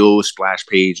reveal splash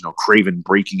page, Kraven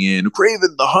breaking in,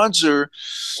 Kraven the Hunter.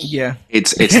 Yeah,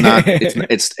 it's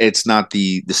not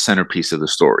the centerpiece of the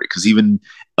story, because even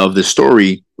of the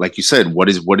story, like you said, what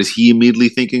is he immediately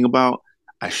thinking about?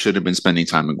 I should have been spending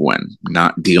time with Gwen,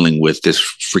 not dealing with this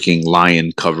freaking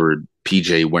lion covered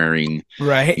PJ wearing,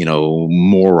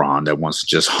 moron that wants to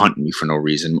just hunt me for no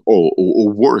reason. Or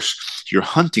worse, you're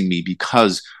hunting me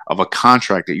because of a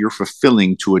contract that you're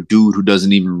fulfilling to a dude who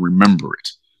doesn't even remember it.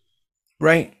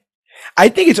 Right. I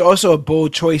think it's also a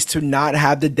bold choice to not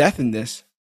have the death in this,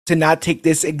 to not take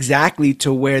this exactly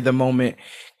to where the moment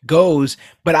goes.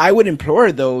 But I would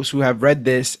implore those who have read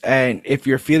this, and if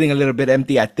you're feeling a little bit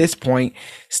empty at this point,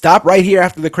 stop right here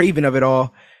after the Craven of it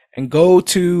all and go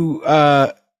to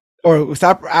or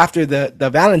stop after the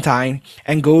Valentine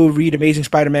and go read Amazing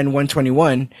Spider-Man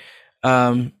 121,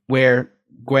 where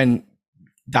Gwen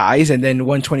dies, and then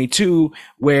 122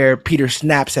 where Peter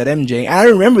snaps at MJ. And I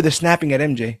remember the snapping at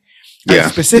MJ. I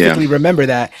specifically remember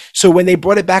that. So when they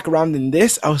brought it back around in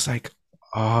this, I was like,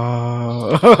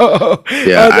 oh,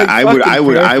 yeah.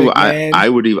 I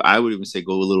would even say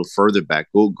go a little further back.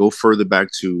 Go further back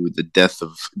to the death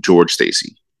of George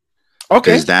Stacy.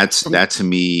 Okay, because that to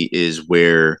me is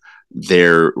where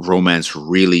their romance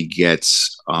really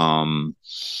gets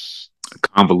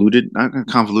convoluted, not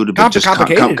convoluted, but just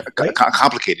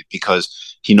complicated,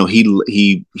 because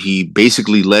he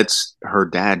basically lets her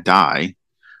dad die.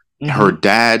 Mm-hmm. Her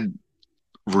dad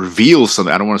reveals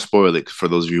something. I don't want to spoil it for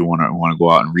those of you who want to go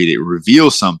out and read it.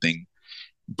 Reveals something,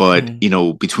 but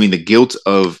between the guilt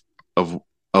of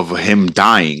him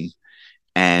dying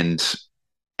and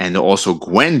also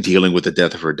Gwen dealing with the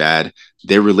death of her dad,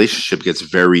 their relationship gets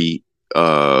very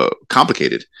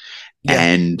complicated,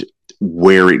 and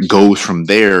where it goes from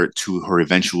there to her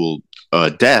eventual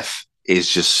death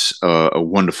is just a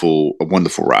wonderful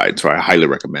ride. So I highly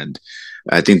recommend.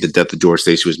 I think the death of George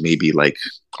Stacy was maybe like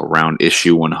around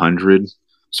issue 100.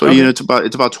 So it's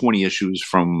about 20 issues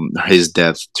from his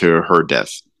death to her death,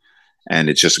 and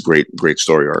it's just a great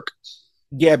story arc.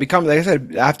 Yeah, like I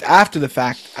said, after the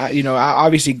fact,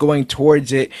 obviously going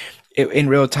towards it in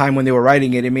real time when they were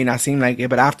writing it, it may not seem like it,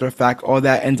 but after the fact, all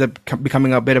that ends up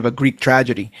becoming a bit of a Greek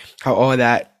tragedy. How all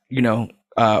that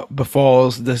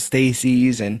befalls the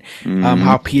Stacys, and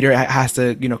how Peter has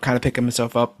to kind of pick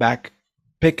himself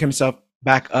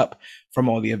back up from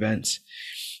all the events.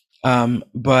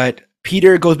 But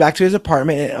Peter goes back to his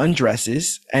apartment and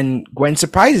undresses, and Gwen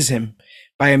surprises him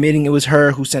by admitting it was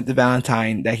her who sent the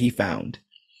Valentine that he found.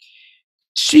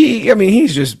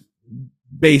 He's just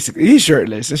basically, he's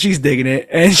shirtless and she's digging it,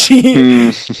 and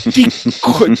she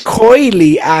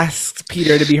coyly asks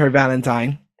Peter to be her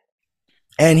Valentine,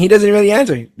 and he doesn't really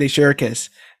answer. They share a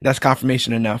kiss. That's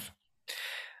confirmation enough.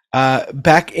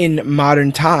 Back in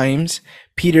modern times,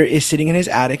 Peter is sitting in his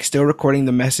attic, still recording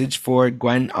the message for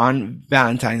Gwen on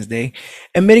Valentine's Day,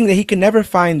 admitting that he could never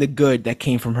find the good that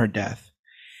came from her death.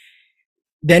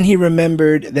 Then he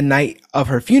remembered the night of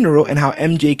her funeral and how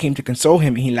MJ came to console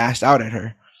him and he lashed out at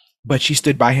her, but she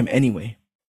stood by him anyway.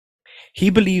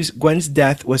 He believes Gwen's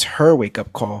death was her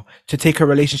wake-up call to take her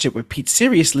relationship with Pete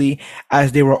seriously,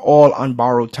 as they were all on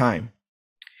borrowed time.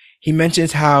 He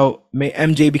mentions how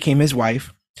MJ became his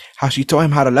wife, how she taught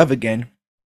him how to love again.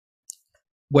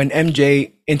 When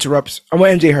MJ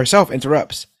herself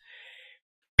interrupts,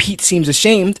 Pete seems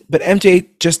ashamed, but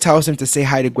MJ just tells him to say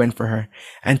hi to Gwen for her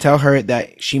and tell her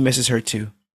that she misses her too.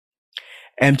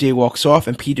 MJ walks off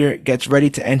and Peter gets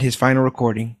ready to end his final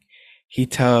recording. He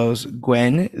tells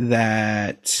Gwen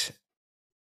that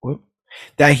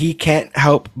he can't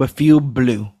help but feel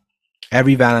blue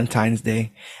every Valentine's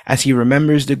Day as he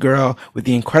remembers the girl with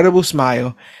the incredible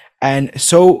smile and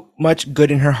so much good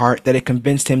in her heart that it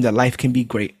convinced him that life can be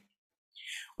great.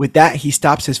 With that, he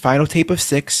stops his final tape of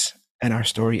 6 and our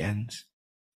story ends.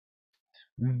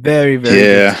 Very, very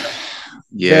good stuff.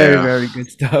 Very, very good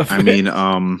stuff. I mean,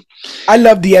 I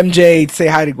love the MJ say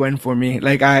hi to Gwen for me.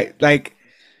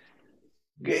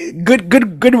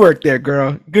 Good work there,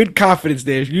 girl. Good confidence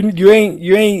there. You ain't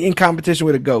in competition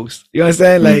with a ghost. You know what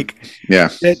I'm saying?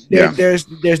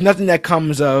 There's nothing that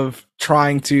comes of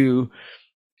trying to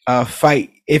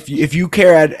fight. If you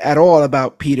care at all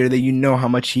about Peter, then you know how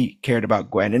much he cared about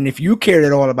Gwen. And if you cared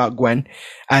at all about Gwen,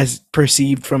 as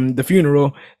perceived from the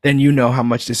funeral, then you know how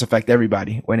much this affected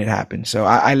everybody when it happened. So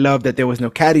I love that there was no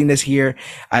cattiness here.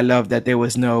 I love that there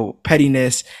was no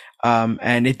pettiness.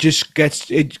 And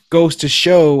it goes to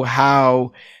show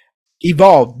how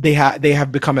evolved they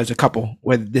have become as a couple,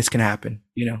 where this can happen,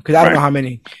 because I don't know how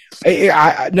many,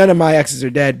 none of my exes are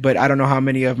dead, but I don't know how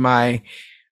many of my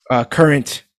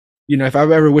current, if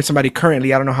I'm ever with somebody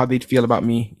currently, I don't know how they'd feel about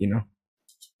me,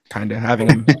 kind of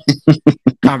having a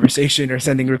conversation or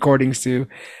sending recordings to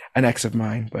an ex of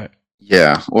mine. But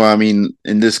yeah, well, I mean,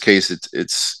 in this case,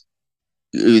 that's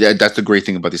the great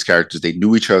thing about these characters. They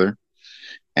knew each other,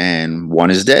 and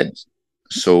one is dead.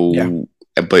 So,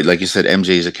 but like you said,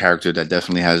 MJ is a character that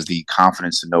definitely has the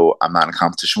confidence to know I'm not in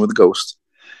competition with a ghost,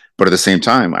 but at the same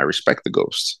time, I respect the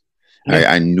ghost.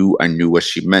 I knew what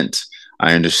she meant.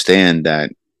 I understand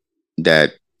that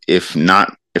if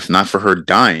not for her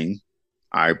dying,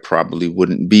 I probably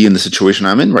wouldn't be in the situation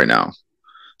I'm in right now.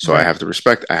 So I have to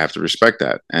respect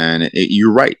that. And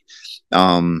you're right.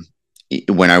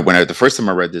 when I the first time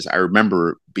I read this, I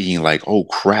remember being like, "Oh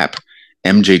crap,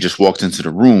 MJ just walked into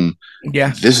the room.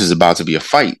 Yeah. This is about to be a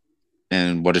fight."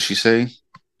 And what does she say?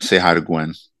 Say hi to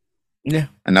Gwen. Yeah.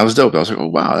 And that was dope. I was like, "Oh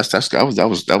wow,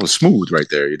 that was smooth right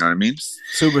there." You know what I mean?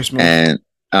 Super smooth.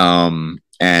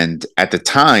 And at the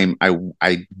time,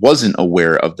 I wasn't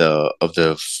aware of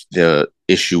the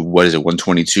issue. What is it?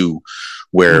 122,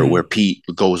 where Pete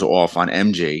goes off on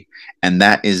MJ, and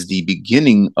that is the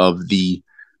beginning of the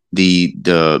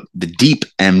deep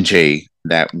MJ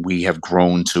that we have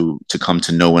grown to come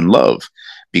to know and love.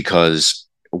 Because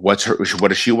what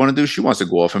does she want to do? She wants to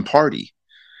go off and party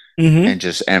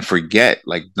Mm-hmm. and forget,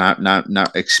 like,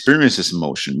 not experience this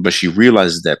emotion. But she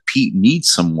realizes that Pete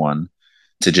needs someone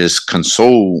to just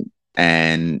console,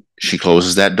 and she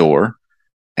closes that door,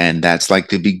 and that's like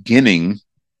the beginning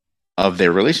of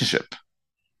their relationship.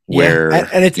 Yeah, Where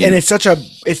and it's such a,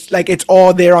 it's like it's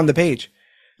all there on the page,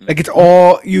 like it's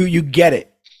all you get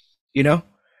it, you know,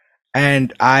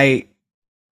 and I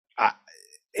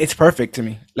it's perfect to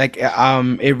me. Like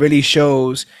it really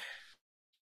shows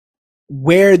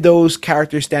where those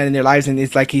characters stand in their lives, and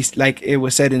it's like he's like it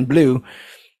was said in Blue.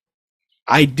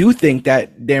 I do think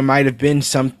that there might have been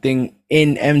something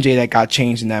in MJ that got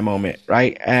changed in that moment,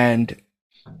 right? And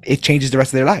it changes the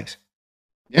rest of their lives.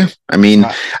 Yeah, I mean,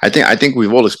 I think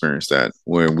we've all experienced that,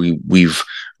 where we've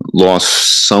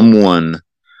lost someone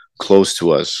close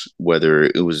to us, whether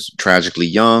it was tragically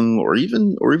young, or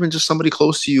even just somebody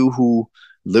close to you who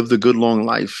lived a good long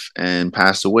life and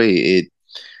passed away.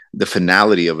 The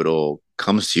finality of it all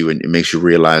comes to you, and it makes you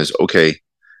realize, okay,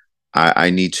 I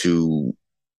need to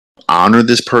honor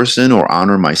this person or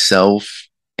honor myself,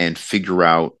 and figure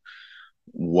out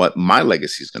what my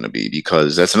legacy is going to be.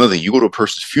 Because that's another thing. You go to a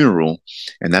person's funeral,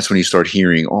 and that's when you start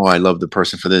hearing, "Oh, I love the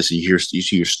person for this." And you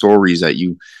see your stories that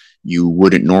you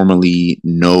wouldn't normally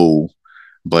know,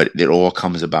 but it all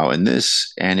comes about in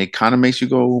this, and it kind of makes you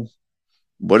go,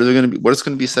 "What is it going to be? What is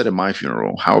going to be said at my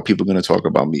funeral? How are people going to talk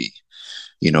about me?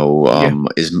 Yeah,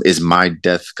 Is my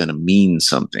death going to mean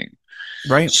something?"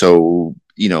 right. So,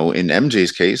 in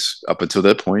MJ's case, up until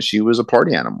that point, she was a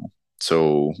party animal.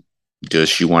 So, does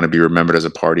she want to be remembered as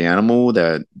a party animal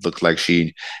that looked like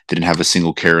she didn't have a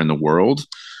single care in the world?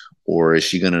 Or is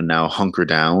she going to now hunker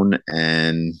down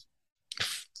and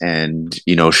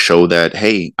show that,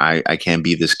 hey, I can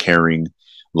be this caring,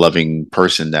 loving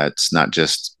person that's not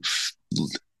just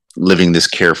living this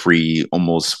carefree,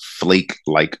 almost flake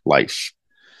like life?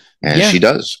 And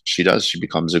Yeah, she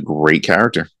becomes a great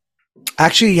character.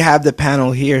 actually you have the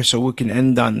panel here, so we can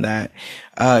end on that.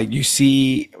 You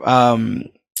see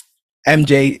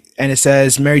MJ, and it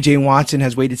says Mary Jane Watson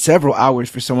has waited several hours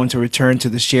for someone to return to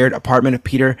the shared apartment of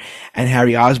Peter and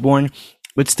Harry Osborn.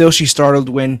 But still, she's startled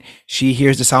when she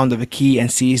hears the sound of a key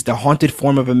and sees the haunted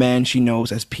form of a man she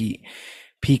knows as Pete.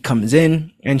 Pete comes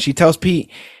in and she tells Pete,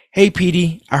 "Hey,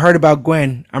 Petey, I heard about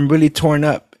Gwen. I'm really torn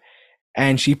up."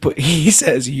 And he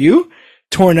says, "You?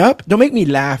 Torn up? Don't make me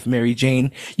laugh, Mary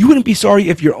Jane. You wouldn't be sorry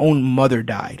if your own mother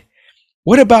died.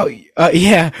 What about,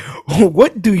 yeah,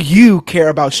 what do you care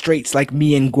about straights like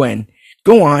me and Gwen?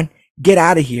 Go on, get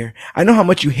out of here. I know how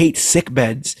much you hate sick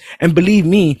beds. And believe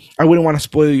me, I wouldn't want to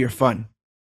spoil your fun."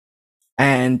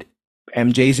 And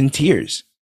MJ's in tears.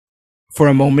 For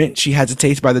a moment, she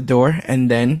hesitates by the door,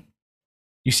 and then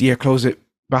you see her close it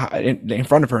in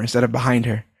front of her instead of behind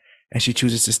her. And she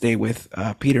chooses to stay with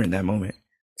Peter in that moment.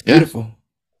 It's Yeah. beautiful.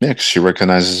 Yeah, 'cause she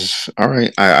recognizes, all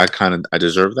right, I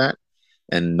deserve that.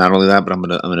 And not only that, but I'm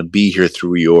gonna be here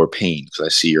through your pain, because I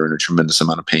see you're in a tremendous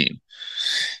amount of pain.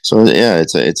 So yeah,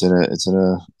 it's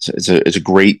a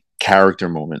great character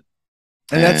moment.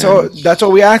 And And that's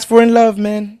all we ask for in love,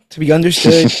 man. To be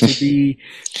understood,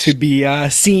 to be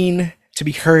seen, to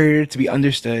be heard, to be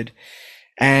understood.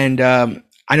 And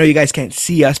I know you guys can't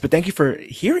see us, but thank you for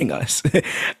hearing us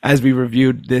as we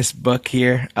reviewed this book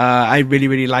here. I really,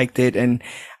 really liked it, and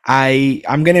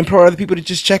I'm gonna implore other people to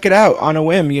just check it out on a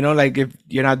whim. You know, like if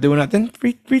you're not doing nothing,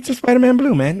 read some Spider-Man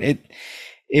Blue, man.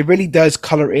 It really does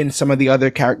color in some of the other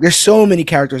characters. There's so many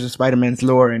characters in Spider-Man's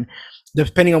lore, and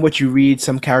depending on what you read,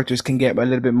 some characters can get a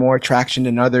little bit more traction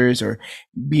than others, or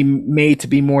be made to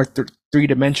be more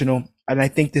three-dimensional. And I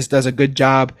think this does a good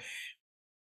job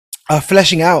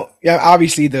fleshing out. Yeah,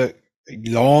 obviously the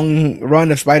long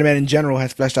run of Spider-Man in general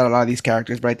has fleshed out a lot of these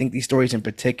characters, but I think these stories in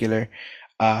particular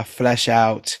flesh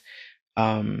out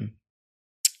um,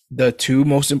 the two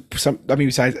most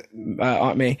besides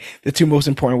Aunt May, the two most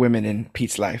important women in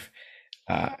Pete's life,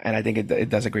 and I think it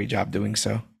does a great job doing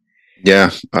so.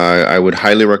 yeah, I would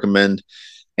highly recommend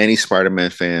any Spider-Man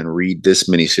fan read this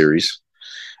miniseries,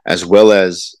 as well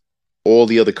as all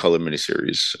the other color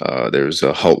miniseries. There's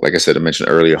a Hulk, like I said, I mentioned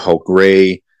earlier, Hulk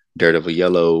Gray, Daredevil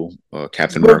Yellow,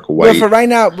 Captain America But White. for right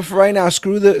now,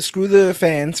 screw the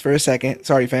fans for a second.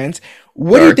 Sorry, fans.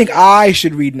 What do you Sorry. think I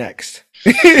should read next?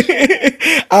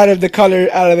 Out of the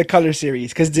color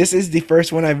series, because this is the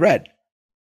first one I've read.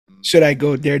 Should I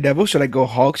go Daredevil? Should I go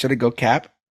Hulk? Should I go Cap?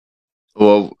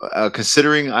 Well,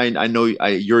 considering I know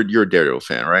you're a Daredevil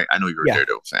fan, right? I know you're a Yeah,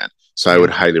 Daredevil fan, so I would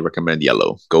yeah. highly recommend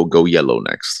Yellow. Go Yellow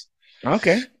next.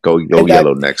 Okay. Go And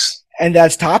Yellow that next. and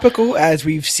that's topical, as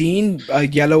we've seen.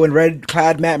 Yellow and red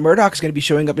clad Matt Murdock is going to be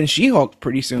showing up in She-Hulk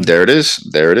pretty soon. There it is.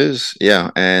 There it is. Yeah,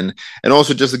 and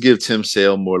also just to give Tim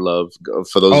Sale more love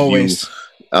for those of you, Always.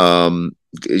 um,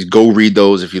 go read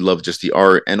those if you love just the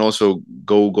art, and also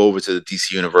go over to the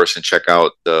DC Universe and check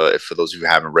out the for those of you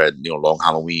who haven't read, Long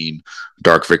Halloween,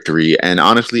 Dark Victory, and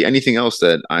honestly anything else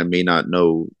that I may not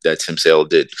know that Tim Sale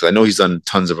did, because I know he's done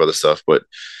tons of other stuff, but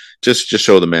just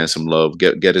show the man some love.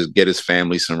 Get his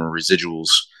family some residuals.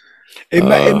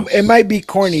 Uh, It might be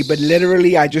corny, but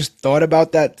literally, I just thought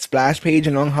about that splash page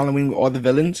in Long Halloween with all the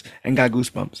villains and got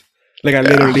goosebumps. Like I yeah.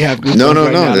 literally have No, goosebumps no,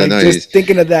 right no, now. no, Like no. just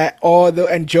thinking of that, all the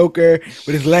and Joker with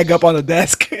his leg up on the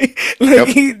desk, like Yep.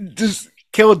 he just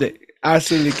killed it.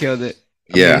 Absolutely killed it.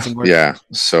 Yeah, Amazing work. yeah.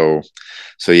 So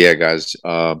yeah, guys.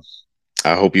 I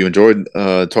hope you enjoyed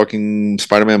talking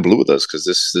Spider-Man Blue with us, because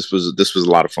this was a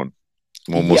lot of fun.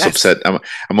 I'm almost Yes. upset.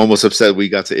 I'm almost upset we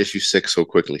got to issue 6 so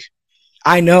quickly.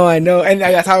 I know, and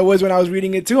that's how it was when I was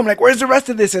reading it too. I'm like, "Where's the rest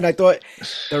of this?" And I thought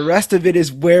the rest of it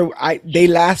is where I they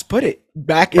last put it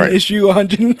back in Right. issue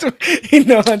 120,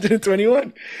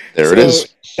 121. There it So is.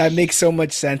 that makes so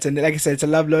much sense. And like I said, it's a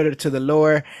love letter to the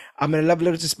lore. I'm gonna love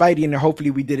letter to Spidey, and hopefully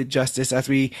we did it justice as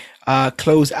we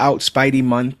close out Spidey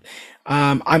month.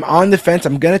 I'm on the fence.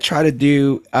 I'm gonna try to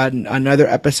do another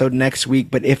episode next week,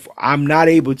 but if I'm not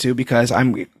able to, because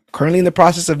I'm currently in the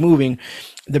process of moving,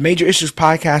 the Major Issues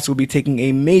podcast will be taking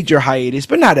a major hiatus,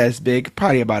 but not as big,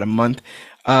 probably about a month.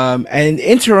 And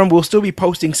interim, we'll still be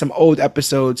posting some old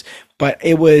episodes, but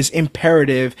it was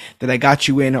imperative that I got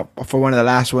you in for one of the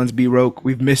last ones, B. Roke.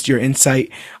 We've missed your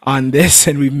insight on this,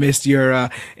 and we've missed your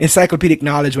encyclopedic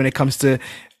knowledge when it comes to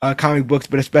comic books,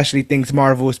 but especially things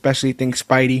Marvel, especially things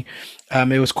Spidey.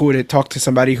 It was cool to talk to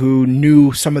somebody who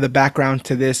knew some of the background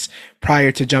to this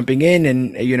prior to jumping in,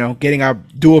 and getting our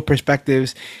dual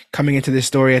perspectives coming into this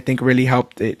story. I think really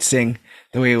helped it sing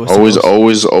the way it was Always, supposed to.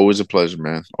 always, always a pleasure,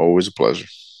 man. Always a pleasure.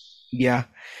 Yeah.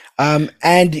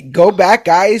 And go back,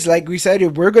 guys. Like we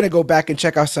said, we're gonna go back and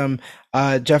check out some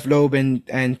Jeff Loeb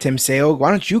and Tim Sale. Why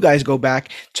don't you guys go back,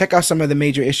 check out some of the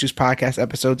Major Issues podcast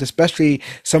episodes, especially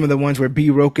some of the ones where B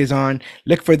Roke is on.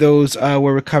 Look for those where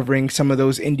we're covering some of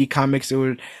those indie comics. That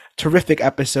were terrific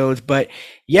episodes. But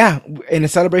yeah, in a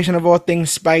celebration of all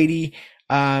things Spidey,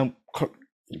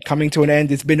 coming to an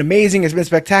end. It's been amazing. It's been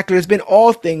spectacular. It's been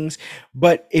all things.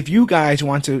 But if you guys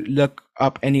want to look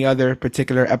up any other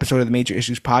particular episode of the Major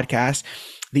Issues podcast,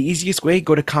 the easiest way,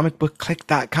 go to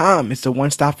comicbookclick.com. It's the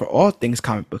one stop for all things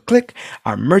Comic Book Click,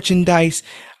 our merchandise,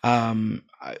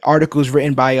 articles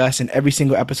written by us in every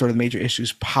single episode of the Major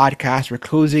Issues podcast. We're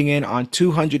closing in on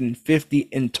 250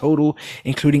 in total,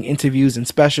 including interviews and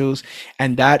specials.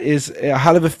 And that is a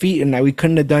hell of a feat. And we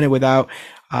couldn't have done it without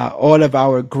all of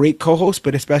our great co-hosts,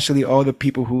 but especially all the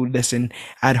people who listen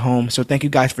at home. So thank you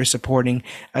guys for supporting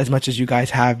as much as you guys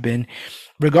have been.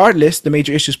 Regardless, the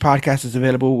Major Issues podcast is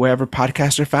available wherever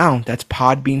podcasts are found. That's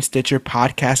Podbean, Stitcher,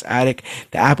 Podcast Addict,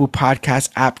 the Apple Podcast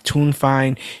app,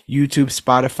 TuneFind, YouTube,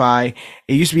 Spotify.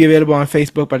 It used to be available on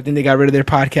Facebook, but I think they got rid of their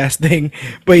podcast thing.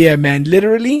 But yeah, man,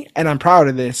 literally, and I'm proud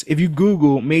of this, if you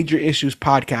Google Major Issues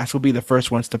podcast, will be the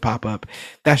first ones to pop up.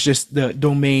 That's just the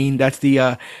domain. That's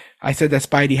the I said that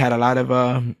Spidey had a lot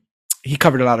of he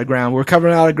covered a lot of ground. We're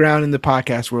covering a lot of ground in the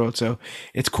podcast world, so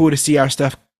it's cool to see our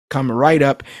stuff come right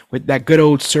up with that good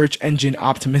old search engine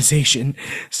optimization.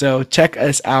 So check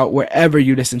us out wherever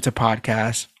you listen to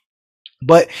podcasts.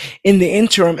 But in the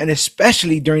interim, and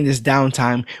especially during this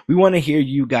downtime, we want to hear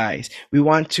you guys. We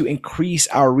want to increase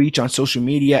our reach on social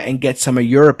media and get some of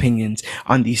your opinions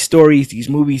on these stories, these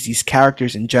movies, these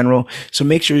characters in general. So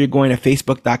make sure you're going to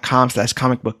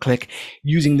facebook.com/comicbookclick,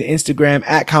 using the Instagram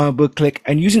 @comicbookclick,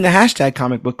 and using the hashtag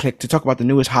comicbookclick to talk about the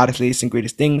newest, hottest, latest, and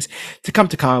greatest things to come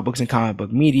to comic books and comic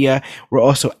book media. We're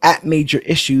also at Major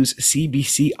Issues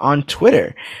CBC on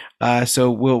Twitter. So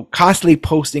we'll constantly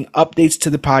posting updates to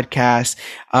the podcast,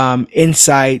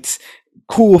 insights,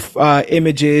 cool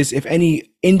images. If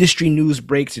any industry news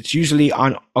breaks, it's usually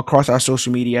on across our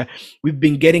social media. We've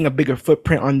been getting a bigger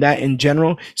footprint on that in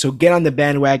general. So get on the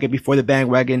bandwagon before the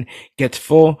bandwagon gets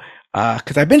full.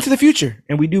 because I've been to the future,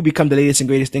 and we do become the latest and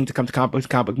greatest thing to come to comic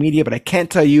book media, but I can't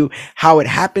tell you how it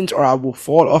happens, or I will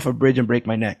fall off a bridge and break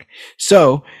my neck.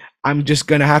 So I'm just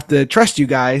gonna have to trust you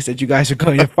guys that you guys are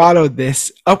going to follow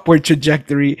this upward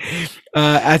trajectory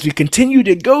as we continue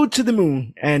to go to the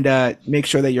moon, and make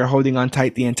sure that you're holding on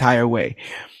tight the entire way.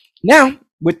 Now,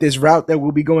 with this route that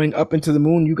we'll be going up into the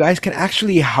moon, you guys can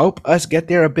actually help us get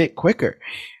there a bit quicker.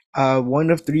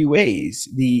 One of three ways.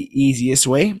 The easiest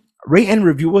way: rate and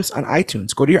review us on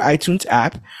iTunes. Go to your iTunes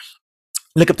app,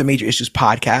 look up the Major Issues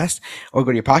Podcast, or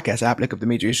go to your podcast app, look up the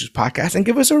Major Issues Podcast, and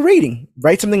give us a rating.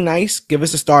 Write something nice, give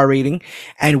us a star rating,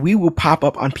 and we will pop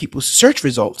up on people's search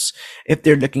results if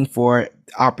they're looking for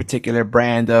our particular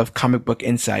brand of comic book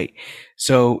insight.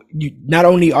 So you, not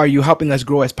only are you helping us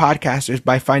grow as podcasters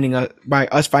by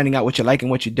us finding out what you like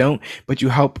and what you don't, but you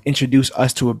help introduce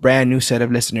us to a brand new set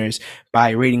of listeners by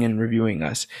rating and reviewing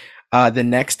us. The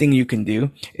next thing you can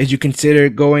do is you consider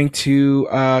going to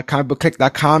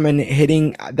comicbookclick.com and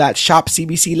hitting that shop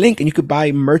CBC link, and you could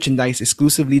buy merchandise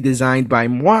exclusively designed by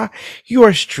moi,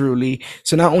 yours truly.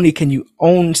 So not only can you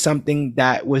own something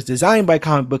that was designed by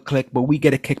Comic Book Click, but we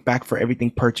get a kickback for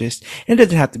everything purchased. And it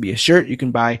doesn't have to be a shirt. You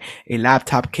can buy a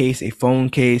laptop case, a phone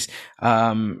case,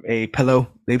 a pillow.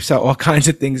 They sell all kinds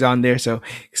of things on there. So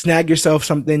snag yourself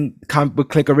something Comic Book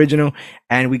Click original,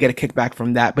 and we get a kickback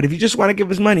from that. But if you just want to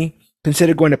give us money,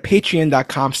 consider going to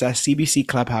patreon.com/CBC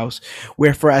Clubhouse,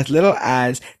 where for as little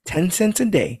as 10 cents a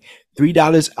day,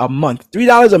 $3 a month,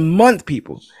 $3 a month,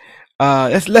 people.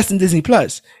 That's less than Disney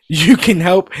Plus. You can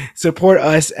help support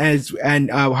us and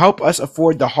help us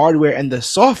afford the hardware and the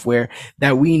software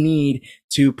that we need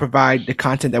to provide the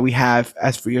content that we have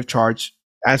as free of charge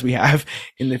as we have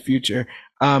in the future.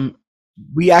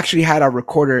 We actually had our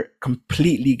recorder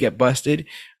completely get busted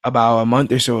about a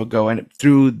month or so ago, and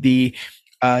through the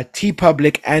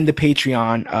TeePublic and the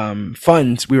Patreon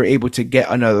funds, we were able to get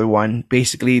another one.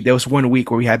 Basically, there was 1 week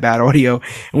where we had bad audio,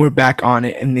 and we're back on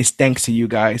it, and it's thanks to you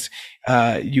guys.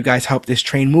 You guys helped this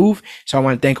train move, so I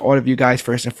want to thank all of you guys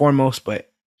first and foremost, but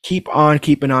keep on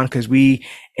keeping on, because we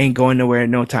ain't going nowhere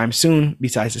no time soon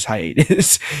besides this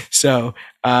hiatus. So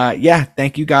yeah,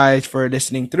 thank you guys for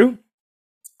listening through.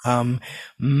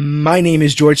 My name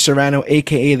is George Serrano,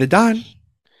 aka The Don.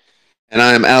 And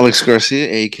I'm Alex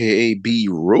Garcia, aka B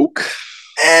Roke.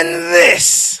 And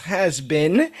this has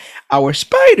been our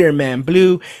Spider-Man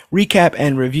Blue recap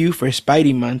and review for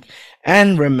Spidey Month.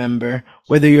 And remember,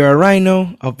 whether you're a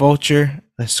rhino, a vulture,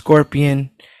 a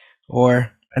scorpion,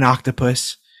 or an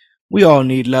octopus, we all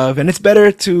need love. And it's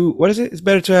better to, It's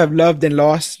better to have loved and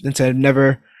lost than to have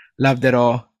never loved at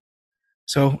all.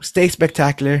 So stay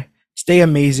spectacular, stay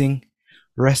amazing,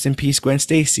 rest in peace, Gwen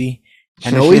Stacy,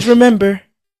 and always remember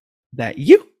that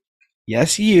you,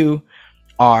 yes, you,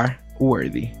 are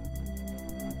worthy.